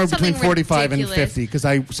that. Somewhere Something between 45 ridiculous. and 50. Because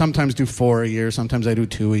I sometimes do 4 a year. Sometimes I do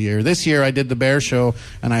 2 a year. This year I did the Bear Show,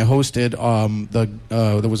 and I hosted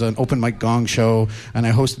there was an open mic gong show, and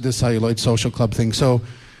I hosted the Celluloid Social Club thing. So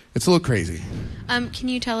it's a little crazy. Can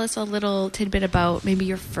you tell us a little tidbit about maybe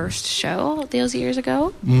your first show those years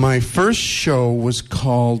ago? My first show was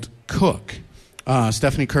called Cook.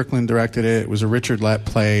 Stephanie Kirkland directed it. It was a Richard Lett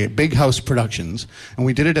play, Big House Productions. And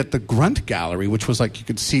we did it at the Grunt Gallery, which was like you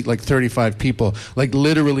could seat like 35 people. Like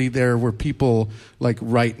literally there were people like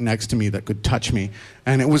right next to me that could touch me.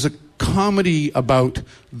 And it was a comedy about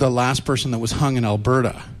the last person that was hung in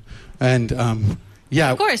Alberta. And yeah.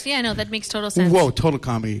 Of course, yeah, no, that makes total sense. Whoa, total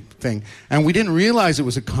comedy thing. And we didn't realize it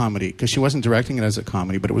was a comedy because she wasn't directing it as a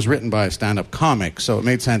comedy, but it was written by a stand-up comic, so it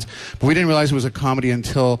made sense. But we didn't realize it was a comedy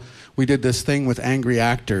until we did this thing with Angry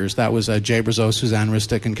Actors. That was Jay Brazeau, Suzanne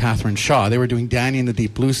Ristic, and Catherine Shaw. They were doing Danny and the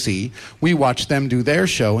Deep Blue Sea. We watched them do their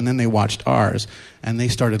show, and then they watched ours, and they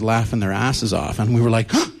started laughing their asses off. And we were like,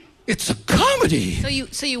 it's a comedy!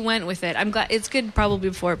 So you went with it. I'm glad. It's good probably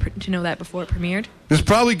to know that before it premiered. It's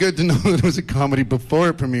probably good to know that it was a comedy before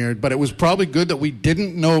it premiered, but it was probably good that we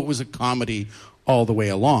didn't know it was a comedy all the way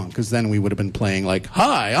along, because then we would have been playing like,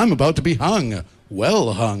 hi, I'm about to be hung.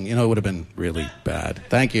 Well hung. You know, it would have been really bad.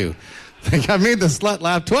 Thank you. I made the slut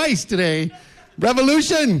laugh twice today.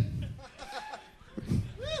 Revolution!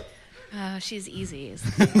 She's easy.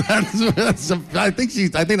 I think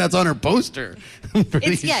that's on her poster.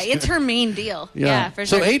 It's her main deal. Yeah, for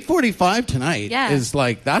sure. So 8:45 tonight Yeah. is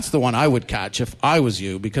like, that's the one I would catch if I was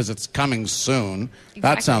you, because it's coming soon. Exactly.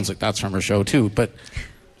 That sounds like that's from her show too, but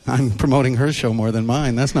I'm promoting her show more than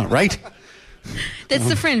mine. That's not right. That's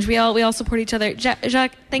the Fringe. We all support each other.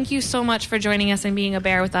 Jacques, thank you so much for joining us and being a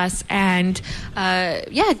bear with us. And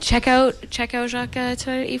check out Jacques tonight at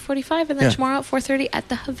 8:45, and then tomorrow at 4:30 at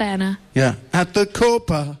the Havana. Yeah, at the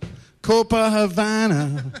Copa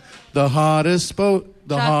Havana, the hottest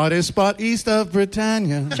spot east of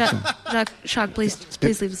Britannia. Jacques, please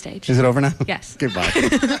leave the stage. Is it over now? Yes. Goodbye.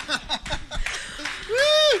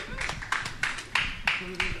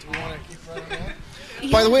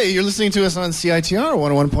 By the way, you're listening to us on CITR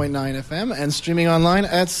 101.9 FM and streaming online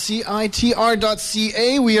at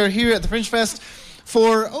CITR.ca. We are here at the Fringe Fest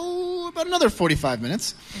for, about another 45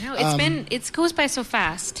 minutes. I know, it goes by so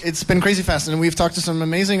fast. It's been crazy fast, and we've talked to some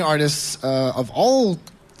amazing artists of all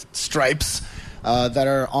stripes that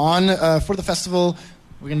are on for the festival.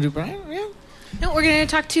 We're going to do Brian? Yeah. No, we're going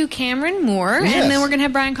to talk to Cameron Moore, Yes. and then we're going to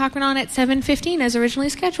have Brian Cochran on at 7:15 as originally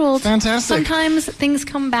scheduled. Fantastic. Sometimes things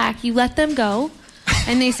come back. You let them go,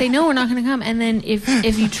 and they say, no, we're not going to come. And then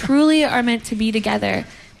if you truly are meant to be together,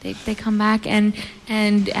 they come back, and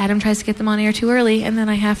Adam tries to get them on air too early, and then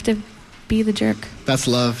I have to be the jerk. That's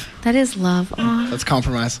love. That is love. Aww. That's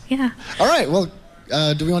compromise. Yeah. All right, well,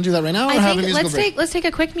 do we want to do that right now or have a musical break? Let's take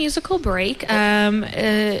a quick musical break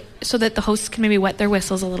so that the hosts can maybe wet their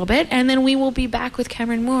whistles a little bit, and then we will be back with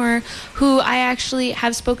Cameron Moore, who I actually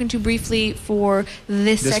have spoken to briefly for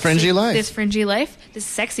this sexy fringy life, this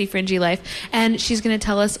sexy fringy life, and she's going to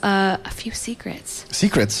tell us a few secrets.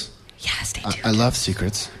 Secrets? Yeah, stay tuned. I love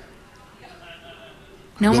secrets.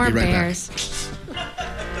 No We'll more be right bears. back.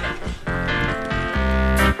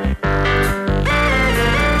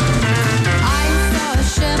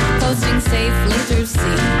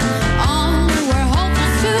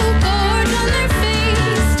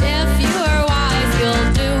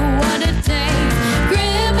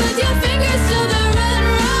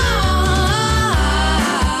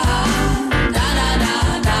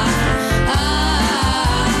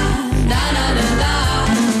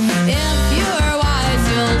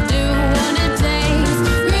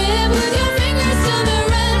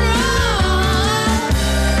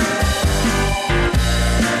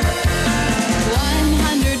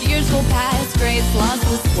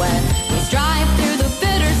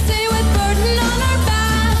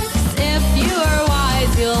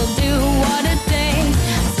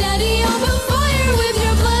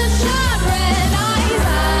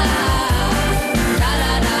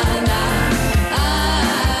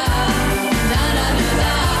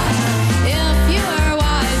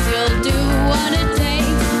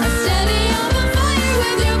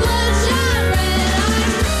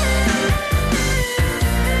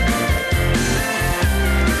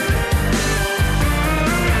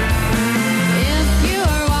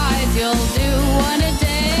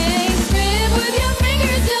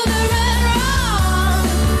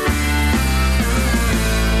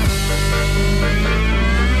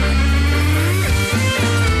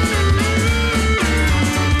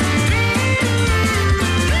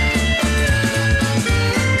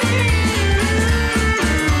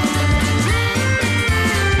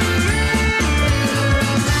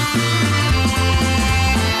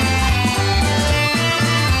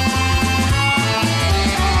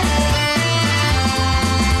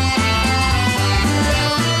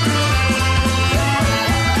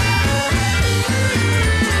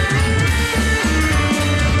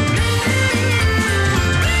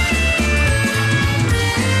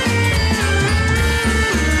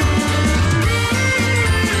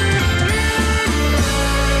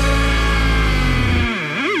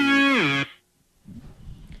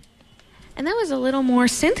 Biltmore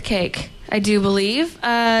synth cake, I do believe.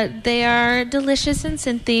 They are delicious and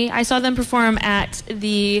synthy. I saw them perform at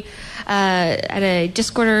a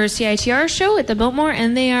Discorder CITR show at the Biltmore,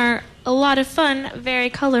 and they are a lot of fun,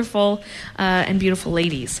 very colorful, and beautiful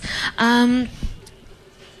ladies. Cameron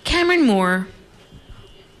Moore,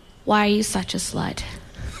 why are you such a slut?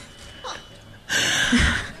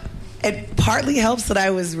 It partly helps that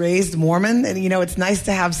I was raised Mormon, and it's nice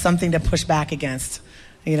to have something to push back against.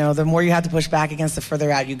 The more you have to push back against, the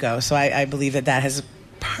further out you go. So I believe that has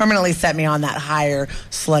permanently set me on that higher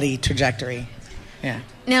slutty trajectory. Yeah.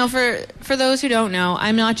 Now, for those who don't know,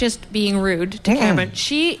 I'm not just being rude to Cameron.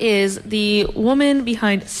 She is the woman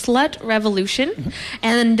behind Slut Revolution,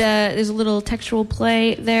 and there's a little textual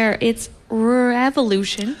play there. It's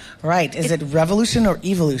revolution. Right. Is it revolution or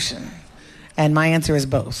evolution? And my answer is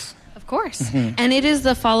both. Of course. And it is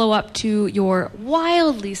the follow-up to your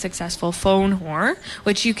wildly successful phone whore,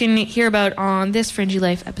 which you can hear about on this Fringy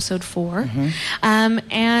Life episode 4.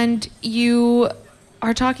 And you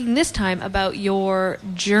are talking this time about your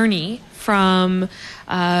journey from,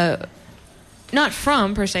 not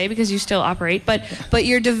from per se, because you still operate, but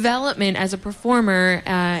your development as a performer,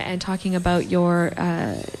 and talking about your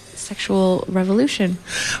sexual revolution.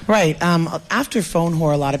 Right. After Phone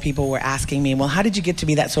Whore, a lot of people were asking me, well, how did you get to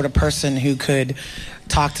be that sort of person who could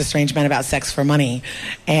talk to strange men about sex for money?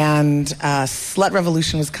 And Slut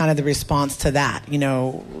Revolution was kind of the response to that.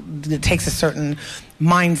 It takes a certain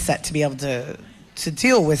mindset to be able to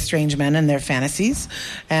deal with strange men and their fantasies.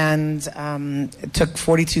 And it took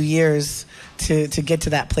 42 years to get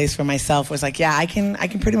to that place for myself. It was like, yeah, I can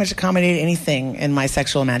pretty much accommodate anything in my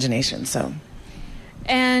sexual imagination. So.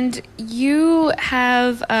 And you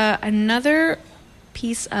have another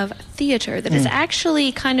piece of theater that is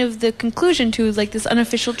actually kind of the conclusion to this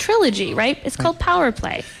unofficial trilogy, right? It's called Power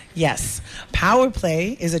Play. Yes. Power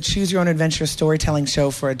Play is a choose-your-own-adventure storytelling show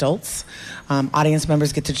for adults. Audience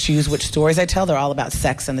members get to choose which stories I tell. They're all about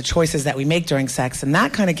sex and the choices that we make during sex. And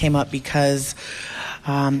that kind of came up because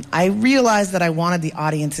I realized that I wanted the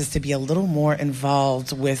audiences to be a little more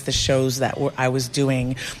involved with the shows that I was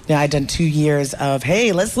doing. I'd done 2 years of,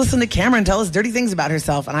 hey, let's listen to Cameron tell us dirty things about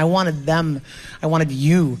herself. And I wanted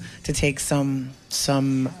you to take some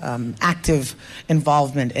active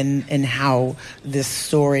involvement in how this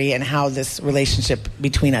story and how this relationship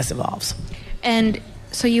between us evolves. And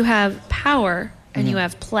so you have power and you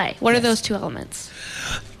have play. What are those two elements?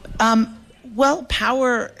 Well,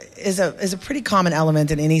 power is a pretty common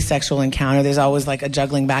element in any sexual encounter. There's always a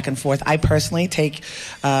juggling back and forth. I personally take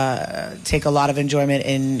a lot of enjoyment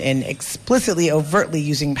in explicitly, overtly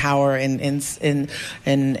using power in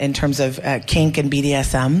terms of kink and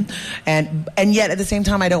BDSM, and yet at the same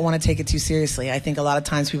time I don't want to take it too seriously. I think a lot of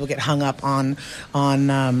times people get hung up on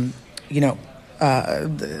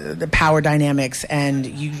the power dynamics, and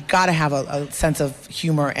you've got to have a sense of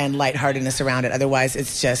humor and lightheartedness around it. Otherwise,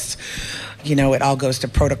 it's just, it all goes to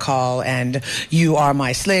protocol and you are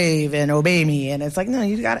my slave and obey me. And it's like, no,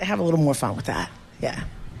 you got to have a little more fun with that. Yeah.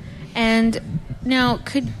 And now,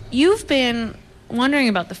 you've been wondering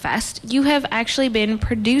about the fest. You have actually been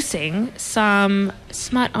producing some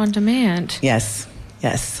smut on demand. Yes.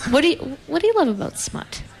 What do you love about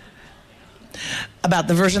smut? About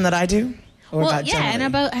the version that I do?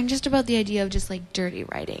 And just about the idea of just dirty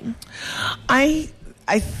writing. I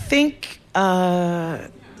think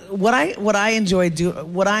what I enjoy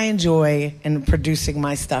in producing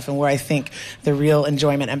my stuff, and where I think the real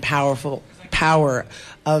enjoyment and power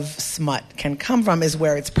of smut can come from, is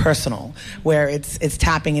where it's personal, where it's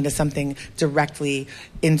tapping into something directly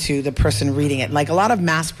into the person reading it. A lot of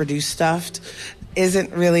mass-produced stuff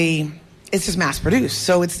isn't really. It's just mass-produced,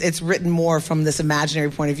 so it's written more from this imaginary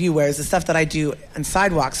point of view, whereas the stuff that I do in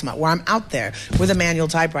Sidewalk Smut, where I'm out there with a manual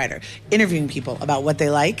typewriter, interviewing people about what they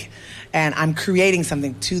like, and I'm creating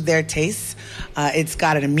something to their tastes, it's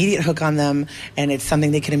got an immediate hook on them, and it's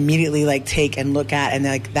something they can immediately take and look at, and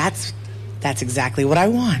they're like, that's exactly what I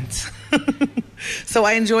want. So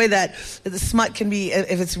I enjoy that the smut can be,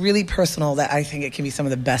 if it's really personal, that I think it can be some of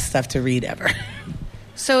the best stuff to read ever.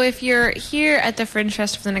 So if you're here at the Fringe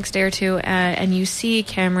Fest for the next day or two and you see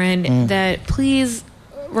Cameron, that please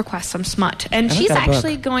request some smut. And she's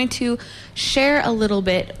actually going to share a little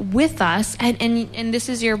bit with us. And this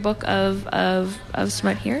is your book of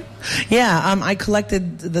smut here? Yeah, I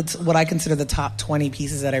collected what I consider the top 20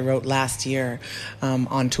 pieces that I wrote last year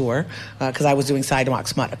on tour, because I was doing Sidewalk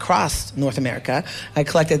Smut across North America. I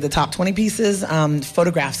collected the top 20 pieces,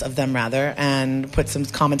 photographs of them rather, and put some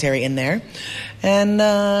commentary in there. And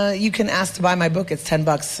you can ask to buy my book. It's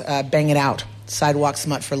 $10. Bang it out. sidewalk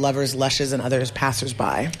smut for lovers, lushes, and others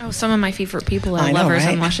passersby. Oh, some of my favorite people are I know, lovers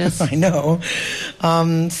right? and lushes. I know.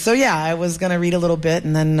 So yeah, I was going to read a little bit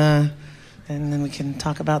and then we can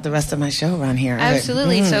talk about the rest of my show around here.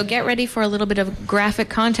 Absolutely. All right. So get ready for a little bit of graphic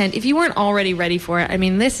content. If you weren't already ready for it, I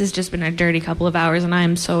mean, this has just been a dirty couple of hours, and I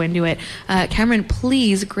am so into it. Cameron,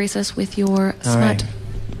 please grace us with your smut. Right.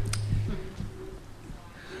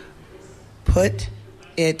 Put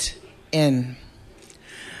it in.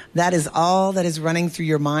 That is all that is running through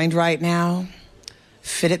your mind right now.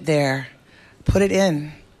 Fit it there. Put it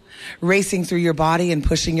in. Racing through your body and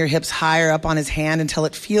pushing your hips higher up on his hand until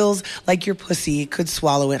it feels like your pussy could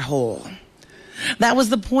swallow it whole. That was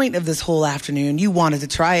the point of this whole afternoon. You wanted to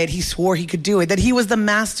try it. He swore he could do it, that he was the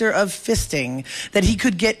master of fisting, that he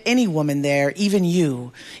could get any woman there, even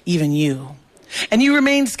you. And you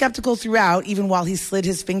remained skeptical throughout, even while he slid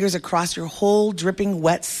his fingers across your whole dripping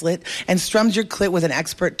wet slit and strummed your clit with an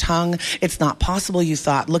expert tongue. It's not possible, you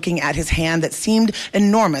thought, looking at his hand that seemed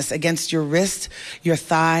enormous against your wrist, your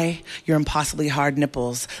thigh, your impossibly hard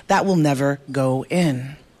nipples. That will never go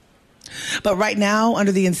in. But right now,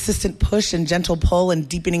 under the insistent push and gentle pull and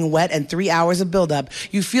deepening wet and 3 hours of buildup,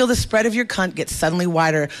 you feel the spread of your cunt get suddenly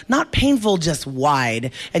wider. Not painful, just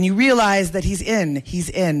wide. And you realize that he's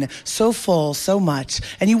in, so full, so much.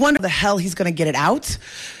 And you wonder the hell he's going to get it out.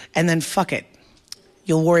 And then fuck it.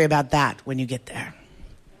 You'll worry about that when you get there.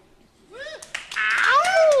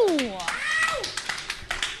 Ow!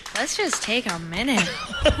 Let's just take a minute.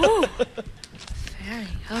 Whew.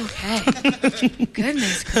 Okay.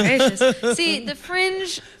 Goodness gracious. See, the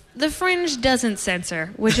Fringe doesn't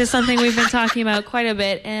censor, which is something we've been talking about quite a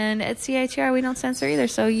bit. And at CITR, we don't censor either.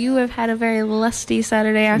 So you have had a very lusty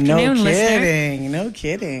Saturday afternoon, listener. No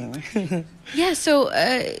kidding. Yeah, so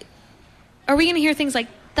are we going to hear things like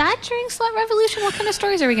that during Slut Revolution? What kind of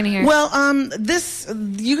stories are we going to hear? Well,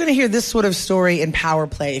 you're going to hear this sort of story in Power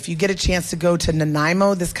Play. If you get a chance to go to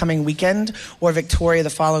Nanaimo this coming weekend or Victoria the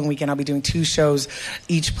following weekend, I'll be doing 2 shows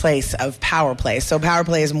each place of Power Play. So Power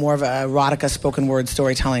Play is more of a erotica spoken word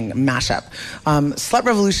storytelling mashup. Slut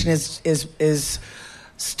Revolution is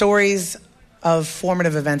stories of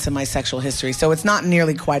formative events in my sexual history. So it's not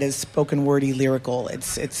nearly quite as spoken wordy lyrical.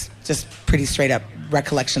 It's just pretty straight up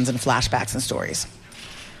recollections and flashbacks and stories.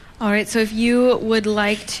 All right, so if you would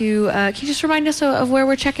like to, can you just remind us of where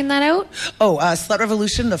we're checking that out? Slut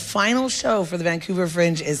Revolution, the final show for the Vancouver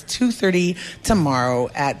Fringe is 2:30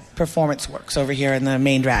 tomorrow at Performance Works over here in the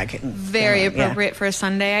main drag. Very appropriate for a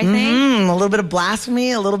Sunday, I think. A little bit of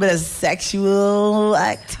blasphemy, a little bit of sexual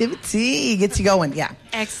activity. Gets you going, yeah.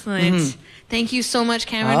 Excellent. Thank you so much,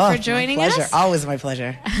 Cameron, for joining my pleasure. us. Always my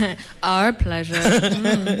pleasure. Our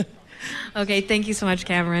pleasure. Okay, thank you so much,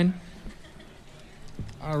 Cameron.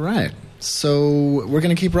 All right. So we're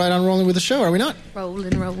going to keep right on rolling with the show, are we not?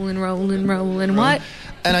 Rolling. What?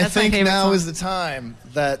 And I That's my think favorite now song. is the time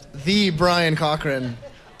that the Brian Cochran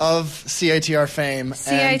of CITR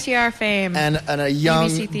fame and a young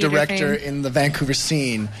ABC Theatre director fame. in the Vancouver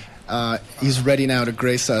scene, he's ready now to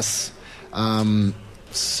grace us.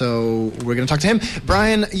 So we're going to talk to him.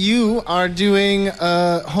 Brian, you are doing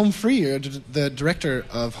Home Free. You're the director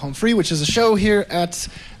of Home Free, which is a show here at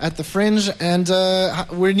the Fringe, and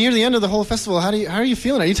we're near the end of the whole festival. How are you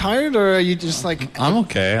feeling? Are you tired, or are you just like? I'm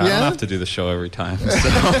okay. I Yeah? don't have to do the show every time, so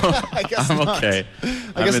I guess I'm not. okay.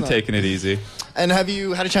 I've been taking it easy. And have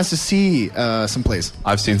you had a chance to see some plays?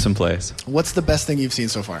 I've seen some plays. What's the best thing you've seen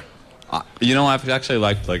so far? I've actually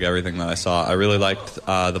liked everything that I saw. I really liked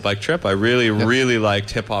The Bike Trip. I really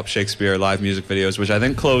liked Hip Hop Shakespeare live music videos, which I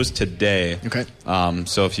think closed today. Okay.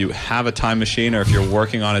 So if you have a time machine or if you're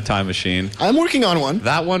working on a time machine, I'm working on one.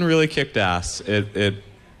 That one really kicked ass.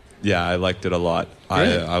 I liked it a lot.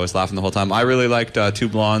 Really? I was laughing the whole time. I really liked Two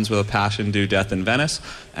Blondes with a Passion Do Death in Venice,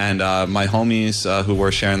 and my homies who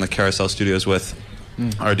we're sharing the Carousel Studios with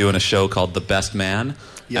are doing a show called The Best Man.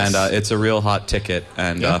 Yes. And it's a real hot ticket,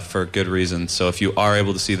 and for good reason. So if you are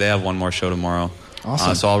able to see, they have one more show tomorrow.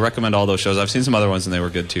 Awesome. So I'll recommend all those shows. I've seen some other ones, and they were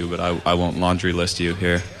good too, but I won't laundry list you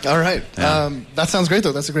here. All right. Yeah. That sounds great,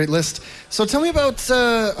 though. That's a great list. So tell me about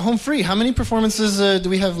Home Free. How many performances do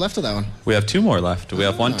we have left of that one? We have 2 more left. We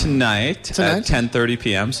have one tonight at 10:30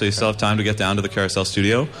 p.m., so you still have time to get down to the Carousel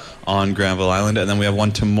Studio on Granville Island. And then we have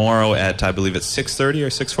one tomorrow at, I believe it's 6:30 or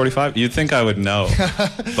 6:45. You'd think I would know,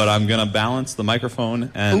 but I'm going to balance the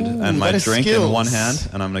microphone and my drink in one hand,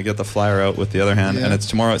 and I'm going to get the flyer out with the other hand, and it's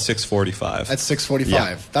tomorrow at 6:45. At 6:45.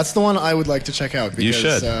 Yeah. That's the one I would like to check out. Because, You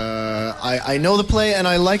should. I know the play, and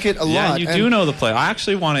I like it a lot. Yeah, you do know the play. I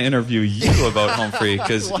actually want to interview you about Home Free,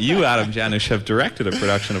 because you, Adam Janusz, have directed a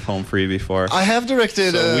production of Home Free before. I have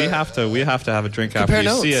directed. So we have to have a drink after compare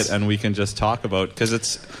you see notes. it, and we can just talk about,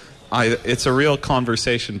 because it's a real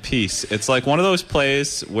conversation piece. It's like one of those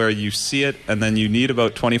plays where you see it and then you need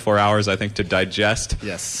about 24 hours, I think, to digest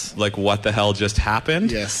like what the hell just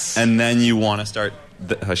happened. Yes. And then you want to start...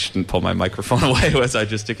 I shouldn't pull my microphone away as I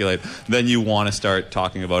gesticulate. Then you want to start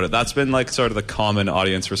talking about it. That's been like sort of the common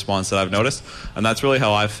audience response that I've noticed. And that's really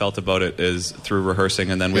how I've felt about it, is through rehearsing.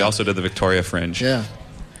 And then we also did the Victoria Fringe. Yeah.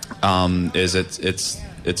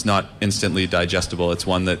 It's not instantly digestible. It's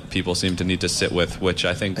one that people seem to need to sit with, which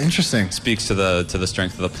I think speaks to the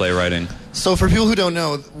strength of the playwriting. So for people who don't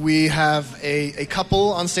know, we have a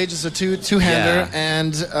couple on stage. It's a two-hander,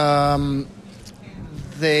 and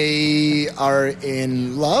they are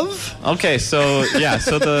in love. Okay, so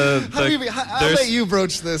I'll let you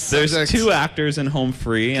broach this subject. There's two actors in Home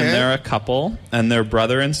Free, and Okay. they're a couple, and they're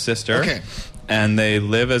brother and sister. Okay. And they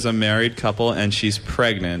live as a married couple, and she's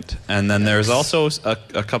pregnant. And then there's also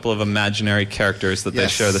a couple of imaginary characters that they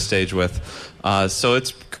share the stage with. So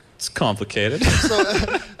it's complicated. So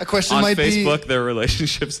a question on might Facebook, be... their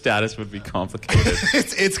relationship status would be complicated.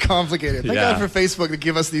 it's complicated. Thank God for Facebook to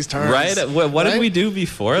give us these terms. Right? What did we do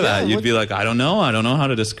before that? You'd what- be like, I don't know how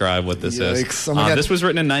to describe what this Yikes. is. Oh my God. This was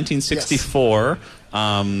written in 1964,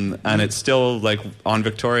 and it's still, like, on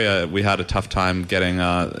Victoria, we had a tough time getting,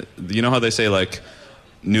 you know how they say, like,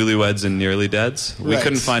 newlyweds and nearly deads? We Right.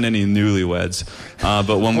 couldn't find any newlyweds.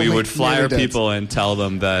 But when we Only would flyer nearly deads. people and tell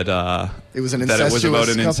them that it was an that it was about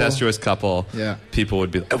an couple. incestuous couple, people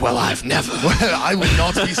would be like, well, I've never. Well, I would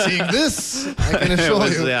not be seeing this. I can assure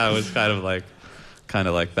you. Yeah, it was kind of like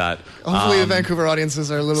that. Hopefully, the Vancouver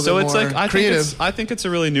audiences are a little so bit it's more like creative. I think it's a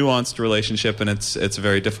really nuanced relationship, and it's a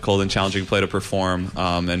very difficult and challenging play to perform.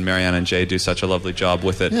 And Marianne and Jay do such a lovely job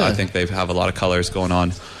with it. Yeah. I think they have a lot of colors going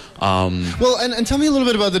on. Well, and tell me a little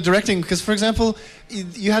bit about the directing, because, for example,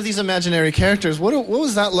 you have these imaginary characters. What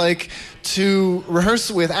was that like to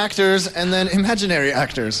rehearse with actors and then imaginary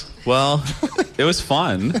actors? Well, it was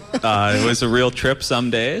fun. It was a real trip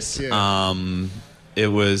some days. It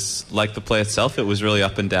was like the play itself. It was really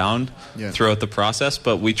up and down throughout the process,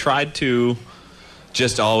 but we tried to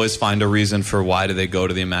just always find a reason for why do they go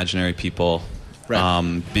to the imaginary people.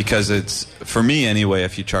 Right. Because it's, for me anyway,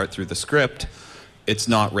 if you chart through the script, it's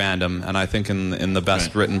not random, and I think in the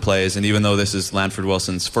best written plays, and even though this is Lanford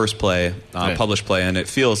Wilson's first play, published play, and it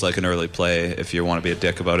feels like an early play if you want to be a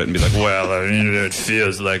dick about it and be like, well, I mean, it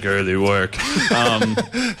feels like early work.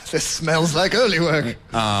 This smells like early work.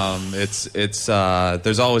 It's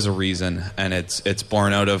there's always a reason, and it's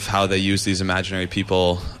born out of how they use these imaginary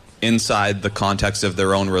people inside the context of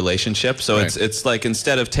their own relationship. So it's like,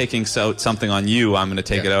 instead of taking something on you, I'm going to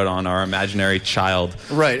take it out on our imaginary child.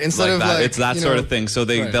 Right. Instead of that. like, It's that sort of thing. So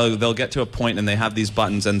they'll get to a point and they have these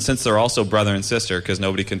buttons, and since they're also brother and sister, because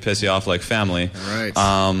nobody can piss you off like family,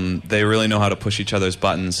 they really know how to push each other's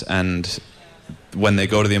buttons. And when they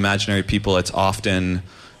go to the imaginary people, it's often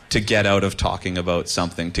to get out of talking about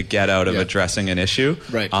something, to get out of addressing an issue.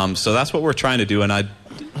 Right. So that's what we're trying to do, and I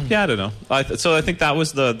don't know. So I think that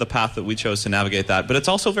was the path that we chose to navigate that. But it's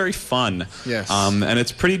also very fun. Yes. And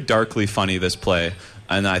it's pretty darkly funny, this play.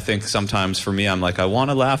 And I think sometimes for me, I'm like, I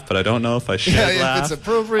want to laugh, but I don't know if I should laugh. If it's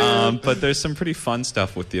appropriate. But there's some pretty fun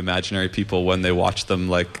stuff with the imaginary people when they watch them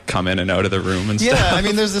like come in and out of the room and stuff. Yeah, I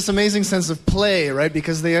mean, there's this amazing sense of play, right?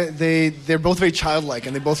 Because they're both very childlike,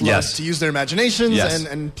 and they both love to use their imaginations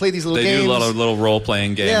and play these little games. They do a lot of little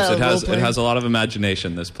role-playing games. Yeah, it has a lot of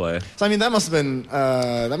imagination, this play. So I mean, that must have been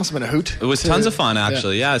a hoot. It was tons of fun,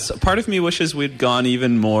 actually. Yeah. So part of me wishes we'd gone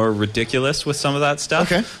even more ridiculous with some of that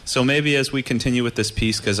stuff. Okay. So maybe as we continue with this piece,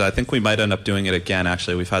 because I think we might end up doing it again.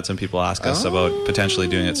 Actually, we've had some people ask us about potentially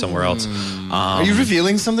doing it somewhere else. Are you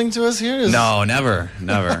revealing something to us here? No, never.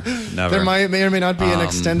 There may or may not be an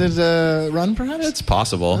extended run, perhaps. It's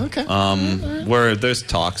possible. Okay. Where there's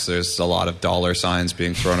talks, there's a lot of dollar signs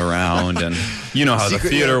being thrown around, and you know how the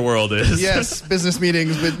theater world is. Yes, business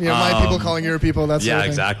meetings, but my people calling your people. That's yeah,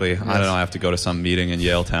 exactly. Yes. I don't know. I have to go to some meeting in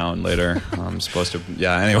Yaletown later. I'm supposed to.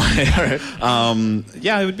 Yeah. Anyway. All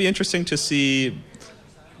right. It would be interesting to see.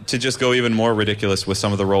 To just go even more ridiculous with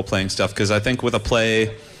some of the role-playing stuff, because I think with a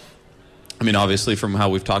play, I mean, obviously from how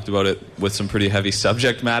we've talked about it with some pretty heavy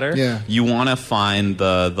subject matter, you want to find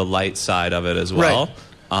the light side of it as well.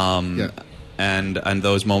 Right. And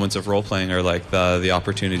those moments of role-playing are like the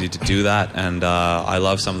opportunity to do that, and I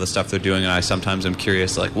love some of the stuff they're doing, and I sometimes am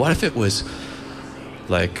curious, like, what if it was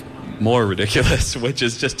like more ridiculous, which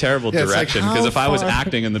is just terrible direction, because if I was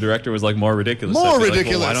acting and the director was like more ridiculous, I'd be like,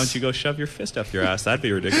 well, why don't you go shove your fist up your ass? That'd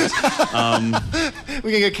be ridiculous.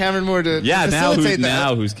 We can get Cameron Moore to now facilitate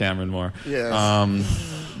that. Who's Cameron Moore? Yes.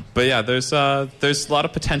 But yeah, there's a lot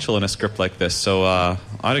of potential in a script like this. So I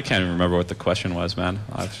can't even remember what the question was, man.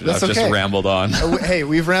 I've That's okay. just rambled on. Hey,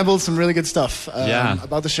 we've rambled some really good stuff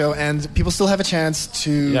about the show, and people still have a chance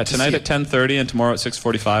to tonight see at 10:30 and tomorrow at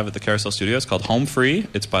 6:45 at the Carousel Studio. It's called Home Free.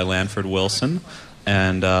 It's by Lanford Wilson.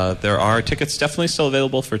 And there are tickets definitely still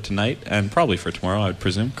available for tonight and probably for tomorrow, I would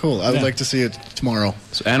presume. Cool. I would like to see it tomorrow.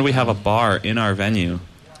 And we have a bar in our venue.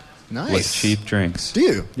 Nice. With cheap drinks. Do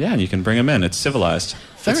you? Yeah, and you can bring them in. It's civilized.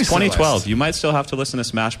 Very it's 2012. civilized. You might still have to listen to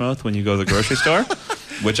Smash Mouth when you go to the grocery store,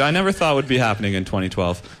 which I never thought would be happening in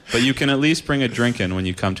 2012. But you can at least bring a drink in when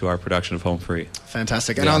you come to our production of Home Free.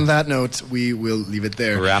 Fantastic. And on that note, we will leave it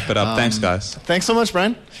there. Wrap it up. Thanks, guys. Thanks so much,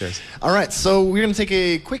 Brian. Cheers. All right, so we're going to take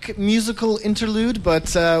a quick musical interlude,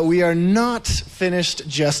 but we are not finished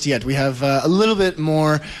just yet. We have a little bit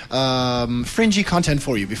more fringy content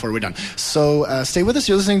for you before we're done. So stay with us.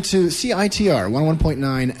 You're listening to CITR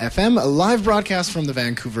 101.9 FM, a live broadcast from the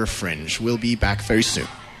Vancouver Fringe. We'll be back very soon.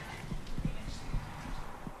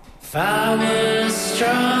 If I was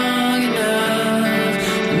strong enough,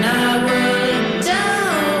 and I would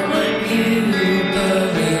doubt what you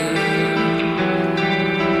believe.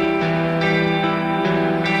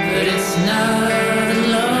 But it's not a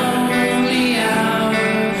lonely hour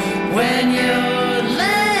when you're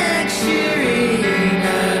lecturing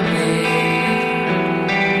at me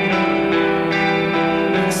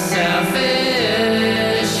selfishly.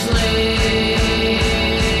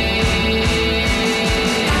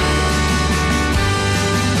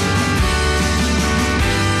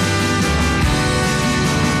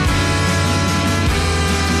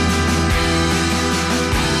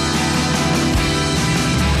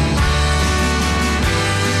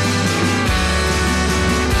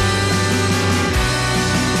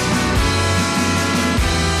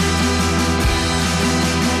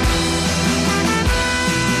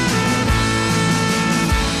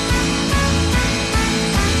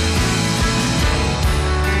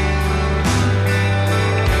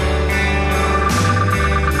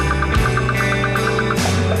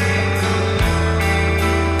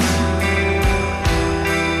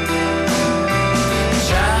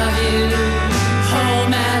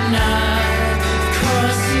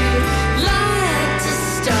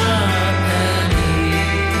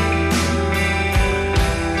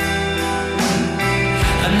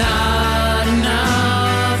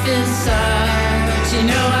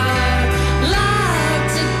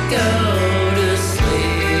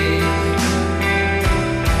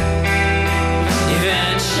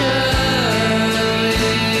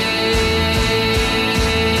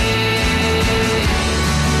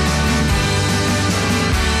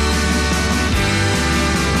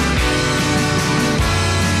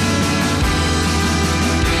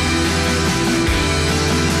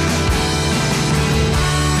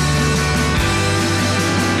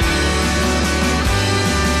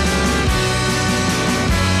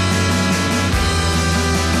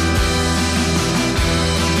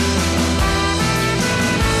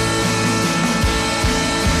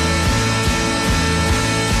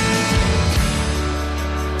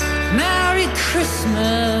 Merry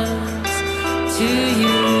Christmas to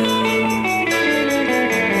you.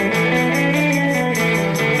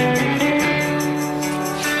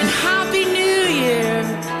 And Happy New Year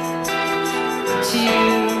to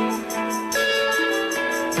you.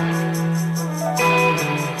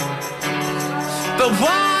 But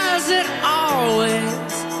why is it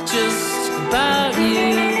always just about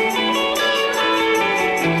you?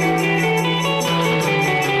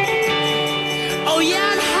 Oh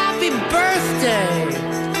yeah, and happy birthday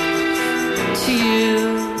to you.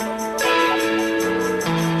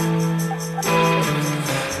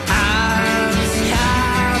 I was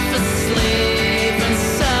half asleep when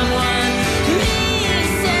someone mean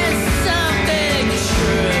said something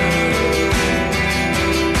true.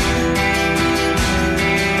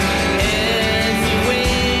 If you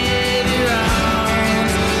wave your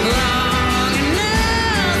arms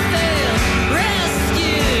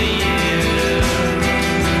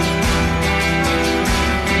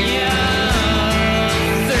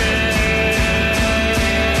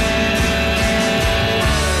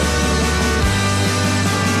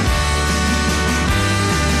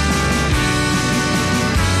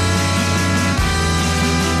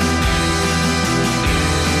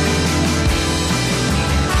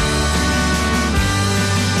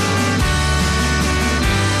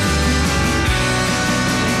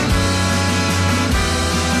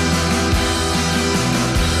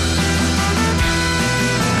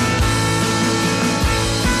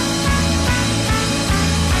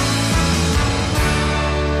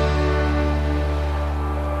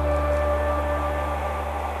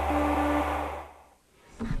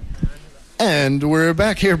And we're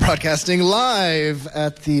back here broadcasting live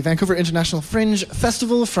at the Vancouver International Fringe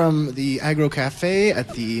Festival from the Agro Cafe at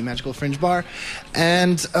the Magical Fringe Bar.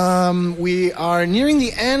 And we are nearing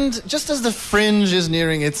the end, just as the Fringe is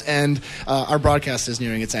nearing its end, our broadcast is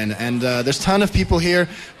nearing its end. And there's a ton of people here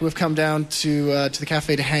who have come down to the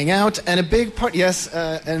cafe to hang out. And a big part,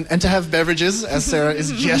 and to have beverages, as Sarah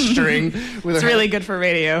is gesturing with It's her really good for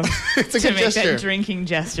radio. It's a to good make gesture. that drinking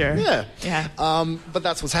gesture. Yeah. Yeah. But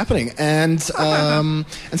that's what's happening. And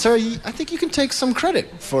Sarah, I think you can take some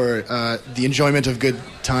credit for the enjoyment of good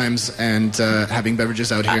times and having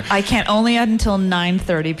beverages out here. I can't only add until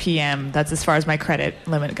 9:30 p.m. That's as far as my credit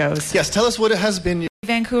limit goes. Yes, tell us what it has been.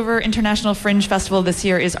 Vancouver International Fringe Festival this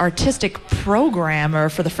year is artistic programmer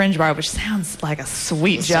for the Fringe Bar, which sounds like a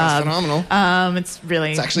sweet job. Sounds phenomenal. It's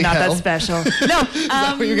really actually not hell. that special. No. Is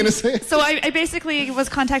that what you're going to say? So I basically was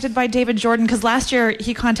contacted by David Jordan because last year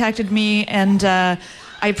he contacted me and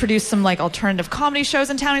I produced some like alternative comedy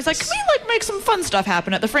shows in town. He's like, can we like make some fun stuff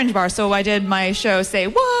happen at the Fringe Bar? So I did my show, Say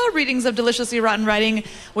What? Readings of Deliciously Rotten Writing.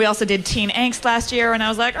 We also did Teen Angst last year, and I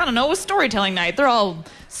was like, I don't know, it was storytelling night. They're all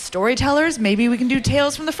storytellers. Maybe we can do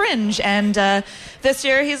Tales from the Fringe. And this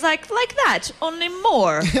year he's like that, only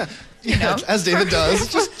more. You know, as David does.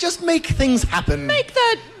 Just make things happen. Make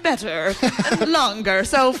that better and longer.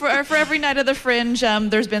 So for every night of the Fringe,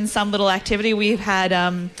 there's been some little activity. We've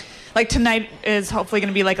had, like tonight is hopefully going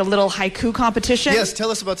to be like a little haiku competition. Yes, tell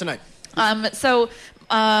us about tonight.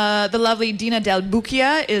 The lovely Dina Del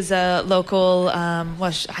Bucchia is a local,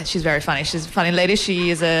 she's very funny. She's a funny lady. She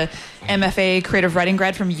is a MFA creative writing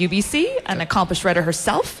grad from UBC, an accomplished writer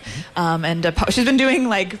herself. She's been doing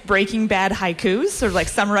like Breaking Bad haikus, sort of like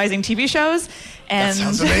summarizing TV shows. And That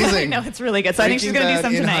sounds amazing. I know, it's really good. So I think she's going to do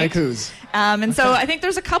some in tonight. Haikus. So I think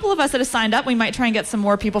there's a couple of us that have signed up. We might try and get some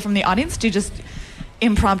more people from the audience to just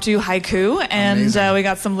impromptu haiku, and we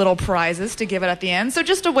got some little prizes to give it at the end. So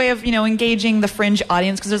just a way of, engaging the Fringe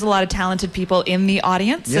audience, because there's a lot of talented people in the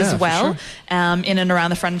audience as well. In and around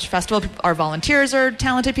the Fringe Festival, our volunteers are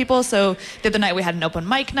talented people. So the other night we had an open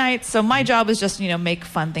mic night. So my job is just, make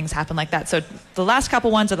fun things happen like that. So the last couple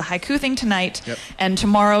ones are the haiku thing tonight, and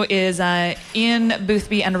tomorrow is Ian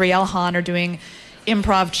Boothby and Riel Hahn are doing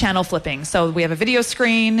improv channel flipping. So we have a video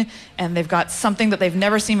screen and they've got something that they've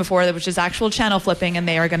never seen before, which is actual channel flipping, and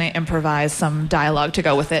they are going to improvise some dialogue to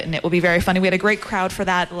go with it, and it will be very funny. We had a great crowd for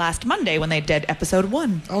that last Monday when they did episode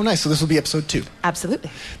 1. Oh, nice. So this will be episode 2.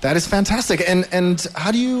 Absolutely. That is fantastic. And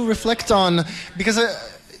how do you reflect on, because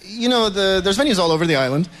there's venues all over the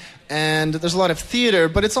island, and there's a lot of theater,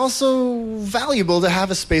 but it's also valuable to have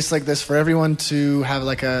a space like this for everyone to have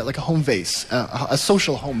like a home base, a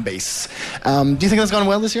social home base. Do you think that's gone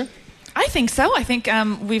well this year? I think so. I think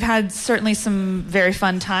we've had certainly some very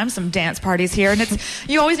fun times, some dance parties here, and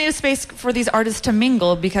you always need a space for these artists to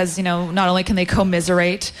mingle because not only can they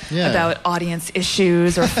commiserate about audience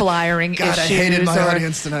issues or flyering God, issues I hated my or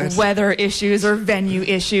audience tonight. weather issues or venue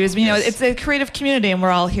issues. It's a creative community, and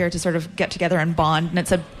we're all here to sort of get together and bond, and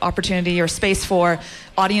it's an opportunity or space for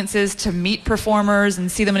audiences to meet performers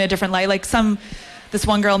and see them in a different light. Like this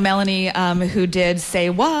one girl, Melanie, who did Say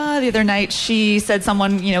What the other night, she said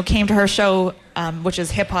someone, came to her show, which is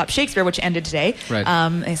Hip Hop Shakespeare, which ended today. Right.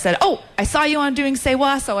 They said, oh, I saw you on doing Say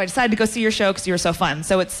What, so I decided to go see your show because you were so fun.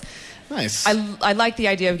 So it's nice. I like the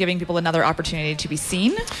idea of giving people another opportunity to be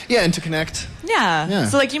seen. Yeah, and to connect. Yeah.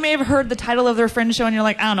 So like you may have heard the title of their Fringe show and you're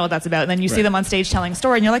like, I don't know what that's about. And then you see them on stage telling a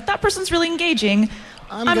story and you're like, that person's really engaging.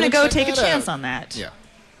 I'm going to go take a chance on that. Yeah.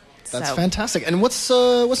 That's fantastic. And what's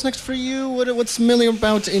next for you? What's milling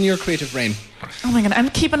about in your creative brain? Oh my God,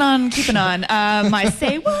 I'm keeping on. My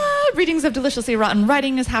Say What? Readings of Deliciously Rotten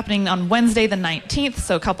Writing is happening on Wednesday the 19th,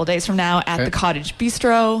 so a couple days from now at the Cottage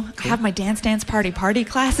Bistro. Cool. I have my Dance Party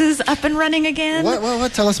classes up and running again.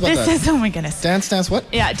 What? Tell us about that. This is, oh my goodness. Dance what?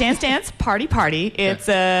 Yeah, Dance Party. It's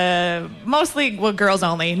mostly, girls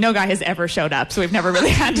only. No guy has ever showed up, so we've never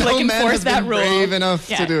really had to enforce that rule. Brave enough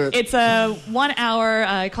to do it. It's a 1 hour,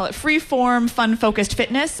 I call it free-form, fun-focused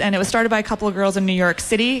fitness, and it was started by a couple of girls in New York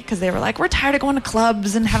City because they were like, we're tired of going to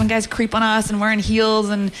clubs and having guys creep on us and wearing heels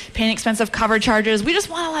and paying expensive cover charges. We just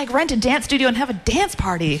want to rent a dance studio and have a dance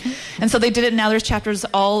party. And so they did it. Now there's chapters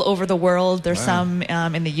all over the world. There's some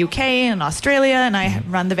in the UK and Australia, and I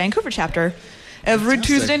run the Vancouver chapter every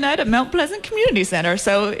Tuesday night at Mount Pleasant Community Center.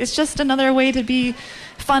 So it's just another way to be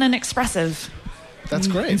fun and expressive. That's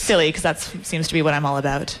great. And silly, because that seems to be what I'm all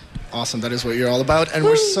about. Awesome. That is what you're all about. And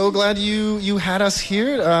we're so glad you had us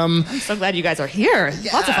here. I'm so glad you guys are here.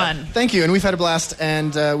 Lots of fun. Thank you. And we've had a blast.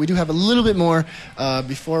 And we do have a little bit more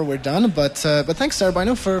before we're done. But thanks, Sarah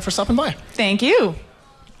Bino, for stopping by. Thank you.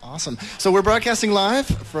 Awesome. So we're broadcasting live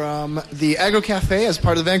from the Agro Cafe as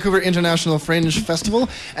part of the Vancouver International Fringe Festival,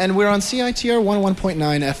 and we're on CITR 101.9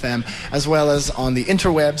 FM, as well as on the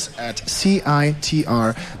interwebs at CITR.ca.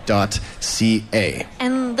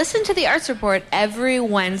 And listen to the Arts Report every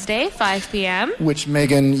Wednesday, 5 p.m. Which,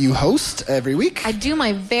 Megan, you host every week. I do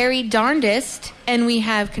my very darndest, and we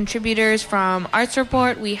have contributors from Arts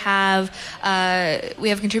Report. We have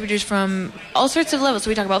contributors from all sorts of levels. So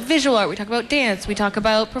we talk about visual art, we talk about dance, we talk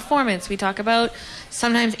about performance, we talk about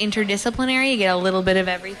sometimes interdisciplinary. You get a little bit of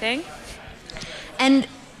everything. And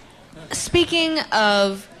speaking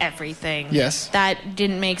of everything, yes, that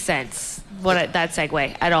didn't make sense. That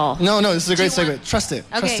segue at all. No, this is a great segue. Trust it.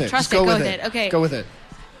 Okay, trust it. Go Go with with it. Okay. Go with it.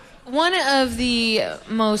 One of the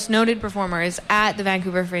most noted performers at the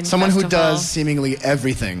Vancouver Fringe Someone Festival, who does seemingly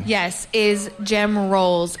everything. yes, is Jem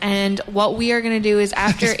Rolls. And what we are going to do is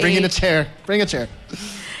after Bring in a chair. Bring a chair.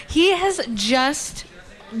 he has just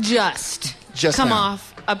come now. off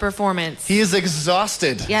a performance. He is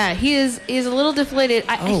exhausted. Yeah, he is a little deflated.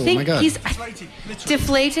 I Oh, think my God. he's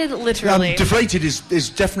deflated literally. Deflated is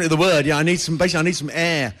definitely the word. Yeah, I need some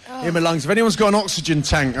air in my lungs. If anyone's got an oxygen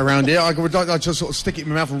tank around here, I just sort of stick it in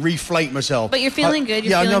my mouth and reflate myself. But you're feeling good.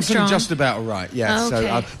 You're yeah, feeling I'm strong. feeling just about all right. Yeah. Okay.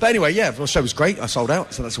 So, but anyway, yeah, the show was great. I sold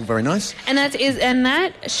out, so that's all very nice. And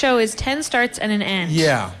that show is 10 starts and an end.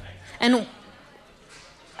 Yeah. And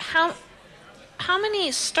how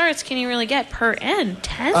many starts can you really get per end?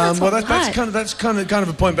 10? That's Well, a lot. that's kind of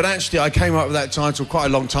a point. But actually, I came up with that title quite a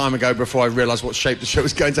long time ago before I realised what shape the show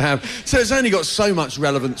was going to have. So it's only got so much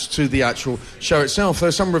relevance to the actual show itself. Though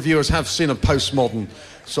some reviewers have seen a postmodern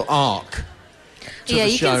sort of arc. to Yeah,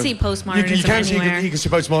 the you show. can see postmodernism you anywhere. can see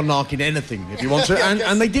postmodern arc in anything if you want to,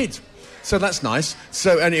 and they did. So that's nice.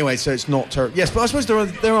 So anyway, so it's not terrible. Yes, but I suppose there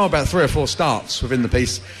are about 3 or 4 starts within the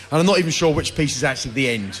piece, and I'm not even sure which piece is actually the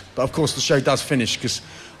end. But of course, the show does finish because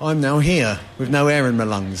I'm now here with no air in my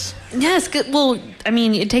lungs. Yes, well, I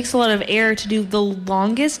mean, it takes a lot of air to do the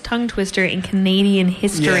longest tongue twister in Canadian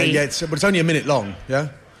history. Yeah, but it's only a minute long. Yeah,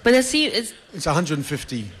 but it's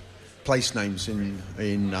 150 place names in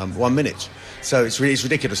 1 minute, so it's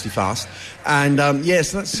ridiculously fast. And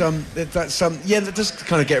yes, that does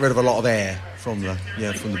kind of get rid of a lot of air from the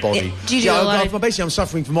body. Do you do a lot of... Basically, I'm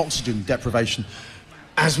suffering from oxygen deprivation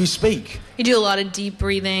as we speak. You do a lot of deep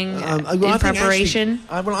breathing in I think preparation.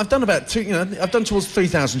 actually, I've done about I've done towards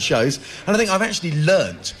 3,000 shows, and I think I've actually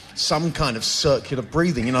learnt some kind of circular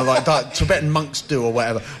breathing, like Tibetan monks do or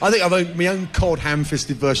whatever. I think I've my own cold,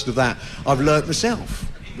 ham-fisted version of that. I've learnt myself.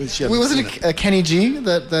 Wasn't it Kenny G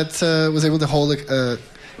that was able to hold a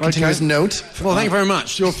continuous note? Well, thank you very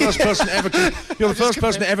much. You're the first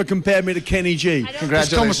person to ever compare me to Kenny G. Congratulations.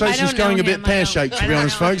 This conversation's going a bit pear-shaped, to be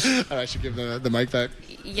honest, folks. I should give the mic back.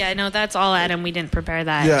 Yeah, no, that's all Adam. We didn't prepare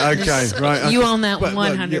that. Yeah, okay, right. You okay. own that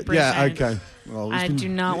 100%. Yeah, okay. Well, I do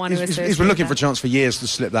not want to associate He's been looking that. for a chance for years to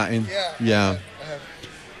slip that in. Yeah.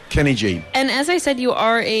 Kenny G. And as I said, you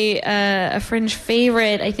are a Fringe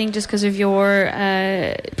favorite, I think, just because of your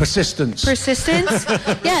persistence.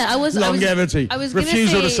 Yeah, longevity. I was gonna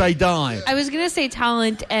refusal to say die. I was gonna say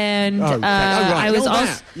talent and right. I was All also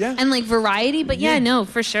that, yeah. and like variety, but no,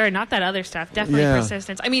 for sure, not that other stuff. Definitely Yeah.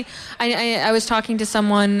 persistence. I mean, I was talking to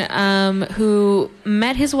someone who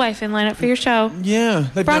met his wife in lineup for your show. Yeah,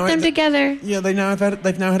 Brought them together. Yeah, they've now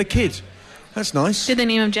had a kid. That's nice. Did they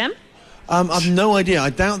name him Jem? I've no idea. I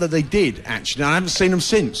doubt that they did, actually. I haven't seen them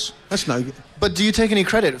since. That's no good. But do you take any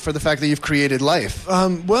credit for the fact that you've created life? I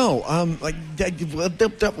haven't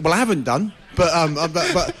done. But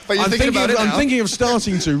you're thinking about it now. I'm thinking of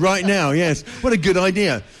starting to right now, yes. What a good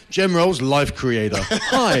idea. Jem Rolls, life creator.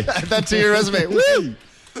 Hi. Add that to your resume. Woo!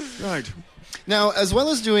 Right. Now, as well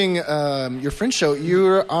as doing your Fringe show,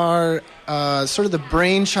 you are sort of the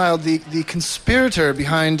brainchild, the conspirator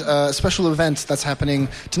behind a special event that's happening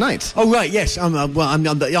tonight. Oh right, yes. I'm the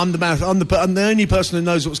only person who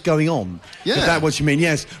knows what's going on. Yeah. Is that what you mean?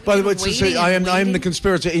 Yes. By the way, I am the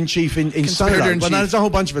conspirator in chief in solo. Well, there's a whole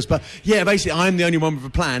bunch of us, but yeah, basically, I'm the only one with a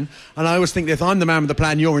plan, and I always think that if I'm the man with the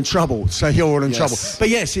plan, you're in trouble. So you're all in trouble. But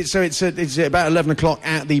yes, it's about 11 o'clock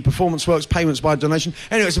at the Performance Works, payments by donation.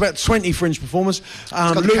 Anyway, it's about 20 Fringe performers.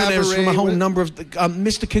 Luminaries from a whole number of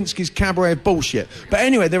Mr. Kinski's cabaret of bullshit. But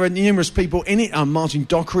anyway, there are numerous people in it. Martin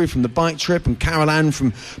Dockery from The Bike Trip, and Carol Ann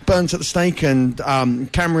from Burnt at the Stake, and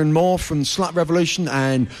Cameron Moore from Slut Revolution,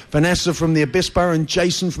 and Vanessa from The Obispo, and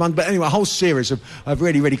Jason from... But anyway, a whole series of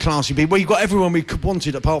really, really classy people. Well, you've got everyone we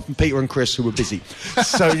wanted apart from Peter and Chris, who were busy.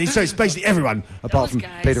 So it's basically everyone apart from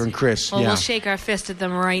Peter and Chris. Well, we'll shake our fist at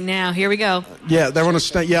them right now. Here we go. Yeah, they're on a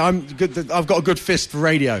stage. Yeah, I'm good. I've got a good fist for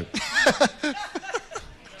radio.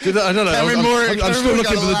 I don't know. Cameron Moore- I'm Cameron still Moore looking got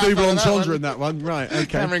for a the laugh double out of that entendre one. in that one. Right, okay.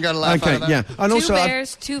 Cameron got a laugh okay, out of that. yeah. And Two also,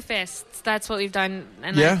 bears, two fists. That's what we've done,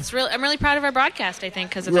 and Yeah. that's really. I'm really proud of our broadcast. I think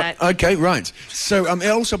because of Right, that. okay, right. So,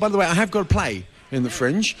 also, by the way, I have got a play in the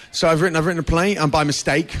Fringe. So I've written a play, and by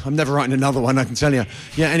mistake, I'm never writing another one, I can tell you.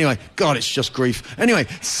 Yeah, anyway, God, it's just grief. Anyway,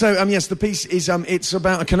 so, yes, the piece is, it's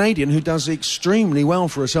about a Canadian who does extremely well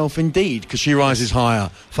for herself indeed, because she rises higher,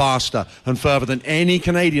 faster, and further than any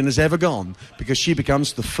Canadian has ever gone, because she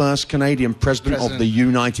becomes the first Canadian president of the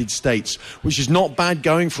United States, which is not bad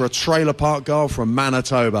going for a trailer park girl from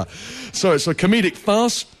Manitoba. So it's a comedic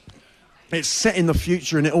farce. It's set in the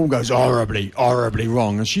future and it all goes horribly, horribly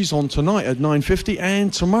wrong. And she's on tonight at 9:50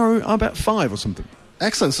 and tomorrow about 5 or something.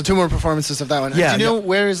 Excellent. So 2 more performances of that one. Yeah, Do you know yeah.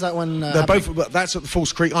 where is that one? They're both. That's at the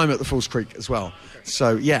Falls Creek. I'm at the Falls Creek as well.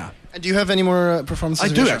 So yeah. And do you have any more performances? I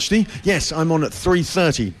of do your show? actually. Yes, I'm on at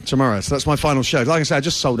 3:30 tomorrow. So that's my final show. Like I said, I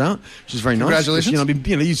just sold out, which is very nice.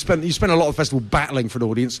 Congratulations. You spend a lot of festival battling for an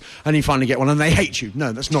audience, and you finally get one, and they hate you.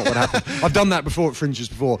 No, that's not what happened. I've done that before at Fringes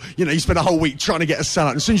before. You spend a whole week trying to get a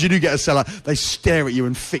sellout, and as soon as you do get a sellout, they stare at you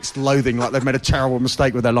in fixed loathing, like they've made a terrible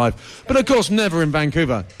mistake with their life. But of course, never in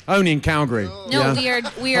Vancouver, only in Calgary. No,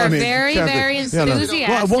 we are very, Calgary. very Yeah, no.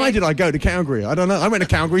 enthusiastic. Why did I go to Calgary? I don't know. I went to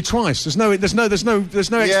Calgary twice. There's no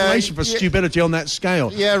explanation for stupidity on that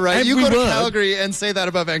scale. Yeah, right. Every You go to word- Calgary and say that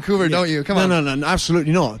about Vancouver, don't you? Come on. No,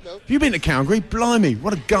 absolutely not. Have you been to Calgary? Blimey,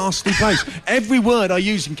 what a ghastly place. Every word I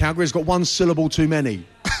use in Calgary has got 1 syllable too many.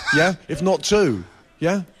 Yeah? If not 2.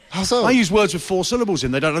 Yeah? How so? I use words with 4 syllables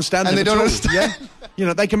in. They don't understand And them they don't at all. understand.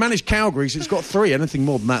 Yeah? They can manage Calgary's. It's got 3. Anything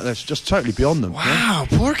more than that, that's just totally beyond them. Wow,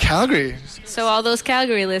 poor Calgary. So all those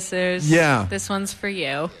Calgary listeners, Yeah. this one's for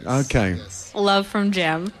you. Okay. Love from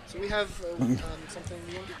Jem. So we have something.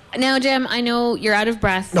 Now, Jem, I know you're out of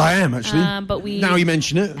breath. I am, actually. But we Now you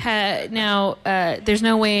mention it. There's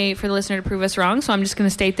no way for the listener to prove us wrong, so I'm just going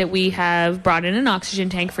to state that we have brought in an oxygen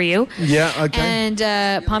tank for you. Yeah, okay.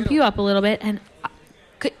 And pump you up a little bit. And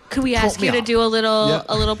could we ask me you to up. do a little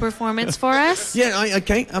Yeah. performance for us? Yeah,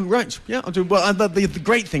 okay, right. Yeah, I'll do. Well, the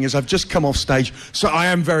great thing is I've just come off stage, so I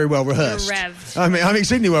am very well rehearsed. You're revved. I mean, I'm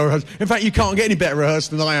exceedingly well rehearsed. In fact, you can't get any better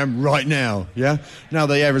rehearsed than I am right now. Yeah. Now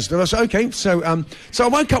the air is. So okay. So I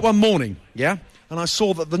woke up one morning. Yeah. And I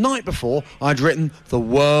saw that the night before I'd written, "The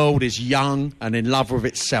world is young and in love with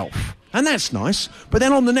itself." And that's nice. But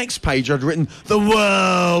then on the next page I'd written, "The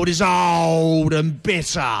world is old and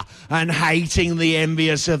bitter and hating the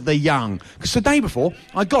envious of the young." Because the day before,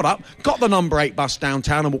 I got up, got the number 8 bus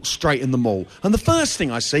downtown and walked straight in the mall. And the first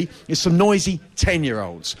thing I see is some noisy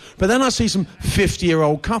 10-year-olds. But then I see some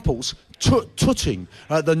 50-year-old couples tutting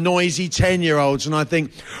at the noisy 10-year-olds. And I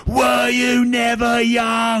think, were you never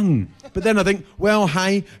young? But then I think, well,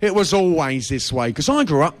 hey, it was always this way. Because I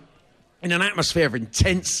grew up in an atmosphere of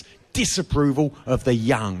intense disapproval of the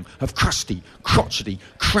young, of crusty, crotchety,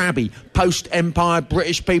 crabby, post-Empire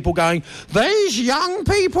British people going, "These young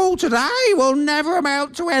people today will never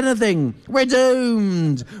amount to anything. We're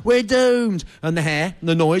doomed. We're doomed." And the hair, and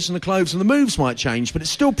the noise, and the clothes, and the moves might change, but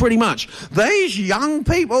it's still pretty much, "These young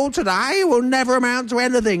people today will never amount to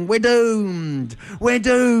anything. We're doomed. We're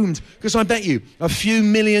doomed." Because I bet you, a few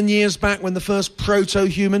million years back when the first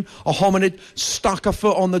proto-human, a hominid, stuck a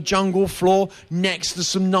foot on the jungle floor next to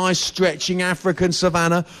some nice stretching African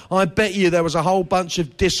savannah, I bet you there was a whole bunch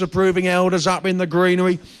of disapproving elders up in the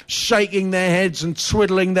greenery, shaking their heads and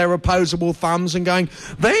twiddling their opposable thumbs and going,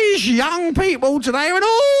 "These young people today are an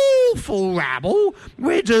awful rabble.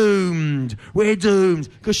 We're doomed. We're doomed."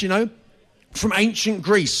 Because, from ancient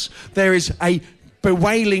Greece, there is a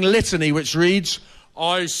bewailing litany which reads,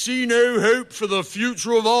 "I see no hope for the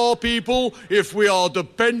future of our people if we are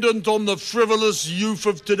dependent on the frivolous youth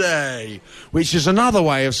of today." Which is another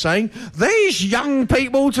way of saying, these young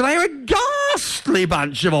people today are a ghastly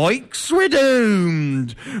bunch of oiks. We're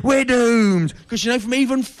doomed. We're doomed. Because, from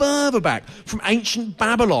even further back, from ancient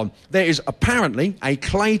Babylon, there is apparently a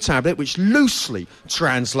clay tablet which loosely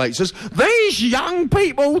translates as, "These young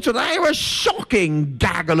people today are a shocking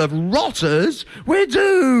gaggle of rotters. We're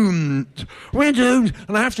doomed. We're doomed."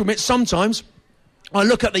 And I have to admit, sometimes I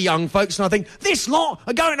look at the young folks and I think, this lot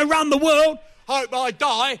are going to run the world. Hope I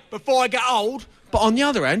die before I get old. But on the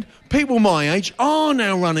other hand, people my age are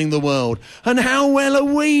now running the world. And how well are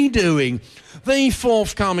we doing? The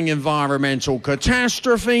forthcoming environmental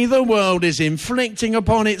catastrophe the world is inflicting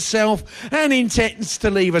upon itself and intends to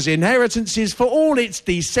leave as inheritances for all its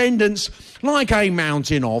descendants, like a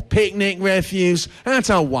mountain or picnic refuse at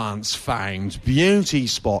a once famed beauty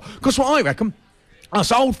spot. Because what I reckon,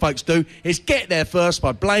 us old folks do is get there first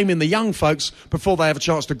by blaming the young folks before they have a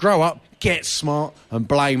chance to grow up, get smart and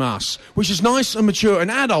blame us, which is nice and mature and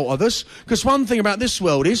adult of us, because one thing about this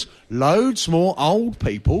world is loads more old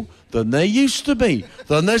people than there used to be,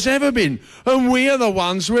 than there's ever been, and we are the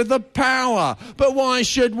ones with the power. But why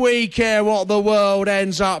should we care what the world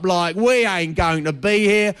ends up like? We ain't going to be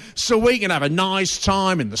here, so we can have a nice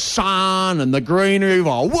time in the sun and the greenery.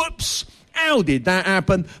 Oh, whoops! How did that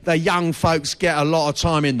happen? The young folks get a lot of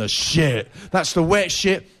time in the shit. That's the wet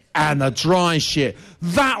shit and the dry shit.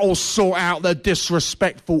 That'll sort out the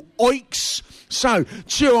disrespectful oiks. So,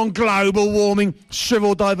 chew on global warming,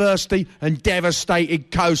 civil diversity and devastated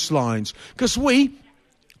coastlines. Because we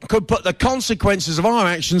could put the consequences of our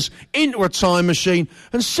actions into a time machine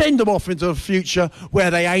and send them off into a future where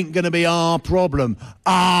they ain't going to be our problem.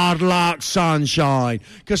 Hard luck, sunshine.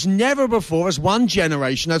 Because never before has one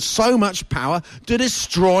generation had so much power to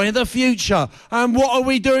destroy the future. And what are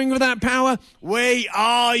we doing with that power? We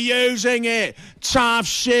are using it. Tough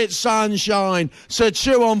shit, sunshine. So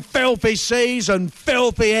chew on filthy seas and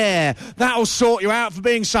filthy air. That'll sort you out for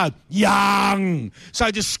being so young, so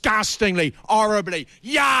disgustingly, horribly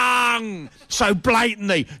young, so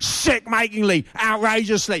blatantly, sick-makingly,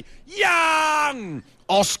 outrageously young.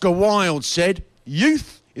 Oscar Wilde said,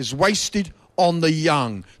 youth is wasted on the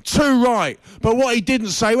young. Too right. But what he didn't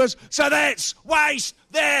say was, so let's waste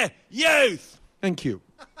their youth. Thank you.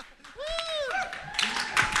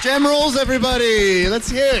 Gem rolls, everybody. Let's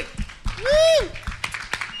hear it. Woo!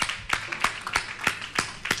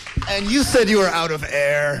 And you said you were out of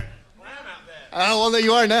air. Oh, well,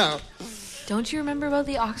 you are now. Don't you remember about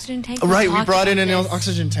the oxygen tank? Right, we brought in an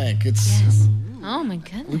oxygen tank. Yes. Oh, my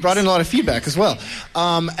goodness. We brought in a lot of feedback as well.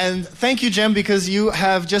 And thank you, Jem, because you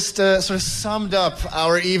have just sort of summed up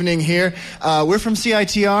our evening here. We're from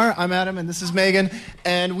CITR. I'm Adam, and this is Megan.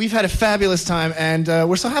 And we've had a fabulous time, and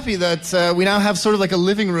we're so happy that we now have sort of like a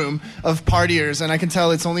living room of partiers, and I can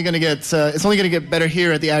tell it's only going to get better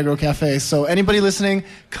here at the Agro Cafe. So anybody listening,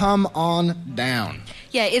 come on down.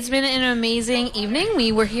 Yeah, it's been an amazing evening.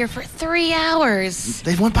 We were here for 3 hours.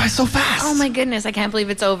 They went by so fast. Oh my goodness, I can't believe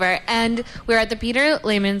it's over. And we're at the Peter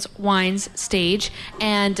Lehman's Wines stage,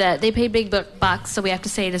 and they pay big bucks, so we have to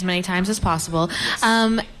say it as many times as possible.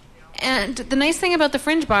 And the nice thing about the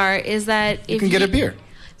Fringe Bar is that you can get a beer.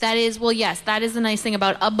 That is, well, yes, that is the nice thing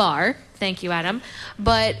about a bar. Thank you, Adam.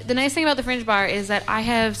 But the nice thing about the Fringe Bar is that I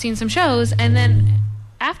have seen some shows, and then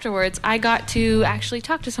afterwards, I got to actually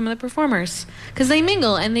talk to some of the performers because they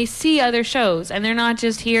mingle and they see other shows and they're not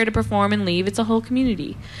just here to perform and leave. It's a whole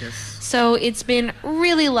community. Yes. So it's been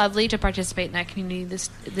really lovely to participate in that community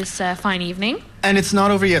this fine evening. And it's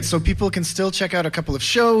not over yet, so people can still check out a couple of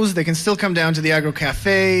shows. They can still come down to the Agro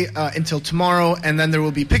Cafe until tomorrow, and then there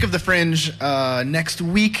will be Pick of the Fringe next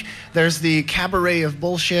week. There's the Cabaret of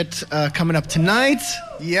Bullshit coming up tonight.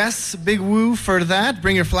 Yes, big woo for that.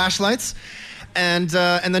 Bring your flashlights. And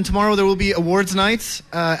then tomorrow there will be awards night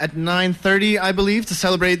at 9:30, I believe, to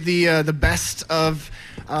celebrate the best of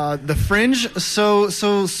the Fringe. So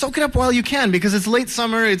soak it up while you can, because it's late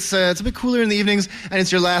summer. It's a bit cooler in the evenings, and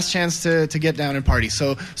it's your last chance to get down and party.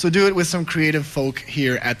 So do it with some creative folk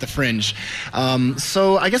here at the Fringe.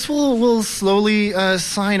 So I guess we'll slowly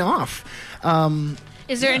sign off.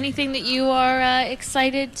 Is there anything that you are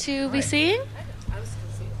excited to be seeing?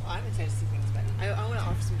 I'm excited to see things, but I want to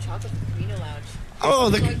offer some chocolate from Camino Lounge. Oh,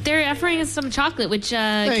 they're offering us some chocolate, which you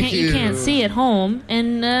you can't see at home,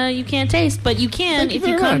 and you can't taste, but you can if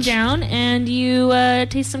you come down and you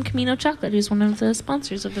taste some Camino chocolate, who's one of the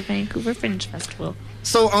sponsors of the Vancouver Fringe Festival.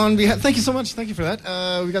 So on behalf, thank you so much. Thank you for that.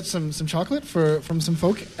 We got some chocolate from some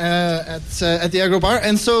folk at the Agro Bar,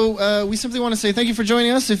 and so we simply want to say thank you for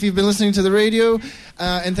joining us. If you've been listening to the radio,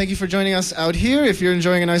 and thank you for joining us out here. If you're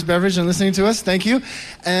enjoying a nice beverage and listening to us, thank you.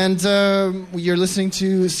 And you're listening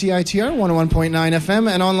to CITR 101.9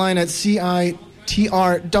 FM and online at CITR.ca.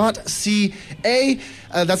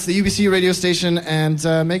 That's the UBC radio station. And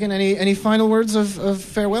Megan, any final words of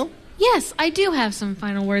farewell? Yes, I do have some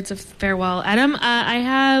final words of farewell, Adam. I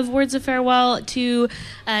have words of farewell to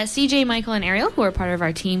CJ, Michael, and Ariel, who are part of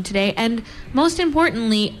our team today. And most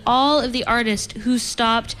importantly, all of the artists who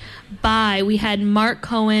stopped by. We had Mark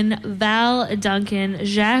Cohen, Val Duncan,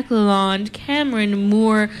 Jacques Lalonde, Cameron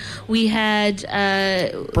Moore. We had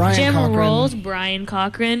Jim Rolls, Brian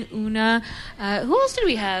Cochran, Una. Who else did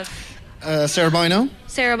we have? Sarah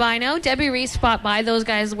Bino, Debbie Reese stopped by. Those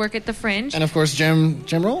guys work at the Fringe. And of course, Jem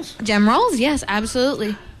Rolls. Jem Rolls, yes,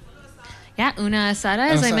 absolutely. Yeah, Una Asada,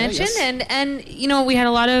 as I Asada, mentioned, yes. and you know, we had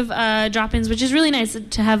a lot of drop-ins, which is really nice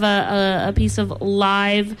to have a piece of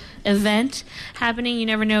live event happening. You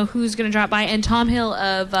never know who's going to drop by. And Tom Hill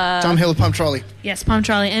of Pump Trolley. Yes, Palm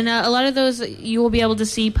Trolley. And a lot of those you will be able to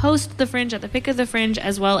see post the Fringe at the Pick of the Fringe,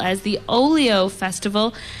 as well as the Olio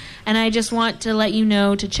Festival. And I just want to let you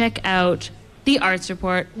know to check out the Arts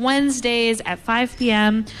Report Wednesdays at 5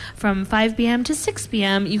 p.m. from 5 p.m. to 6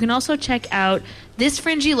 p.m. You can also check out This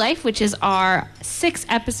Fringy Life, which is our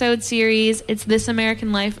 6-episode series. It's This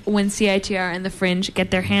American Life when CITR and the Fringe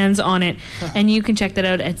get their hands on it. And you can check that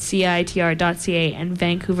out at CITR.ca and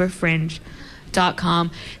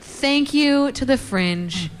VancouverFringe.com. Thank you to the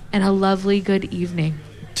Fringe and a lovely good evening.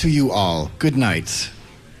 To you all, good night.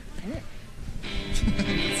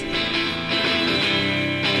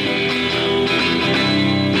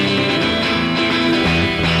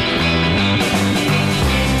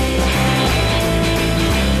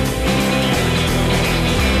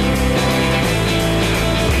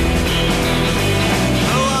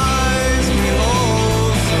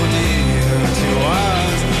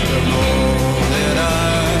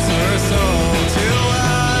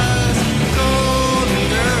 Golden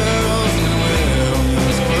girls and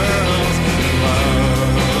will squirrels and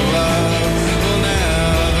love.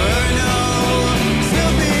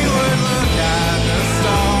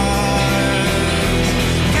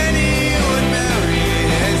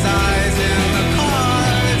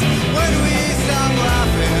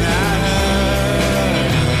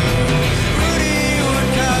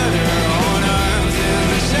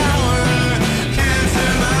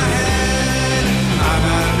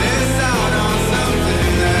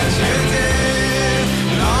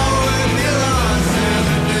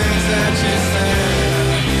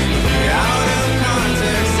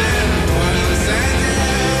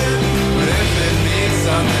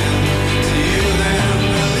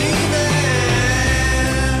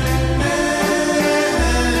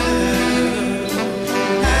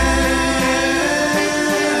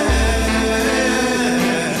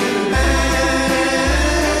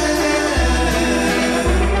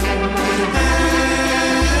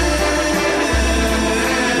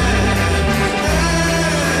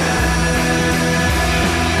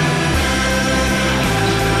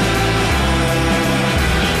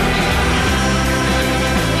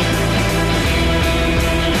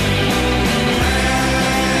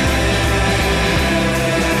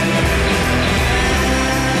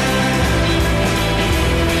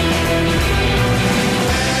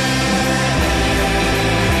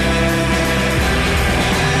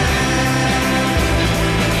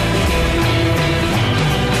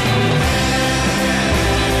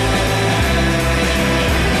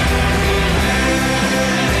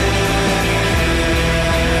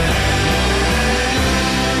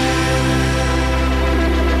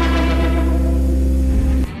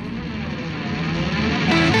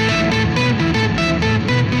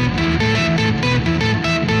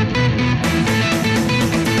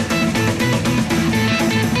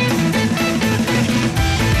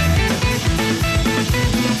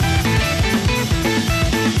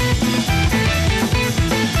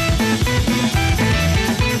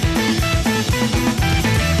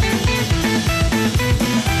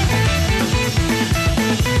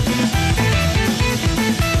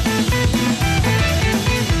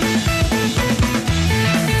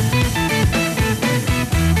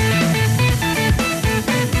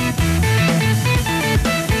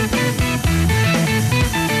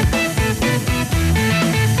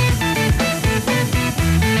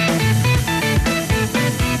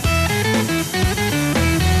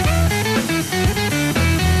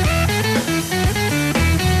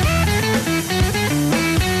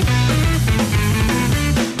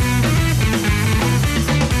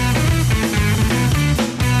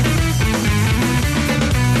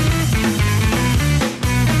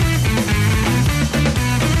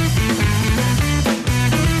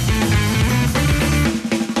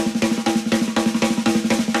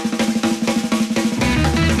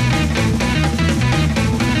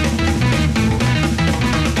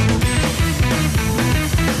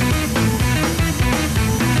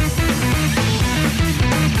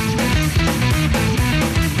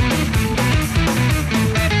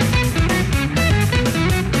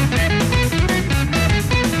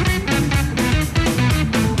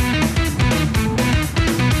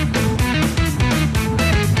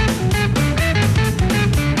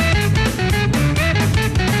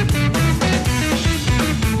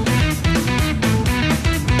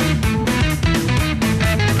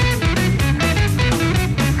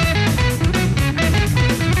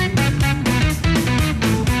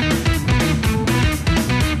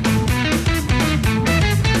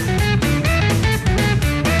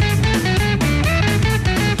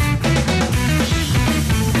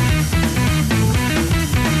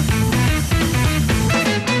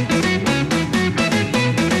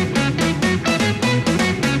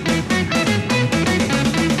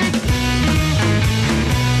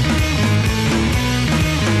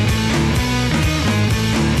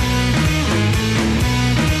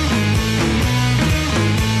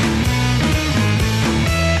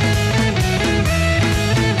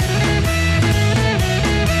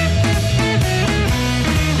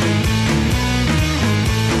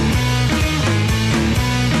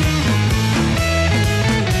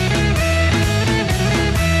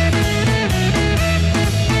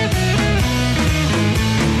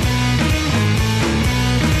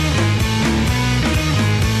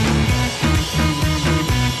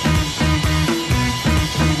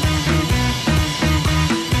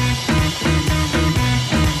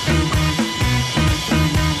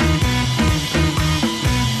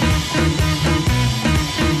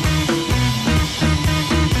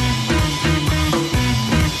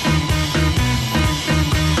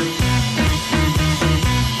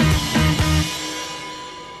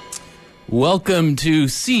 Welcome to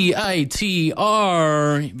CITR,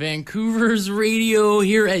 Vancouver's radio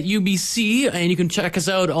here at UBC, and you can check us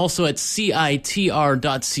out also at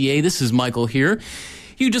CITR.ca. This is Michael here.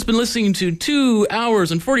 You've just been listening to 2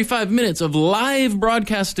 hours and 45 minutes of live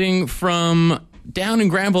broadcasting from down in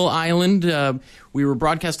Granville Island. We were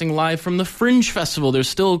broadcasting live from the Fringe Festival. There's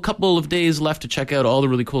still a couple of days left to check out all the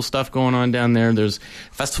really cool stuff going on down there. There's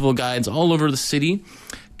festival guides all over the city.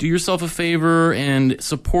 Do yourself a favor and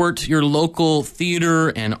support your local theater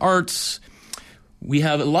and arts. We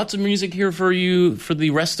have lots of music here for you for the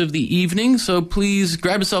rest of the evening, so please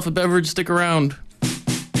grab yourself a beverage, stick around.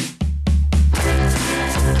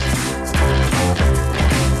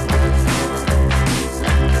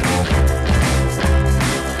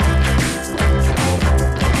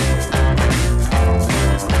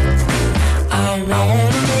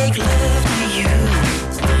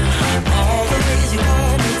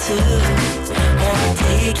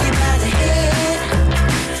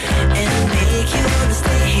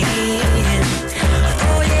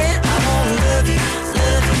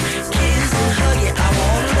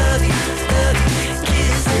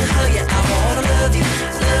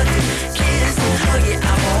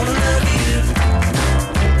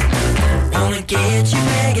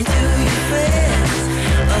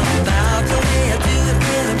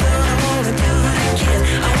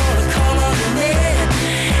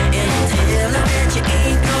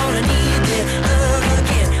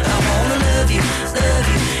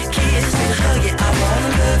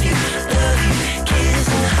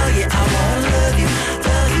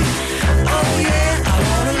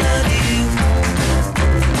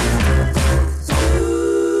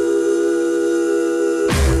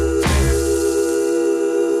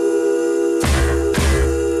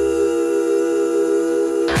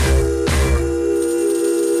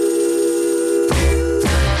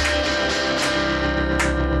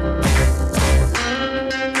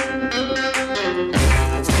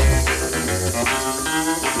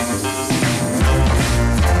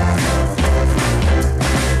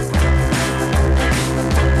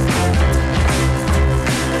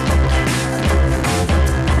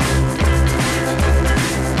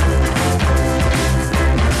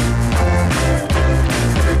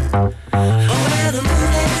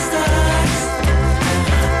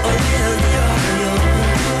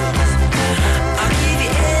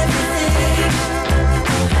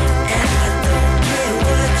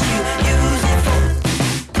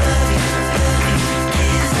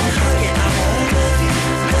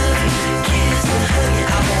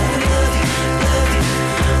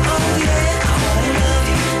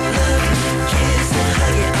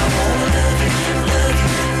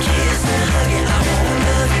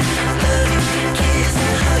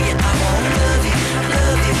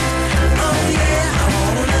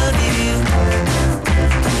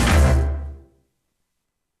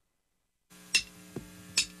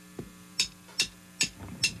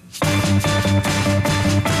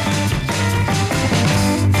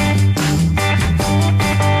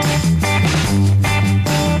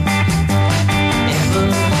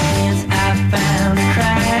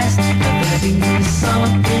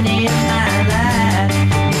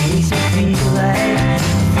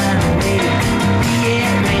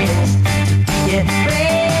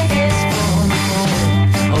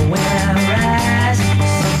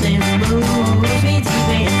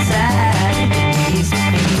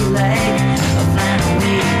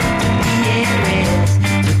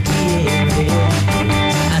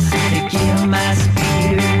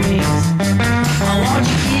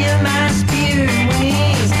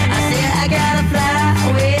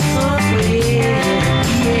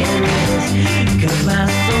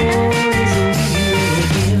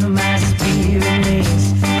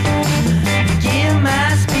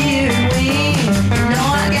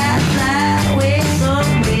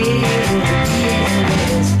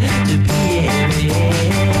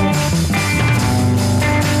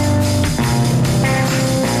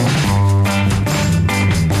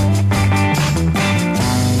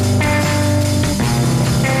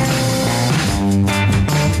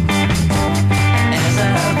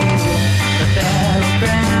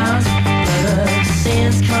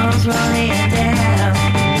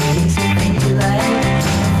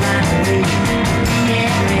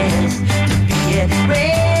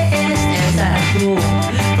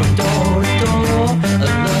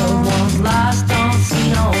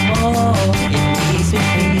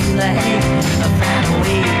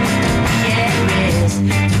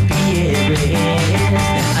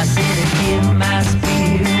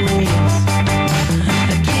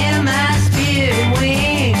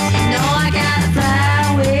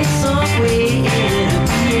 Away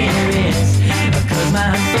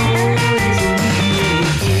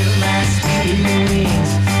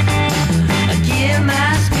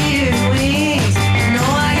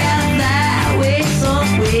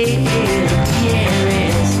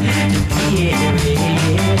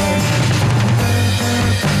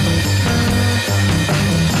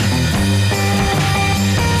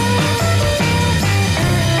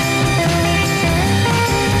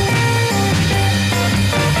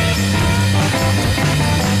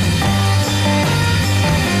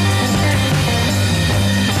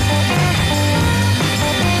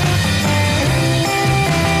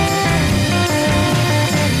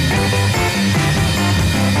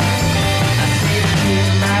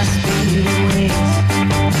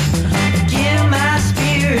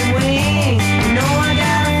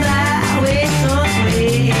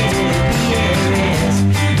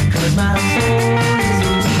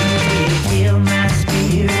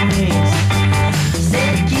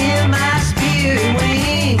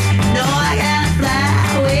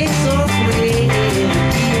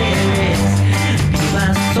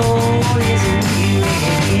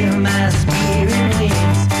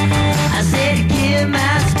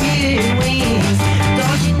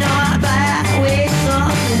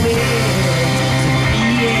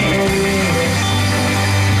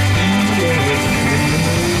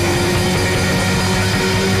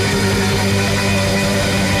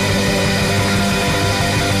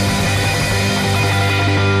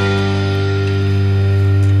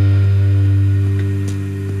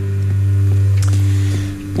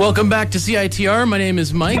Welcome back to CITR. My name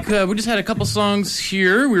is Mike. We just had a couple songs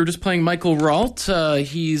here. We were just playing Michael Ralt.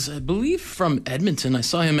 He's, I believe, from Edmonton. I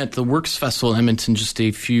saw him at the Works Festival in Edmonton just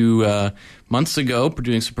a few months ago,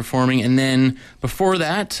 doing some performing. And then before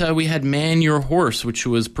that, we had Man Your Horse, which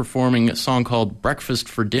was performing a song called Breakfast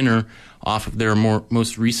for Dinner off of their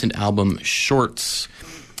most recent album, Shorts.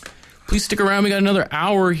 Please stick around. We got another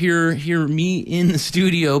hour here. Hear me in the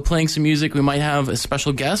studio playing some music. We might have a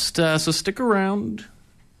special guest, so stick around.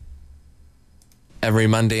 Every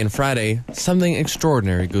Monday and Friday, something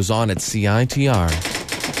extraordinary goes on at CITR.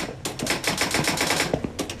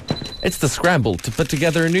 It's the scramble to put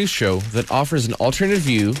together a news show that offers an alternate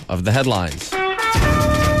view of the headlines.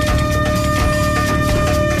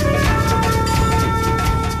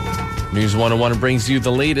 News 101 brings you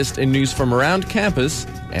the latest in news from around campus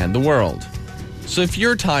and the world. So if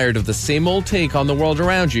you're tired of the same old take on the world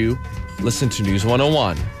around you, listen to News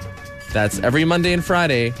 101. That's every Monday and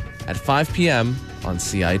Friday at 5 p.m. on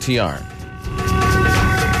CITR.